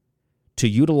how to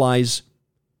utilize,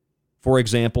 for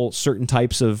example, certain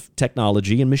types of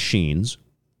technology and machines.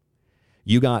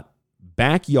 You got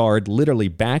literally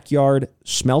backyard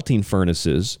smelting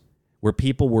furnaces where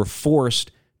people were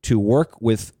forced to work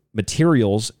with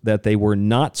materials that they were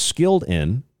not skilled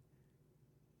in.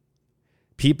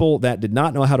 People that did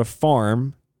not know how to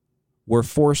farm were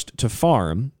forced to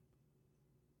farm.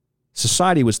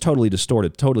 Society was totally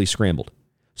distorted, totally scrambled.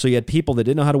 So you had people that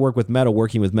didn't know how to work with metal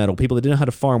working with metal, people that didn't know how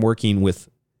to farm working with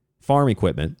farm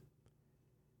equipment.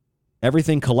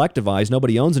 Everything collectivized,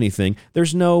 nobody owns anything.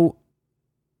 There's no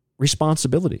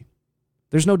responsibility.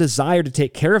 There's no desire to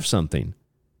take care of something.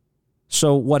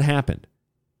 So what happened?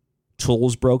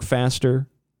 Tools broke faster.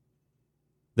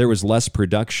 There was less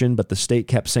production, but the state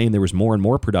kept saying there was more and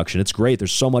more production. It's great.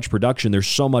 There's so much production. There's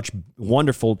so much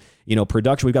wonderful,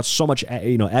 production. We've got so much,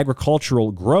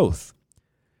 agricultural growth.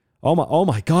 Oh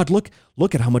my God! Look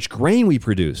at how much grain we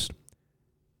produced.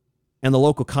 And the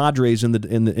local cadres in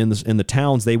the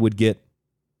towns, they would get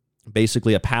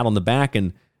basically a pat on the back,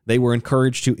 and they were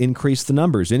encouraged to increase the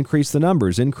numbers. And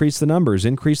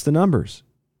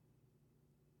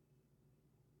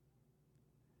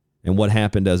what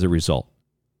happened as a result?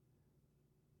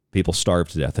 People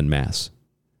starved to death en masse.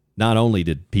 Not only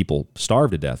did people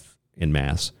starve to death en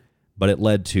masse, but it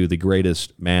led to the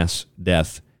greatest mass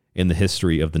death in the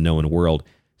history of the known world.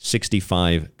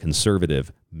 65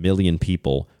 conservative million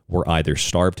people were either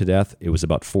starved to death. It was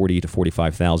about 40 to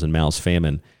 45,000 Mao's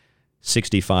famine.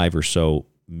 65 or so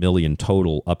million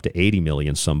total, up to 80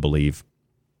 million, some believe,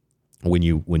 when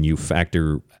you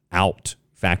factor out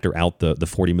the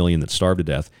 40 million that starved to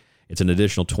death. It's an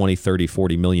additional 20, 30,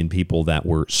 40 million people that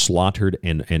were slaughtered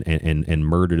and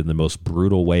murdered in the most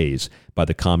brutal ways by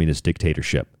the communist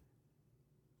dictatorship.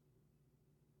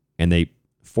 and they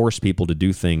forced people to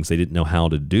do things they didn't know how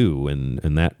to do,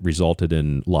 and that resulted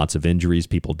in lots of injuries,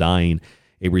 people dying.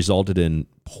 It resulted in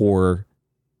poor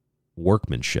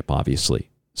workmanship, obviously.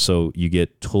 So you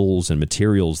get tools and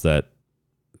materials that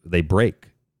they break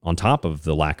on top of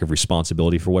the lack of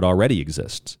responsibility for what already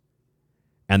exists.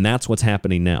 And that's what's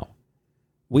happening now.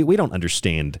 We don't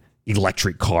understand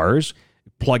electric cars,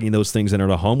 plugging those things into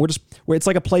the home. It's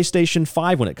like a PlayStation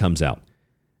 5 when it comes out.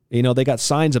 You know, they got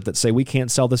signs up that say we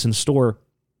can't sell this in store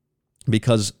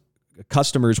because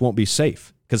customers won't be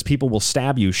safe, because people will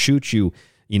stab you, shoot you,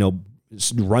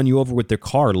 run you over with their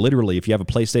car. Literally, if you have a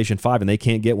PlayStation 5 and they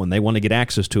can't get one, they want to get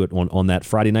access to it on that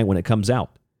Friday night when it comes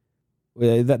out.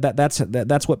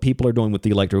 That's what people are doing with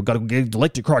the electric. Got to get the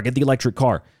electric car. Get the electric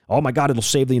car. Oh my God, it'll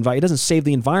save the environment. It doesn't save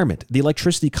the environment. The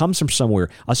electricity comes from somewhere.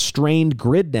 A strained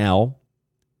grid now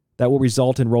that will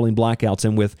result in rolling blackouts.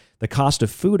 And with the cost of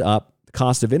food up, the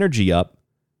cost of energy up,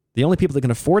 the only people that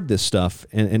can afford this stuff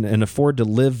and afford to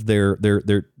live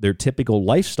their typical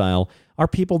lifestyle are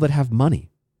people that have money.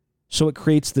 So it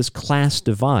creates this class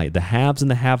divide, the haves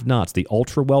and the have-nots, the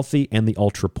ultra-wealthy and the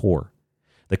ultra-poor.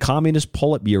 The Communist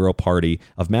Politburo Party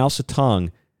of Mao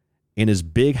Zedong in his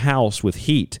big house with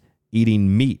heat,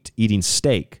 eating meat, eating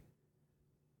steak,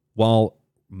 while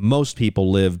most people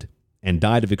lived and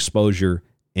died of exposure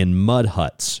in mud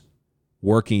huts,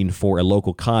 working for a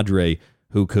local cadre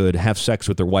who could have sex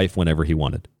with their wife whenever he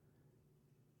wanted,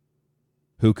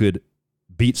 who could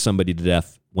beat somebody to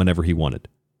death whenever he wanted.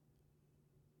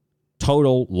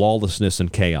 Total lawlessness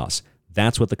and chaos.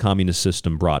 That's what the communist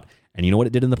system brought. And you know what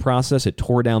it did in the process? It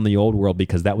tore down the old world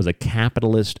because that was a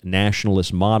capitalist,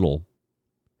 nationalist model.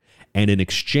 And in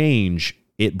exchange,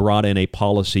 it brought in a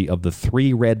policy of the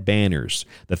 3 red banners.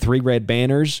 The 3 red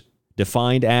banners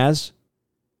defined as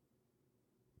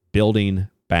building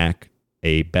back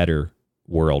a better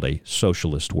world, a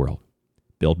socialist world.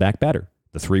 Build back better.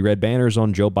 The 3 red banners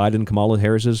on Joe Biden and Kamala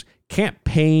Harris's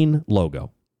campaign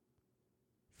logo.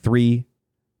 3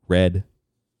 red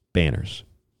banners.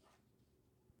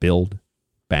 Build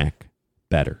back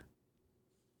better.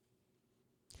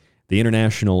 The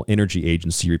International Energy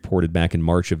Agency reported back in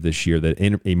March of this year that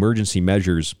emergency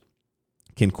measures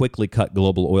can quickly cut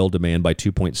global oil demand by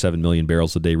 2.7 million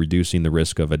barrels a day, reducing the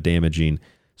risk of a damaging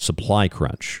supply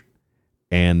crunch.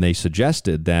 And they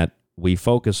suggested that we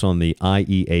focus on the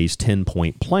IEA's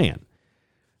 10-point plan.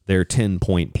 Their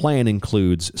 10-point plan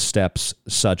includes steps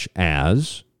such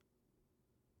as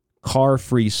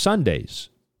car-free Sundays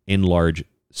in large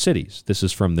cities. This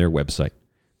is from their website.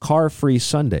 Car-free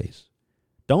Sundays.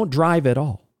 Don't drive at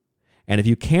all. And if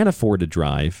you can't afford to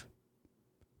drive,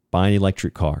 buy an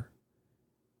electric car.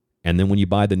 And then when you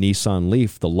buy the Nissan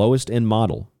Leaf, the lowest end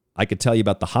model, I could tell you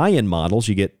about the high-end models.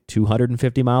 You get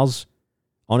 250 miles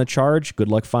on a charge. Good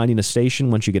luck finding a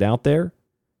station once you get out there.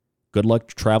 Good luck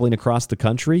traveling across the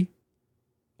country.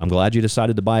 I'm glad you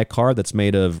decided to buy a car that's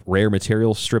made of rare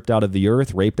materials stripped out of the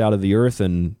earth, raped out of the earth,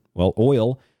 and, well,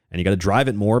 oil. And you got to drive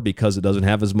it more because it doesn't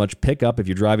have as much pickup. If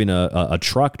you're driving a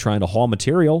truck trying to haul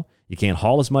material, you can't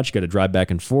haul as much. You got to drive back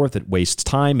and forth. It wastes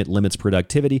time. It limits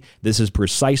productivity. This is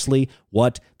precisely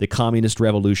what the communist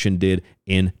revolution did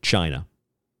in China.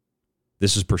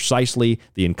 This is precisely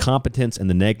the incompetence and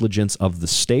the negligence of the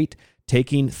state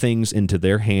taking things into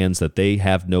their hands that they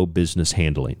have no business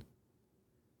handling.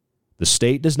 The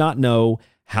state does not know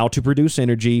how to produce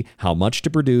energy, how much to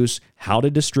produce, how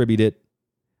to distribute it.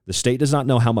 The state does not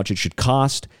know how much it should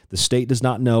cost. The state does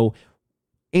not know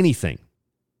anything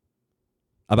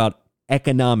about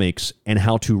economics and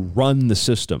how to run the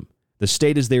system. The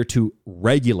state is there to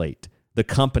regulate the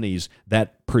companies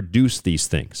that produce these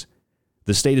things.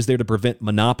 The state is there to prevent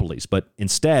monopolies, but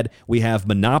instead we have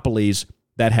monopolies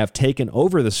that have taken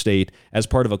over the state as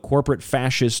part of a corporate,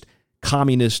 fascist,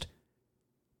 communist,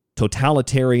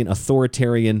 totalitarian,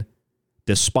 authoritarian,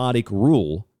 despotic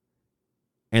rule.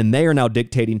 And they are now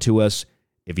dictating to us,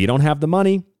 if you don't have the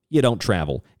money, you don't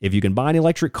travel. If you can buy an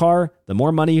electric car, the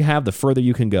more money you have, the further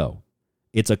you can go.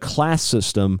 It's a class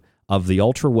system of the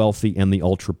ultra-wealthy and the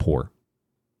ultra-poor.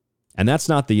 And that's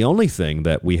not the only thing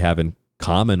that we have in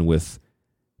common with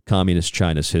communist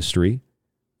China's history.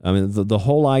 I mean, the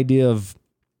whole idea of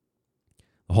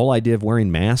wearing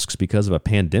masks because of a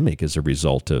pandemic is a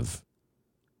result of,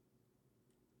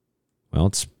 well,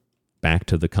 it's back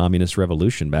to the communist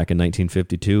revolution. Back in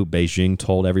 1952, Beijing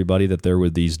told everybody that there were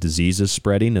these diseases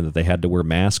spreading and that they had to wear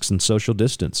masks and social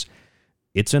distance.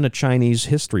 It's in a Chinese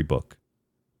history book.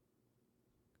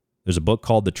 There's a book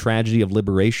called The Tragedy of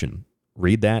Liberation.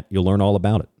 Read that. You'll learn all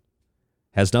about it.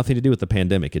 Has nothing to do with the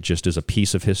pandemic. It just is a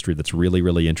piece of history that's really,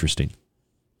 really interesting.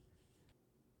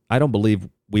 I don't believe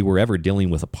we were ever dealing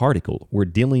with a particle. We're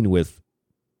dealing with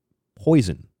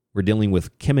poison. We're dealing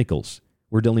with chemicals.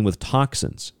 We're dealing with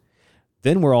toxins.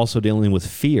 Then we're also dealing with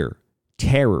fear,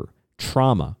 terror,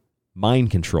 trauma,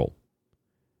 mind control.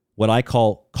 What I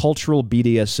call cultural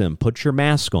BDSM. Put your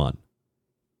mask on.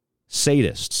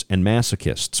 Sadists and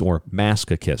masochists, or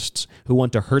masochists, who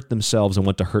want to hurt themselves and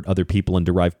want to hurt other people and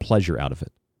derive pleasure out of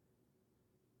it.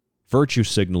 Virtue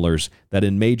signalers, that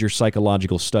in major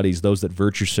psychological studies, those that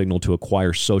virtue signal to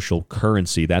acquire social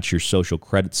currency, that's your social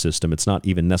credit system. It's not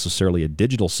even necessarily a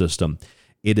digital system.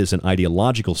 It is an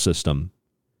ideological system.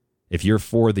 If you're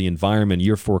for the environment,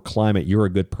 you're for climate, you're a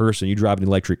good person, you drive an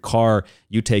electric car,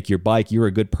 you take your bike, you're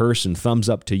a good person, thumbs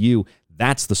up to you,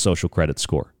 that's the social credit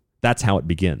score. That's how it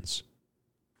begins.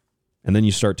 And then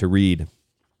you start to read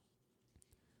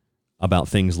about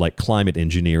things like climate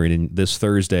engineering. And this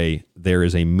Thursday, there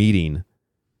is a meeting,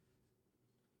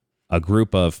 a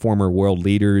group of former world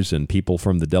leaders and people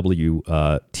from the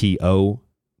WTO,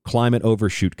 Climate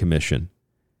Overshoot Commission,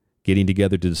 getting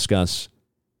together to discuss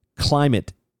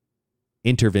climate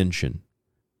intervention.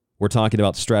 We're talking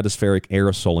about stratospheric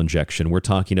aerosol injection. We're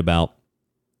talking about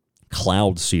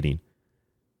cloud seeding.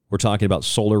 We're talking about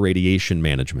solar radiation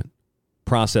management,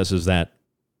 processes that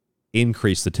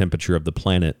increase the temperature of the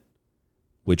planet,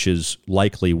 which is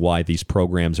likely why these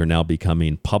programs are now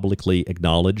becoming publicly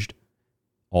acknowledged,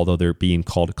 although they're being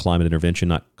called climate intervention,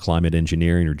 not climate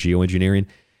engineering or geoengineering.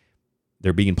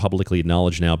 They're being publicly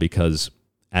acknowledged now because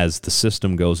as the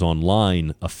system goes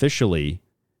online officially,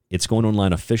 it's going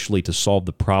online officially to solve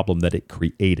the problem that it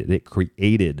created. It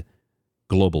created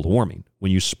global warming.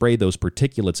 When you spray those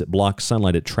particulates, it blocks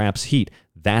sunlight, it traps heat.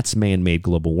 That's man-made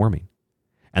global warming.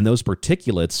 And those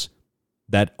particulates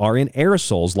that are in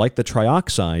aerosols, like the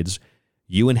trioxides,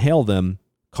 you inhale them,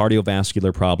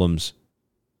 cardiovascular problems,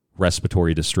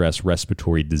 respiratory distress,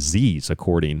 respiratory disease,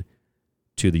 according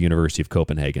to the University of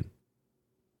Copenhagen.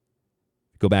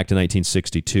 Go back to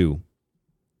 1962,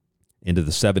 into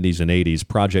the 70s and 80s,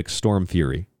 Project Storm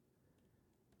Fury.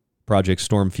 Project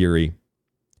Storm Fury.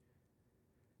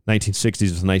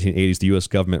 1960s to 1980s, the U.S.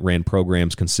 government ran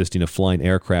programs consisting of flying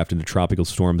aircraft into tropical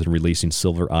storms and releasing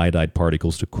silver iodide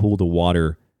particles to cool the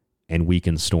water and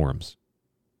weaken storms.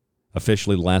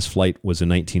 Officially, the last flight was in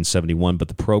 1971, but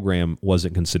the program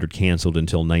wasn't considered canceled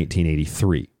until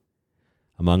 1983.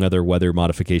 Among other weather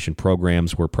modification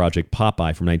programs were Project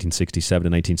Popeye from 1967 to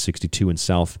 1962 in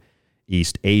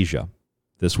Southeast Asia.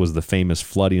 This was the famous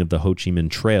flooding of the Ho Chi Minh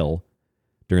Trail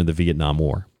during the Vietnam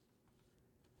War.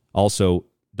 Also,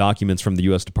 documents from the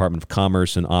U.S. Department of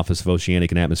Commerce and Office of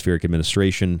Oceanic and Atmospheric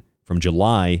Administration from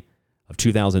July of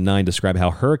 2009 describe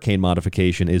how hurricane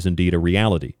modification is indeed a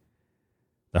reality.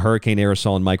 The Hurricane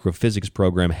Aerosol and Microphysics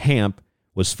Program, HAMP,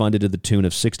 was funded to the tune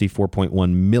of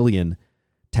 $64.1 million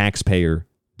taxpayer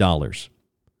dollars.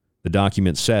 The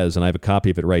document says, and I have a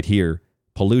copy of it right here,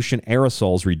 pollution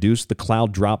aerosols reduced the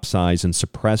cloud drop size and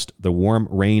suppressed the warm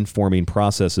rain-forming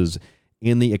processes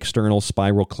in the external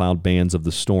spiral cloud bands of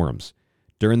the storms.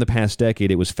 During the past decade,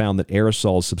 it was found that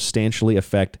aerosols substantially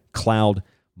affect cloud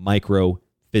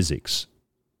microphysics.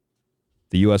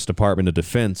 The U.S. Department of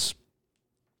Defense,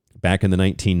 back in the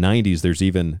 1990s, there's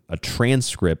even a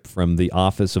transcript from the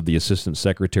Office of the Assistant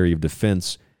Secretary of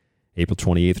Defense, April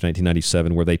 28th,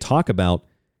 1997, where they talk about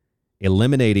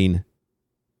eliminating,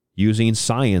 using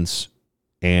science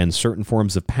and certain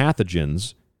forms of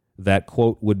pathogens that,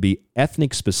 quote, would be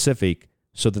ethnic specific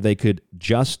so that they could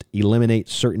just eliminate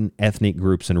certain ethnic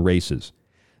groups and races.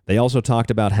 They also talked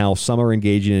about how some are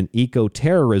engaging in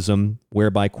eco-terrorism,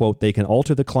 whereby, quote, they can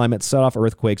alter the climate, set off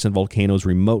earthquakes and volcanoes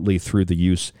remotely through the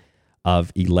use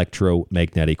of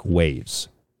electromagnetic waves.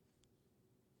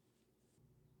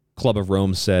 Club of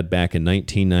Rome said back in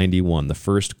 1991, the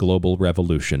first global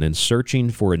revolution, in searching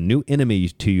for a new enemy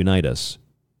to unite us,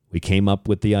 we came up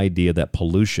with the idea that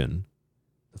pollution,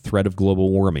 the threat of global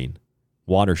warming,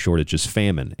 water shortages,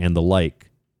 famine, and the like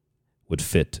would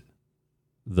fit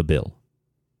the bill.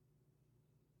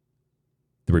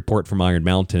 The report from Iron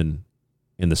Mountain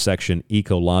in the section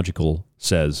Ecological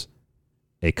says,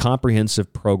 a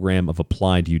comprehensive program of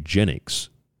applied eugenics,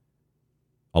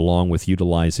 along with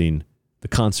utilizing the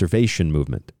conservation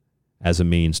movement as a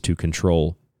means to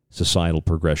control societal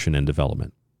progression and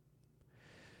development.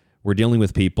 We're dealing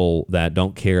with people that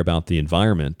don't care about the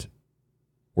environment.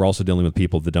 We're also dealing with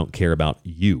people that don't care about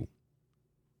you.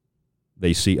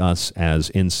 They see us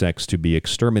as insects to be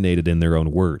exterminated in their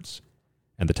own words.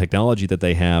 And the technology that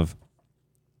they have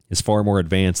is far more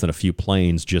advanced than a few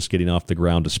planes just getting off the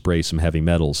ground to spray some heavy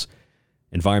metals.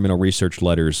 Environmental Research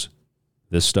Letters,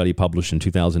 this study published in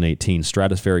 2018,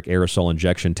 stratospheric aerosol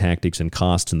injection tactics and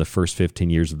costs in the first 15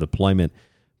 years of deployment,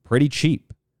 pretty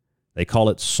cheap. They call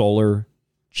it solar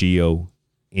geoengineering.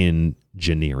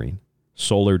 geoengineering.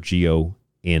 Solar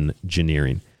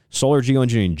geoengineering. Solar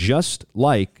geoengineering, just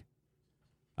like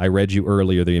I read you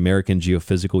earlier, the American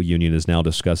Geophysical Union is now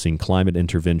discussing climate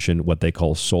intervention, what they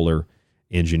call solar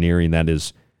engineering. That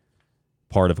is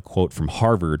part of a quote from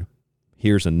Harvard.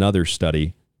 Here's another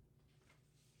study.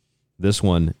 This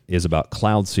one is about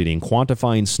cloud seeding,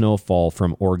 quantifying snowfall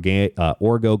from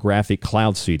orographic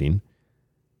cloud seeding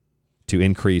to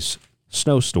increase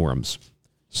snowstorms.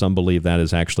 Some believe that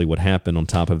is actually what happened on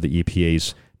top of the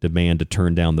EPA's demand to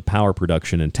turn down the power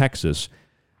production in Texas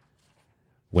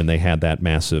when they had that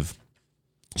massive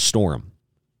storm.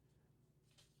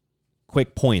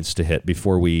 Quick points to hit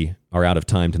before we are out of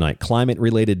time tonight.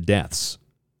 Climate-related deaths.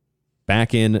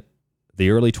 Back in the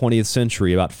early 20th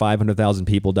century, about 500,000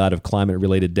 people died of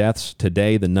climate-related deaths.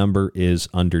 Today, the number is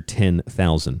under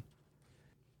 10,000.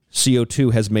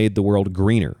 CO2 has made the world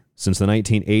greener. Since the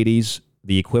 1980s,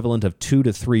 the equivalent of 2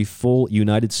 to 3 full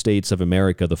United States of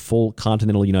America, the full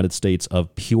continental United States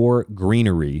of pure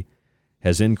greenery,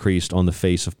 has increased on the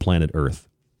face of planet Earth.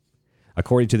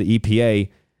 According to the EPA,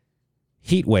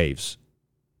 heat waves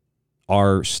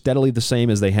are steadily the same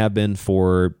as they have been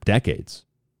for decades.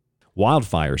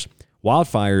 Wildfires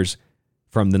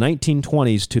from the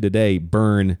 1920s to today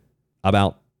burn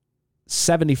about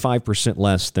 75%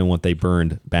 less than what they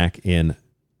burned back in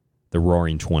the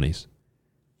roaring 20s.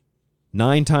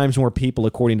 9 times more people,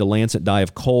 according to Lancet, die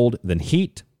of cold than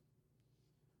heat.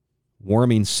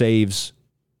 Warming saves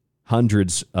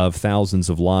hundreds of thousands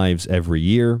of lives every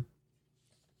year.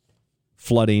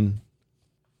 Flooding,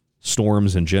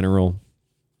 storms in general,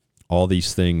 all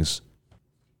these things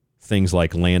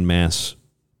like landmass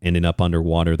ending up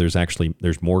underwater.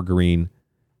 There's more green.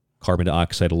 Carbon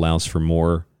dioxide allows for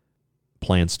more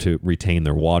plants to retain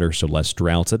their water, so less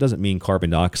droughts. That doesn't mean carbon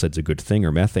dioxide's a good thing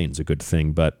or methane's a good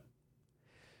thing, but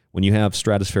when you have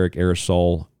stratospheric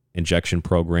aerosol injection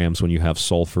programs, when you have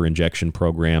sulfur injection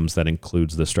programs, that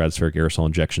includes the stratospheric aerosol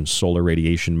injection, solar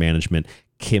radiation management,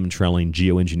 chemtrailing,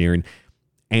 geoengineering,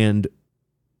 and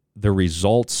the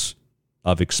results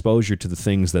of exposure to the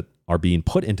things that are being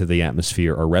put into the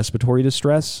atmosphere are respiratory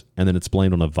distress, and then it's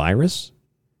blamed on a virus,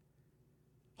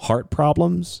 heart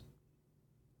problems,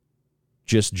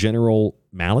 just general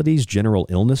maladies, general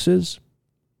illnesses.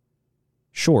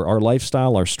 Sure, our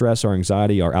lifestyle, our stress, our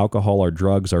anxiety, our alcohol, our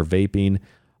drugs, our vaping,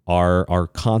 our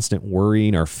constant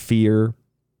worrying, our fear,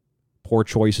 poor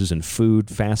choices in food,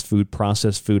 fast food,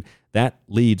 processed food, that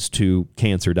leads to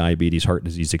cancer, diabetes, heart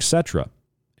disease, etc.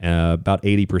 About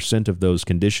 80% of those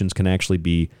conditions can actually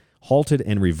be halted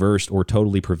and reversed or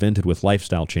totally prevented with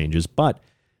lifestyle changes, but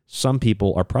some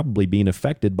people are probably being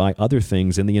affected by other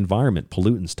things in the environment,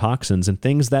 pollutants, toxins, and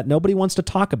things that nobody wants to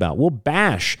talk about. We'll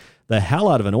bash the hell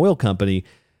out of an oil company,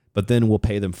 but then we'll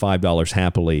pay them $5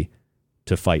 happily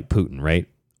to fight Putin, right?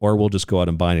 Or we'll just go out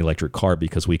and buy an electric car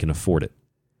because we can afford it.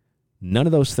 None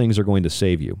of those things are going to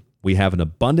save you. We have an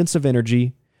abundance of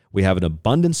energy. We have an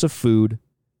abundance of food.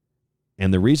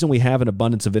 And the reason we have an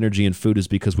abundance of energy and food is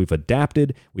because we've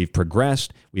adapted, we've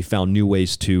progressed, we've found new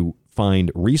ways to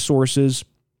find resources,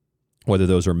 whether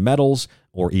those are metals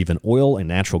or even oil and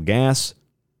natural gas.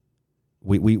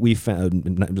 We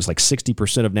found just like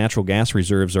 60% of natural gas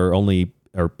reserves are only,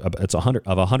 or it's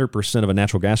 100% of a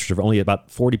natural gas reserve, only about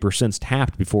 40% is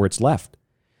tapped before it's left.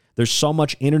 There's so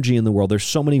much energy in the world. There's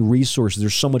so many resources.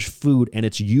 There's so much food. And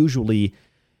it's usually,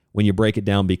 when you break it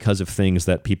down, because of things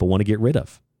that people want to get rid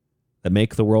of, that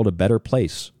make the world a better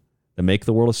place, that make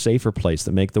the world a safer place,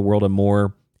 that make the world a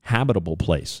more habitable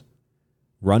place.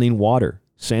 Running water,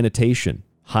 sanitation,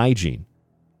 hygiene,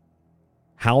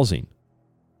 housing.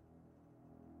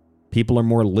 People are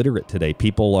more literate today.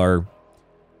 People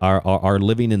are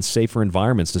living in safer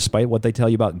environments despite what they tell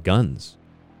you about guns.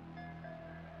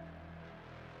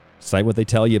 Despite what they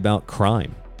tell you about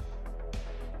crime.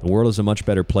 The world is a much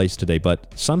better place today,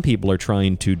 but some people are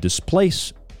trying to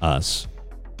displace us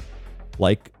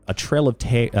like a trail of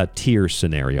tears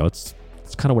scenario. It's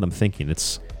kind of what I'm thinking.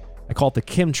 I call it the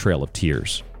Chem trail of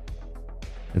tears.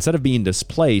 Instead of being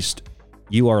displaced,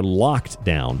 you are locked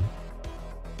down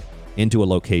into a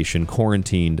location,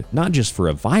 quarantined, not just for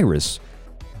a virus,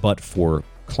 but for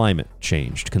climate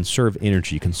change, to conserve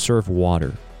energy, conserve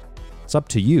water. It's up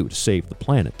to you to save the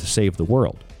planet, to save the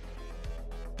world.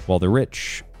 While the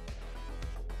rich,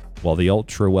 while the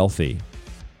ultra-wealthy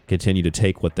continue to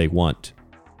take what they want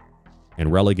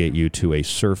and relegate you to a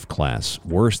serf class,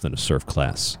 worse than a serf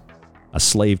class, a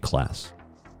slave class,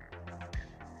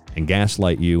 and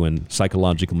gaslight you and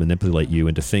psychologically manipulate you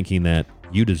into thinking that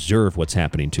you deserve what's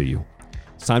happening to you.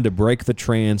 It's time to break the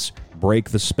trance, break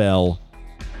the spell,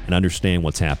 and understand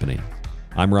what's happening.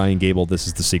 I'm Ryan Gable. This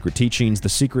is The Secret Teachings.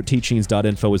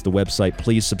 TheSecretTeachings.info is the website.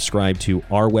 Please subscribe to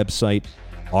our website,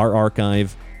 our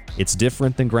archive. It's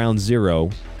different than Ground Zero,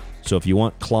 so if you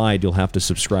want Clyde, you'll have to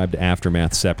subscribe to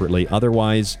Aftermath separately.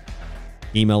 Otherwise,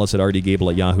 email us at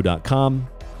rdgable@yahoo.com.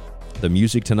 The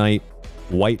music tonight,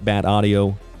 White Bat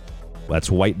Audio.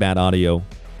 That's White Bat Audio.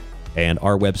 And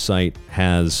our website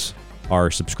has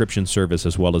our subscription service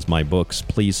as well as my books.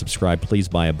 Please subscribe. Please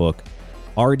buy a book.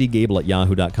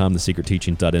 rdgable@yahoo.com,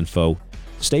 thesecretteachings.info.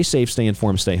 Stay safe, stay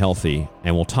informed, stay healthy,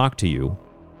 and we'll talk to you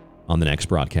on the next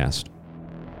broadcast.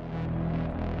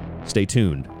 Stay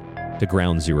tuned to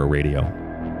Ground Zero Radio.